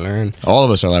 And I can learn. All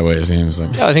of us are that way, it seems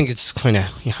like. Yeah, I think it's kind of,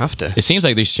 you have to. It seems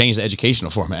like they've changed the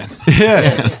educational format.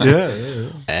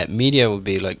 Yeah. Media would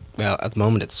be like, well, at the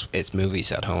moment it's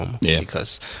movies at home. Yeah.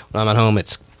 Because when I'm at home,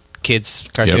 it's kids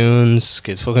cartoons,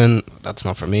 kids fucking. That's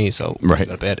not for me. So Right. I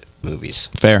go to bed, movies.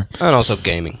 Fair. And also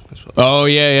gaming as well. Oh,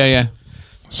 yeah.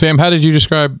 Sam, how did you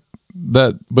describe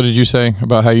that? What did you say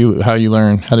about how you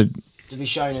learn? How did? To be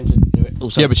shown and to do it.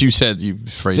 Also, Yeah, but you said you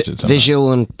phrased it somehow.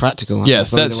 visual and practical.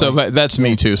 Yes, Probably the way. that's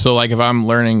me too. So like if I'm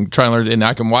trying to learn, and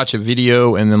I can watch a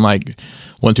video and then like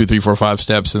 1, 2, 3, 4, 5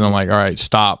 steps, and I'm like, all right,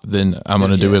 stop. Then I'm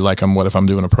gonna do it like what if I'm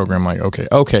doing a program? Like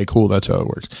okay, cool, that's how it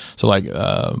works. So like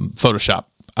Photoshop.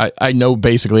 I know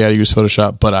basically how to use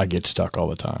Photoshop, but I get stuck all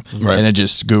the time. Right. And I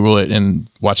just Google it and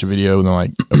watch a video, and then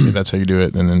like, okay, that's how you do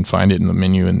it, and then find it in the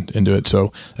menu and do it.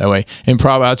 So that way, and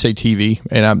probably I'd say TV,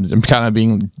 and I'm kind of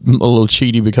being a little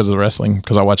cheaty because of the wrestling,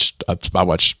 because I watch, I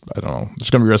don't know, there's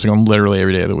going to be wrestling on literally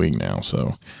every day of the week now.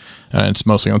 So it's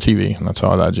mostly on TV, and that's how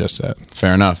I digest that.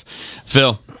 Fair enough.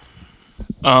 Phil.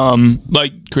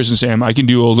 Like Chris and Sam, I can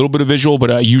do a little bit of visual, but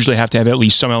I usually have to have at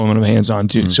least some element of hands-on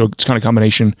too. So it's kind of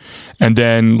combination. And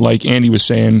then, like Andy was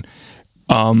saying,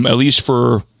 at least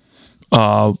for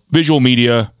visual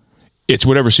media, it's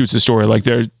whatever suits the story. Like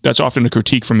that's often a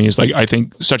critique for me. Is like I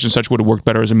think such and such would have worked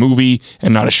better as a movie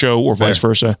and not a show, or vice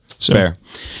versa. So. Fair.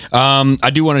 I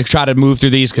do want to try to move through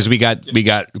these because we got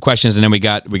questions, and then we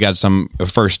got some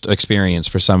first experience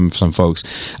for some folks.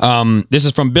 This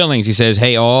is from Billings. He says,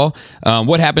 "Hey all,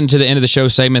 what happened to the end of the show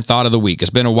segment? Thought of the week.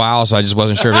 It's been a while, so I just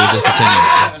wasn't sure if it was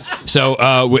discontinued."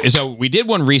 So we did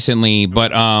one recently,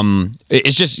 but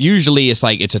it's just usually it's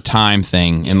a time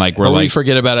thing, and like we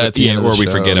forget about it at the end of the or we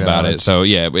show, forget about it. So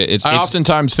yeah, I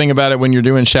oftentimes think about it when you're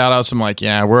doing shout outs. I'm like,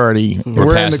 yeah, we're in past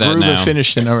the that groove now. of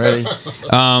finishing already.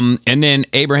 And then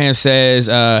Abraham says,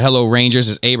 hello Rangers,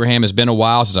 it's Abraham. It's been a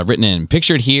while since I've written in.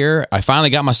 Pictured here, I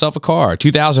finally got myself a car.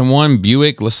 2001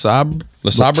 Buick LeSabre.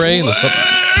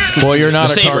 Boy, you're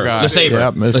not a car guy. LeSabre.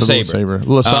 Yep, it's a LeSabre.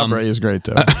 LeSabre is great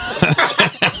though.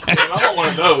 I want one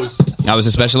of those. I was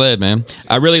a special ed, man.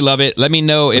 I really love it. Let me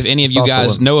know if any of you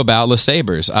guys know about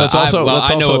LeSabres. I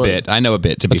know a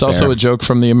bit, to be fair. It's also a joke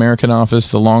from the American Office,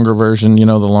 the longer version, the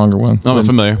longer one. Oh, I'm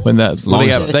familiar. When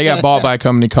they got bought by a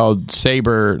company called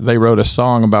Sabre, they wrote a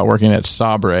song about working at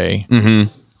Sabre.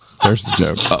 Mm-hmm. There's the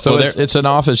joke. So well, it's an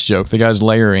office joke. The guy's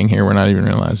layering here. We're not even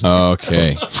realizing.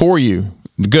 Okay. For you.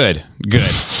 Good.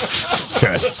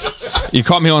 You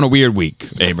caught me on a weird week,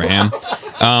 Abraham.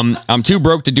 I'm too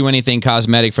broke to do anything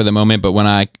cosmetic for the moment, but when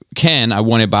I can, I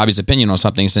wanted Bobby's opinion on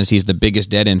something since he's the biggest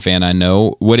Dead End fan I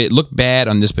know. Would it look bad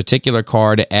on this particular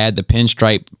car to add the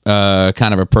pinstripe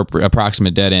kind of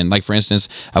approximate dead end? Like, for instance,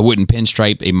 I wouldn't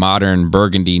pinstripe a modern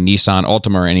burgundy Nissan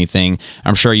Altima or anything.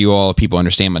 I'm sure you all people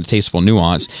understand my tasteful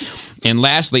nuance. And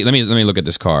lastly, let me look at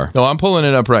this car. No, I'm pulling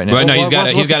it up right now. Well, no, he's got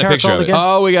a picture of it.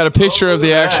 Oh, we got a picture of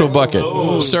the actual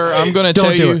bucket. Sir, I'm going to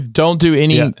tell you, don't do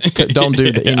anything.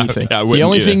 The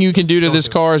only thing you can do to this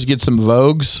car is get some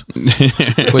Vogues,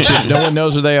 which if no one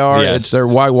knows what they are, it's their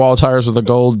white wall tires with a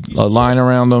gold line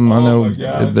around them. I know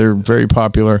they're very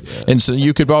popular. And so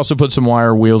you could also put some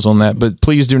wire wheels on that, but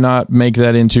please do not make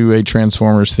that into a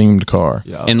Transformers themed car.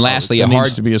 And lastly, it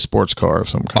needs to be a sports car of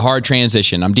some kind. A hard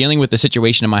transition. I'm dealing with the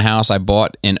situation in my house. I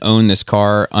bought and own this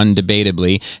car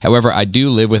undebatably. However, I do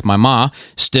live with my ma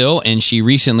still, and she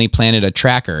recently planted a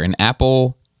tracker, an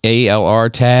Apple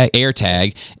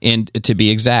AirTag, and to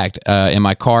be exact, in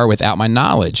my car without my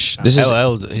knowledge. This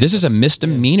is a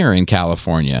misdemeanor in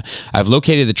California. I've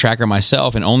located the tracker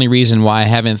myself, and only reason why I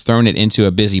haven't thrown it into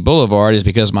a busy boulevard is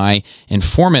because my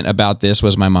informant about this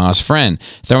was my mom's friend.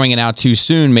 Throwing it out too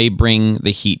soon may bring the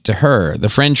heat to her. The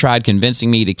friend tried convincing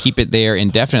me to keep it there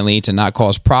indefinitely to not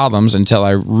cause problems until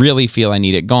I really feel I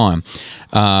need it gone.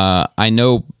 I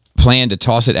now plan to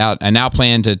toss it out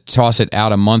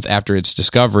a month after its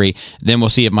discovery. Then we'll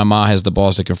see if my mom has the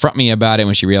balls to confront me about it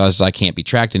when she realizes I can't be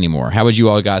tracked anymore. How would you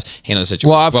all guys handle the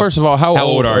situation? Well, first of all, how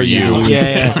old are you?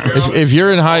 Yeah. If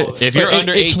you're in if you're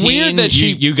under 18, it's weird that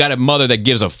you got a mother that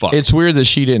gives a fuck. It's weird that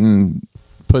she didn't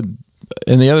put.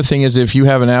 And the other thing is, if you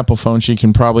have an Apple phone, she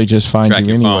can probably just find Track you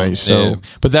your anyway. phone. So, Yeah.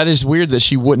 But that is weird that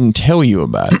she wouldn't tell you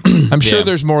about it. I'm sure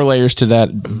there's more layers to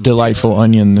that delightful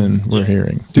onion than we're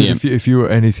hearing. Dude, if you were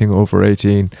anything over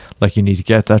 18, like, you need to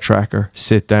get that tracker,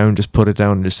 sit down, just put it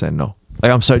down, and just say no.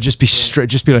 Like, I'm sorry, just be straight,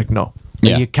 just be like no.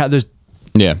 Like, you can't. There's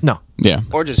no. Yeah.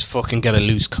 Or just fucking get a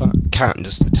loose cat and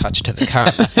just attach it to the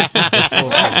cat.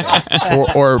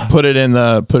 or put it in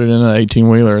the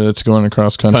 18-wheeler that's going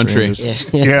across country.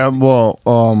 Yeah, well,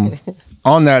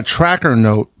 on that tracker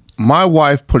note, my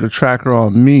wife put a tracker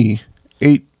on me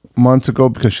 8 months ago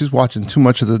because she's watching too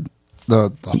much of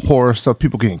the horror stuff,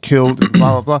 people getting killed, and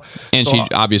blah blah blah. And she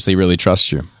obviously really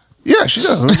trusts you. Yeah, she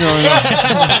does.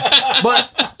 But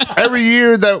every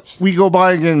year that we go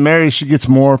by and get married, she gets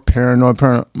more paranoid.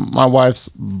 My wife's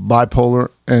bipolar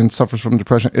and suffers from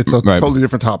depression. It's a totally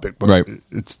different topic, but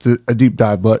it's a deep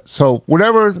dive. But so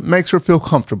whatever makes her feel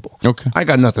comfortable. Okay. I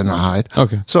got nothing to hide.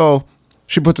 Okay. So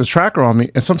she puts this tracker on me,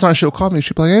 and sometimes she'll call me.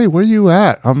 She'll be like, "Hey, where you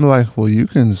at?" I'm like, "Well, you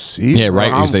can see." Yeah,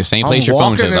 right. It's the same place your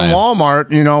phone says I am. Walmart,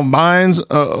 buying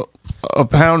a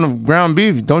pound of ground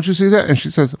beef. Don't you see that? And she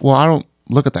says, "Well, I don't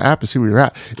look at the app and see where you're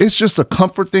at." It's just a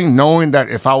comfort thing knowing that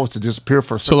if I was to disappear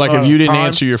for so, like, if you didn't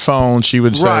answer your phone, she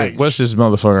would say, "What's this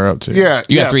motherfucker up to?" Yeah,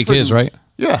 you got 3 kids, right?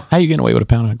 Yeah. How you getting away with a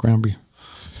pound of ground beef?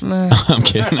 Nah. I'm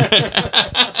kidding.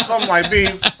 Some like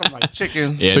beef, some like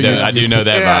chicken. Yeah, so I do know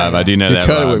that vibe. I do know that.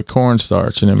 Cut vibe. it with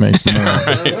cornstarch, and it makes me.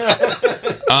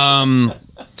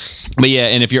 But yeah,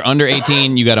 and if you're under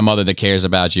 18, you got a mother that cares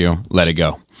about you. Let it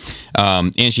go,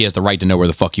 and she has the right to know where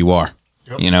the fuck you are.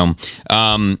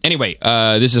 Anyway,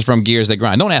 this is from Gears That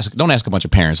Grind. Don't ask a bunch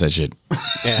of parents that shit.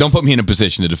 Yeah. Don't put me in a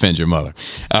position to defend your mother.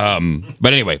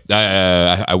 But anyway,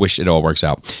 I wish it all works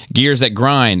out. Gears That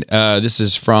Grind. This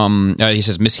is from, he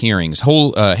says, Mishearings.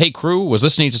 Hey crew, was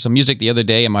listening to some music the other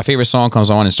day and my favorite song comes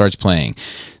on and starts playing.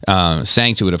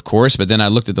 Sang to it, of course, but then I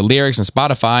looked at the lyrics on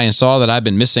Spotify and saw that I've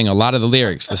been missing a lot of the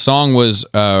lyrics. The song was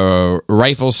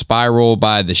Rifle Spiral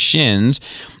by the Shins,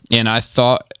 and I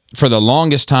thought for the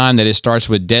longest time that it starts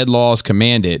with dead laws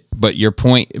command it, but you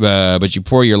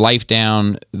pour your life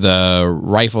down the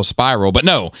rifle spiral. But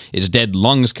no, it's dead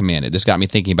lungs command it. This got me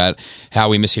thinking about how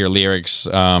we mishear lyrics,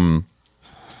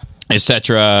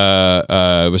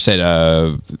 etc. Was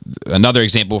said. Another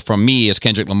example from me is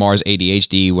Kendrick Lamar's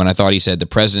ADHD. When I thought he said the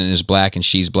president is black and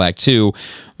she's black too,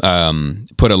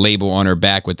 put a label on her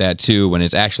back with that too. When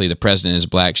it's actually the president is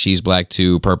black, she's black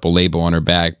too. Purple label on her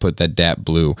back. Put that dap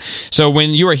blue. So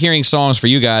when you are hearing songs for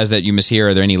you guys that you mishear,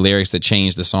 are there any lyrics that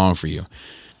change the song for you?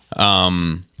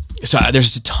 So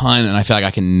there's a ton, and I feel like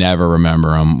I can never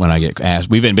remember them when I get asked.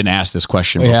 We've been asked this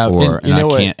question before, and I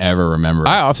can't ever remember.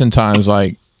 I oftentimes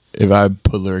like. If I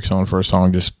put lyrics on for a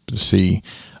song just to see,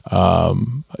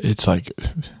 it's like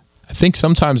I think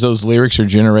sometimes those lyrics are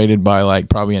generated by like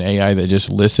probably an AI that just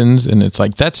listens, and it's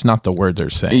like that's not the word they're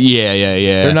saying. Yeah.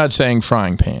 They're not saying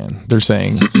frying pan. They're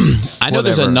saying I know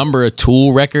there's a number of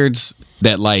Tool records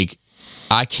that like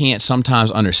I can't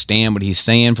sometimes understand what he's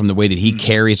saying from the way that he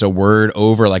carries a word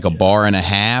over like a bar and a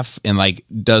half and like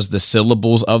does the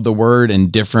syllables of the word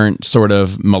in different sort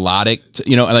of melodic,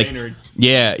 like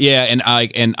yeah,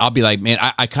 and I'll be like, man,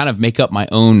 I kind of make up my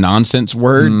own nonsense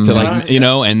word to like,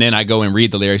 and then I go and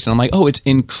read the lyrics and I'm like, oh, it's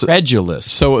incredulous.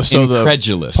 So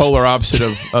incredulous. The polar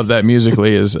opposite of that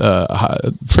musically is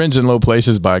 "Friends in Low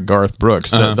Places" by Garth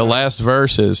Brooks. The last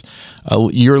verse is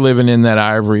 "You're living in that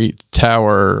ivory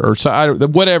tower," or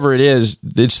whatever it is.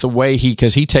 It's the way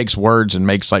because he takes words and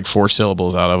makes like 4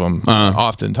 syllables out of them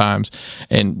oftentimes,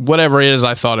 and whatever it is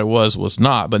I thought it was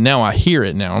not. But now I hear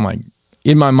it now. I'm like,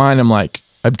 in my mind,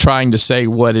 I'm trying to say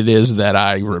what it is that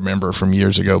I remember from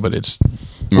years ago, but it's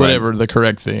whatever the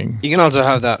correct thing. You can also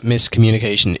have that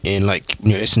miscommunication in like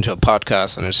when you listen to a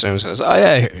podcast and someone says, "Oh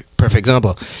yeah, perfect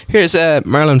example. Here's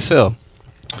Marlon Phil."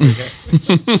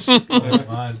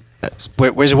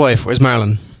 Where's your wife? Where's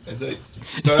Marlon?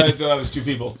 I thought it was 2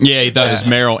 people. Yeah, he thought it was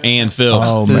Meryl and Phil.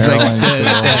 Oh, So it's Meryl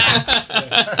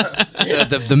like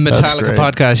the Metallica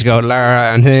podcast, you go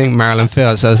Lara and thing, Marlon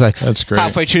Phil. So it's like that's great.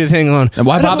 Halfway through the thing on. And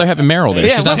why bother having Meryl there?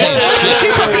 She's not saying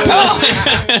she's fucking talk.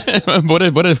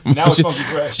 Now it's Funky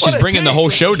Fresh. She's bringing the whole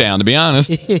show down, to be honest.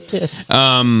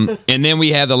 And then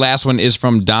we have the last one is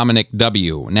from Dominic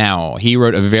W. Now, he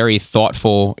wrote a very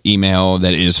thoughtful email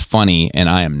that is funny, and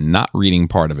I am not reading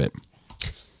part of it.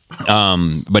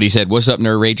 But he said, "What's up,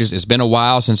 Nerd Ragers? It's been a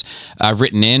while since I've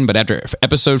written in, but after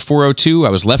episode 402, I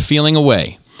was left feeling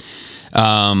away.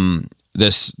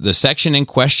 The section in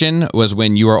question was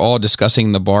when you were all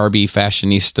discussing the Barbie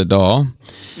fashionista doll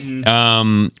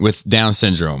with Down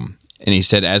syndrome." And he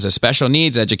said, "As a special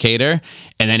needs educator,"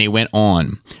 and then he went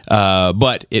on.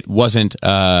 But it wasn't.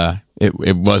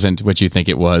 It wasn't what you think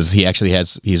it was. He actually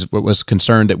was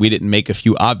concerned that we didn't make a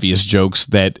few obvious jokes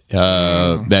that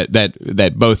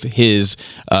that both his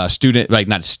student, like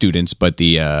not students, but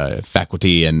the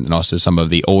faculty and also some of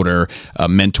the older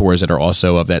mentors that are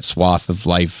also of that swath of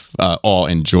life all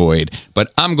enjoyed.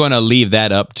 But I'm going to leave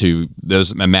that up to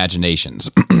those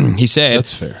imaginations. He said,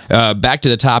 "That's fair." Back to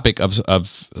the topic of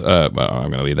well,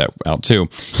 I'm going to leave that out too.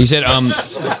 He said,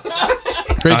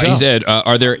 he said,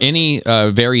 "Are there any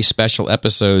very special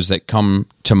episodes that come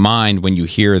to mind when you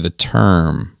hear the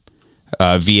term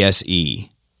VSE?"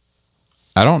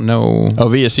 I don't know. Oh,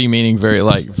 VSE meaning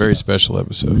very special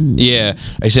episode. Yeah.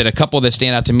 I said a couple that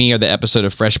stand out to me are the episode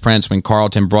of Fresh Prince when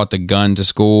Carlton brought the gun to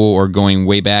school, or going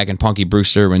way back in Punky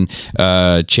Brewster when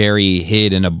Cherry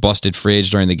hid in a busted fridge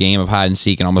during the game of hide and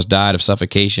seek and almost died of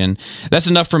suffocation. That's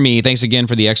enough for me. Thanks again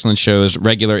for the excellent shows,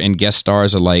 regular and guest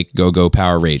stars alike. Go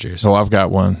Power Rangers. Oh, I've got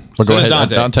one. Well, go ahead.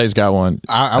 Dante's got one.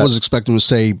 I was expecting to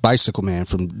say Bicycle Man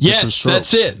from Different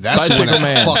Strokes. That's it. That's Bicycle the one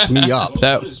that Man fucked me up.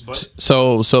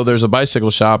 So there's a bicycle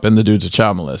shop and the dude's a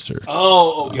child molester.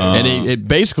 Oh, okay. And it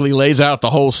basically lays out the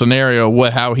whole scenario,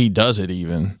 how he does it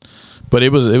even. But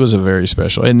it was a very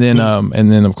special. And then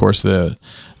of course the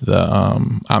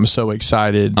I'm so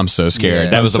excited. I'm so scared. Yeah,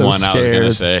 that was the one scared, I was going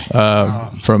to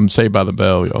say. From Saved by the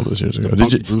Bell all those years ago.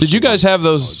 Did you guys have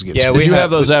those? Yeah, did you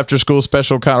have those after school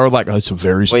special or like it's a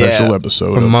very special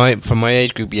episode from my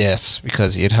age group? Yes,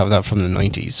 because you'd have that from the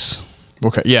 90s.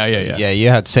 Okay. Yeah. Yeah, you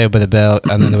had Saved by the Bell,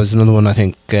 and then there was another one. I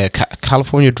think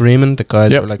California Dreaming. The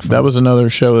guys were like, that was another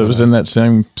show that was in that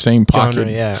same pocket.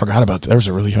 Genre, yeah. Forgot about that. There was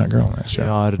a really hot girl in that show.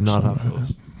 No, I did not have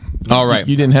those. All right,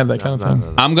 you didn't have that kind of thing.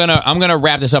 No. I'm gonna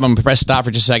wrap this up. I'm gonna press stop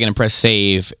for just a second and press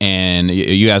save, and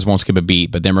you guys won't skip a beat.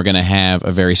 But then we're gonna have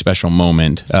a very special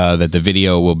moment that the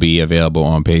video will be available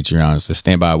on Patreon. So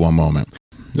stand by one moment.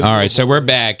 All right, so we're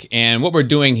back, and what we're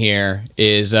doing here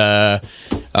is,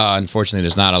 unfortunately,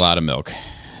 there's not a lot of milk,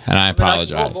 and I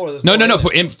apologize. No,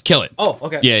 kill it. Oh,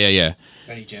 okay. Yeah.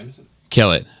 Any Jameson?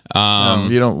 Kill it.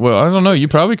 You don't. Well, I don't know. You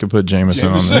probably could put Jameson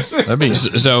on this. That'd be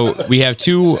so. We have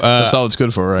two. That's all it's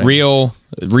good for, right?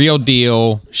 Real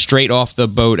deal, straight off the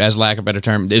boat, as lack of a better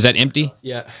term. Is that empty?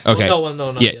 Yeah. Okay. No,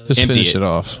 not yeah. yet. Just empty finish it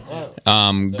off.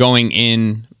 Going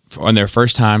in on their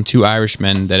first time, 2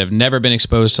 Irishmen that have never been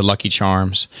exposed to Lucky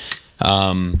Charms.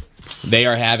 They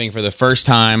are having for the first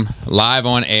time live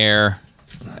on air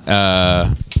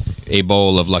a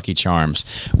bowl of Lucky Charms,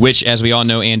 which, as we all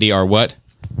know, Andy, are what?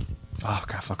 Oh, I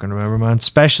can't fucking remember, man.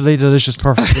 Specially delicious,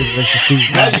 perfectly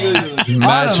delicious.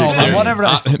 Magically. Whatever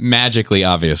that magically,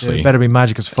 obviously. it better be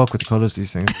magic as fuck with the colours,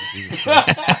 these things.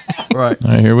 Right.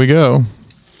 All right, here we go.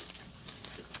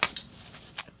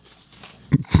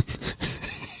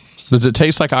 Does it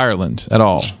taste like Ireland at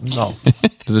all? No.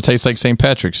 Does it taste like St.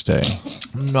 Patrick's Day?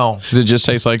 No. Does it just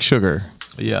taste like sugar?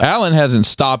 Yeah. Alan hasn't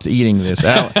stopped eating this.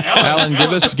 Alan,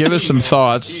 give us some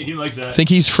thoughts. He likes that. I think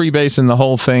he's freebasing the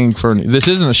whole thing for. This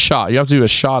isn't a shot. You have to do a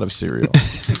shot of cereal.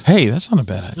 Hey, that's not a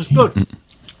bad idea. It's good.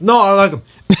 No, I like them.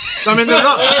 I mean,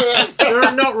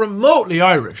 they're not remotely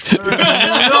Irish.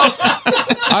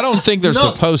 I don't think they're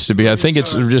supposed to be. I think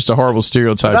it's just a horrible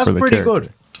stereotype That's for the pretty character.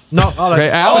 good. No, I like Okay,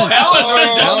 it.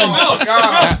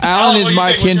 Alan is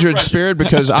my kindred spirit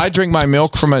because I drink my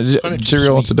milk from a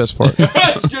cereal. It's the best part.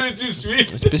 That's good. Too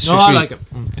sweet. No, I like it.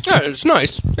 Yeah, it's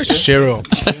nice. It's just cereal.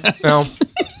 Now,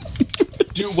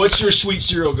 Dude, what's your sweet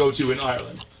cereal go-to in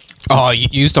Ireland? oh,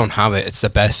 you don't have it. It's the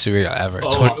best cereal ever. It's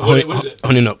Oh, what is it?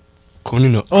 honey nut. Honey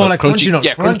nut. Oh, like crunchy nut.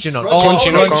 Yeah, Crunchy nut.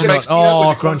 Crunchy nut cornflakes.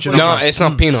 Oh, crunchy nut. No, it's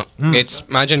not peanut. It's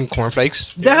imagine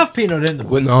cornflakes. They have peanut in them.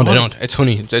 Well, no, they don't. It's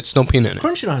honey. It's no peanut in it.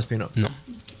 Crunchy nut has peanut. No,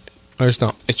 it's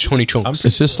not. It's honey chunks.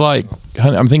 It's just like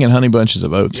I'm thinking honey bunches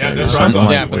of oats. Yeah, maybe, that's or something right.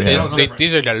 like Yeah, but that.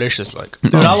 these are delicious. Like,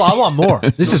 Dude, I want more.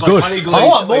 This is good. I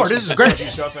want more. This is great.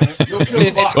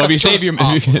 Well, if you save your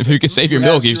if you can save your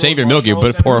milk, you save your milk. You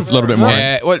pour a little bit more.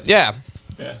 well, yeah.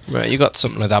 Right, you got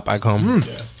something like that back home.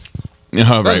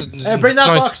 Oh, right. Hey, bring that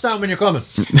Nice. box down when you're coming.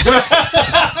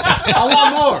 I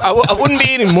want more. I wouldn't be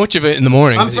eating much of it in the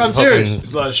morning. I'm 'cause you serious. fucking-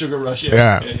 It's a lot of sugar rush.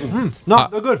 Yeah. No,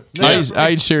 they're good.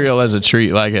 I eat cereal as a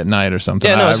treat, like at night or something.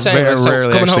 Yeah, no, I same. very So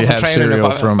rarely coming home actually from have training,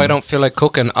 cereal if from. I don't feel like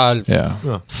cooking, I'll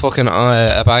Yeah, fucking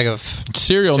a bag of.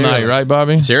 cereal Cereal. night, right,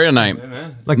 Bobby? Cereal night.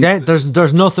 Like that,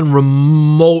 there's nothing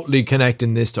remotely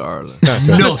connecting this to Ireland.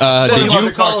 No.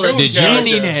 Did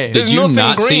you did you nothing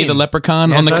not see green. the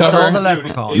leprechaun on the Yes, I saw cover? the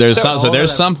leprechaun.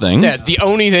 There's something. Yeah, the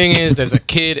only thing is there's a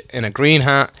kid in a green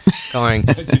hat going.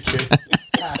 It's a kid.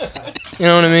 You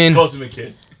know what I mean? Calls him a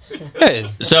kid. Hey,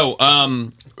 So,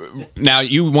 now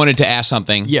you wanted to ask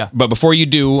something. Yeah. But before you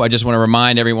do, I just want to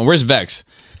remind everyone. Where's Vex?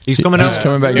 He's coming He's out.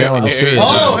 coming back down with the cereal.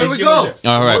 Oh, here we go.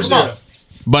 All right. Come on.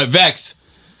 But Vex,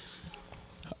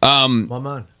 My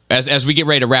man. as we get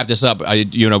ready to wrap this up,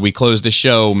 we close the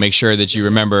show. Make sure that you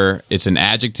remember it's an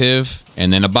adjective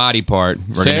and then a body part.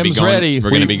 We're gonna be Sam's going, ready. We're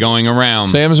going to We- be going around.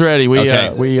 Sam's ready. We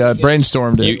Okay.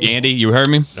 brainstormed it. Andy, you heard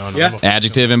me? Yeah.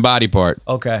 Adjective and body part.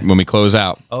 Okay. When we close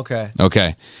out. Okay.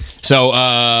 Okay. So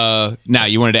now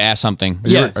you wanted to ask something.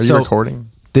 Yeah. Are you so- recording?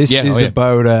 This Yeah, is oh, yeah.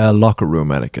 about locker room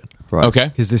etiquette, right? Okay.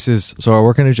 Because this is so I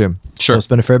work in a gym. Sure. So I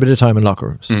spend a fair bit of time in locker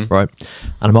rooms, right?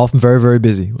 And I'm often very, very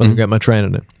busy when I get my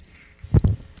training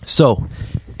in. So,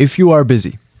 if you are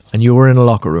busy and you are in a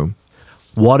locker room,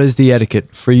 what is the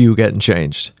etiquette for you getting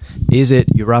changed? Is it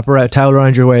you wrap a towel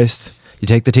around your waist, you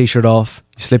take the t-shirt off,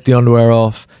 you slip the underwear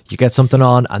off, you get something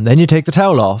on, and then you take the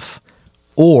towel off,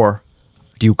 or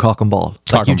do you cock and ball?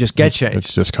 Like you just get changed.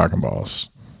 It's just cock and balls.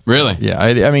 Really? Yeah,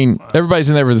 I mean, everybody's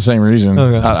in there for the same reason.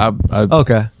 Okay.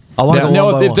 Okay. I want to go No,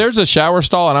 one by if one. there's a shower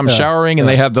stall and I'm Yeah. showering and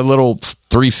they have the little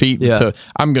 3 feet, Yeah.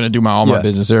 I'm going to do all my Yeah.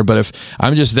 business there. But if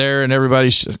I'm just there and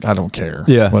everybody's, I don't care.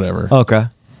 Yeah. Whatever. Okay.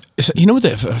 So, you know what?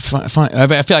 I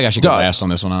feel like I should go last on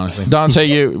this one, honestly.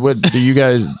 Dante, what do you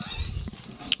guys?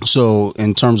 So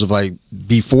in terms of like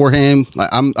beforehand, like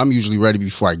I'm usually ready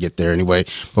before I get there anyway.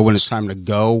 But when it's time to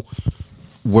go,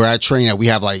 where I train at, we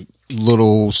have like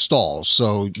little stalls,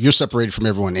 so you're separated from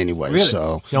everyone anyway. Really?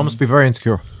 So You almost be very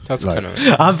insecure. that's Like- kind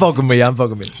of. I'm fucking me. I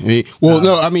mean,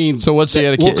 no, I mean, So what's the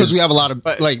etiquette? Well, because we have a lot of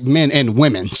like men and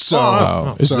women, so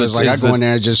Oh. so it's like I go in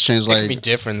there and just change It can be like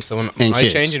different. So when and I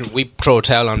kids. change it, we throw a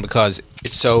towel on because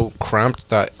it's so cramped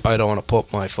that I don't want to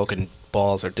put my fucking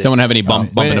balls or dick. Don't have any bump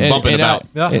in the back.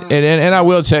 Yeah. And I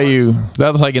will tell you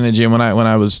that was like in the gym when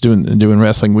I was doing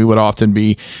wrestling. We would often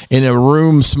be in a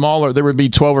room smaller. There would be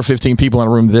 12 or 15 people in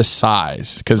a room this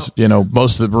size because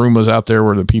most of the room was out there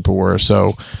where the people were.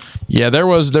 So yeah, there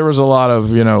was a lot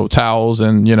of towels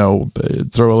and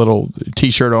throw a little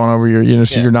t-shirt on over your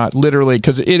so Yeah. you're not literally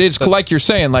because it is like you're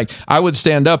saying like I would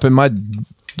stand up and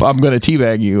I'm going to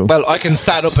teabag you. Well, I can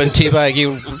stand up and teabag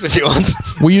you if you want.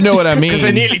 Well, you know what I mean. Because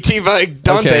I nearly teabagged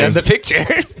Dante Okay. in the picture.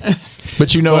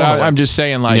 But I'm just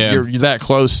saying, like Yeah. you're that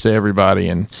close to everybody,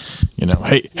 and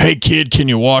hey kid, can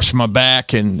you wash my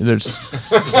back? And there's,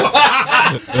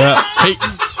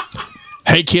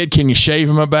 hey kid, can you shave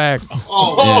my back?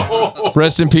 Yeah.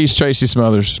 Rest in peace, Tracy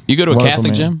Smothers. You go to a Wonderful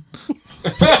Catholic man. gym?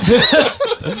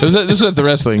 This was at the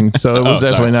wrestling, so it was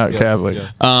definitely not Catholic.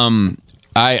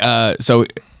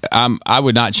 I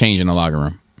would not change in the locker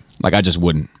room. Like I just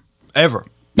wouldn't. Ever.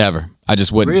 Never. I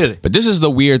just wouldn't. Really? But this is the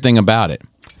weird thing about it.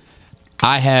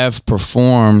 I have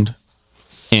performed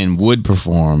and would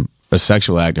perform a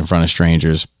sexual act in front of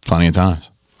strangers plenty of times.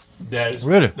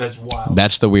 Really? That's wild.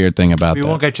 That's the weird thing about You that.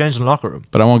 won't get changed in the locker room.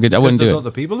 But I won't get. I wouldn't There's do other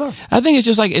it. people there. I think it's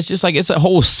just like it's a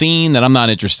whole scene that I'm not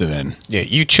interested in. Yeah,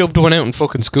 you chubbed one out in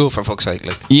fucking school for fuck's sake.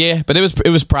 Like, Yeah, but it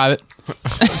was private.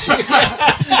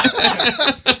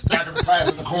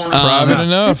 Private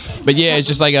enough. But yeah, it's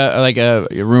just like a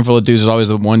room full of dudes. There's always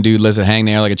the one dude lets it hang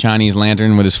there like a Chinese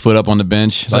lantern with his foot up on the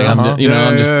bench. Like I'm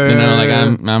just,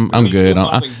 I'm good.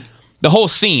 The whole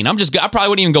scene. I probably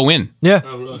wouldn't even go in. Yeah.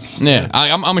 Yeah,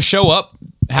 I'm gonna show up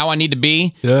how I need to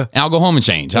be. Yeah. And I'll go home and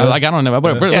change. I don't know.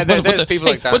 there's people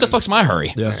like that. What the fuck's my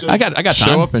hurry? Yeah. I got time.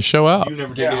 Show up and show out. You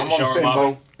never take a shower,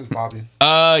 Bobby? as Bobby.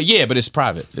 Yeah, but it's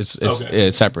private. It's Okay.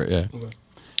 it's separate. Yeah.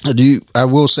 I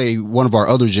will say one of our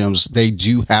other gyms, they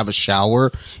do have a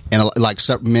shower and like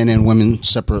men and women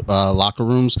separate locker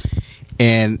rooms.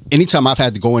 And anytime I've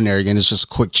had to go in there again, it's just a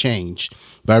quick change.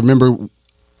 But I remember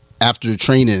after the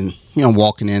training, I'm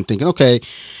walking in thinking, okay,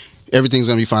 everything's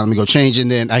going to be fine. Let me go change.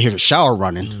 And then I hear the shower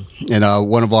running. And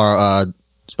one of our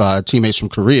teammates from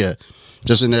Korea,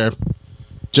 just in there,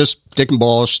 just taking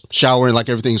balls, showering, like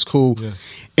everything's cool. Yeah.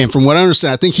 And from what I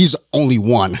understand, I think he's the only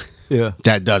one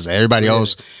that does it. Everybody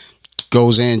else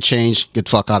goes in, change, get the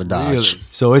fuck out of Dodge. Really?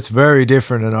 So it's very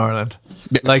different in Ireland.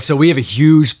 Like, so we have a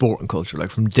huge sporting culture,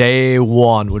 like from day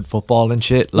one with football and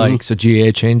shit. Like, so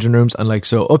GA changing rooms. And like,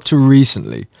 so up to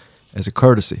recently, as a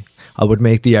courtesy, I would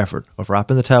make the effort of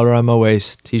wrapping the towel around my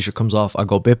waist, t-shirt comes off, I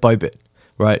go bit by bit,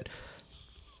 right?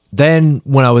 Then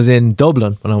when I was in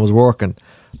Dublin, when I was working,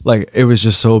 like it was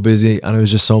just so busy and it was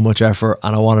just so much effort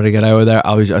and I wanted to get out of there.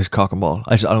 I was cock and ball.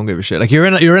 I don't give a shit. Like you're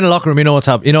in a locker room, you know what's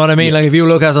happening. You know what I mean? Yeah. Like if you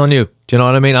look, that's on you. Do you know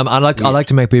what I mean? I like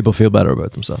to make people feel better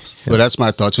about themselves. But that's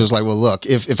my thought too. It's like, well, look,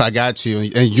 if I got to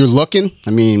and you're looking,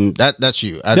 I mean that's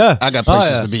you. I got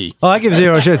places to be. Oh, I give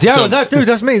zero shits. Yeah,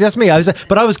 that's me. That's me. I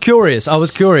was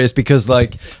curious because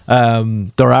like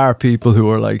there are people who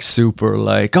are like super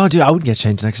like, oh dude, I wouldn't get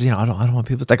changed next. I don't want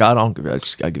people like I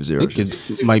give zero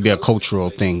shits. It might be a cultural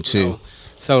thing too.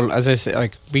 So as I say,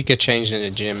 like we get changed in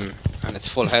the gym and it's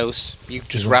full house. You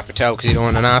just wrap it out because you don't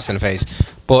want an ass in the face.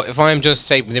 But if I'm just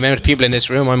say the amount of people in this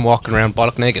room, I'm walking around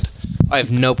bollock naked. I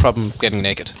have no problem getting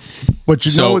naked. But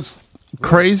you know what's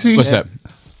crazy? What's that?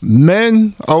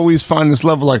 Men always find this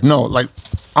level like, no, like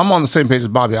I'm on the same page as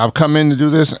Bobby. I've come in to do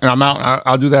this and I'm out.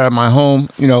 I'll do that at my home,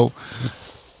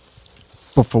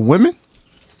 But for women,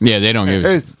 yeah, they don't give.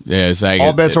 It's like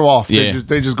all bets are off. Yeah,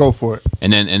 they just go for it,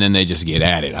 and then they just get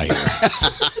at it.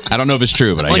 I don't know if it's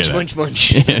true, but I hear that.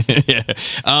 Munch. Yeah.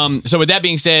 So with that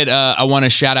being said, I want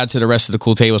to shout out to the rest of the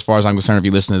Cool Table. As far as I'm concerned, if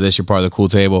you listen to this, you're part of the Cool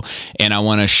Table, and I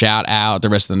want to shout out the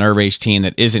rest of the Nerve Rage team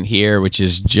that isn't here, which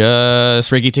is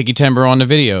just Ricky Tiki Timber on the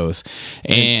videos,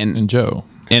 and Joe.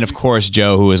 And of course,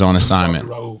 Joe, who is on assignment.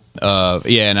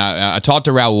 And I talked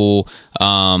to Raul.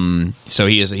 So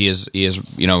he is,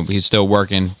 he's still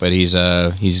working, but he's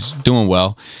doing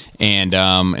well. And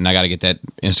I got to get that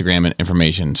Instagram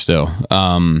information still,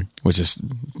 which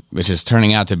is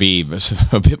turning out to be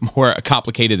a bit more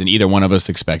complicated than either one of us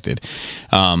expected,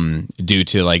 due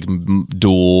to like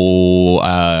dual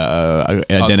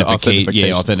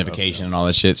authentication and all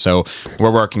that shit. So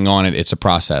we're working on it. It's a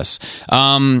process.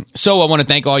 So I want to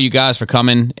thank all you guys for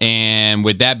coming. And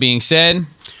with that being said,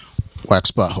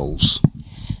 wax buttholes,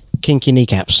 kinky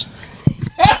kneecaps,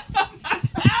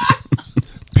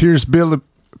 pierce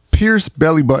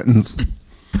belly buttons.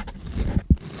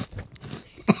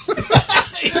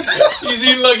 He's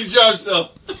eating Lucky Charms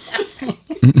still.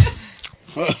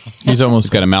 He's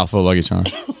almost got a mouthful of Lucky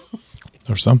Charms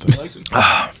or something.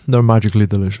 They're magically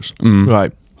delicious.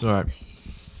 Right. All right.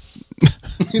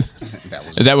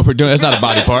 Is that what we're doing? That's not a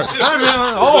body part.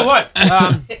 Oh, what?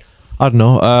 I don't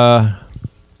know.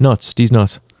 Nuts. These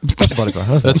nuts. That's a body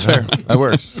part. That's fair. That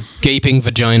works. Gaping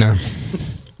vagina.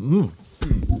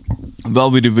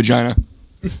 Velvety vagina.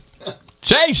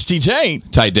 Chase,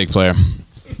 TJ. Tight dick player.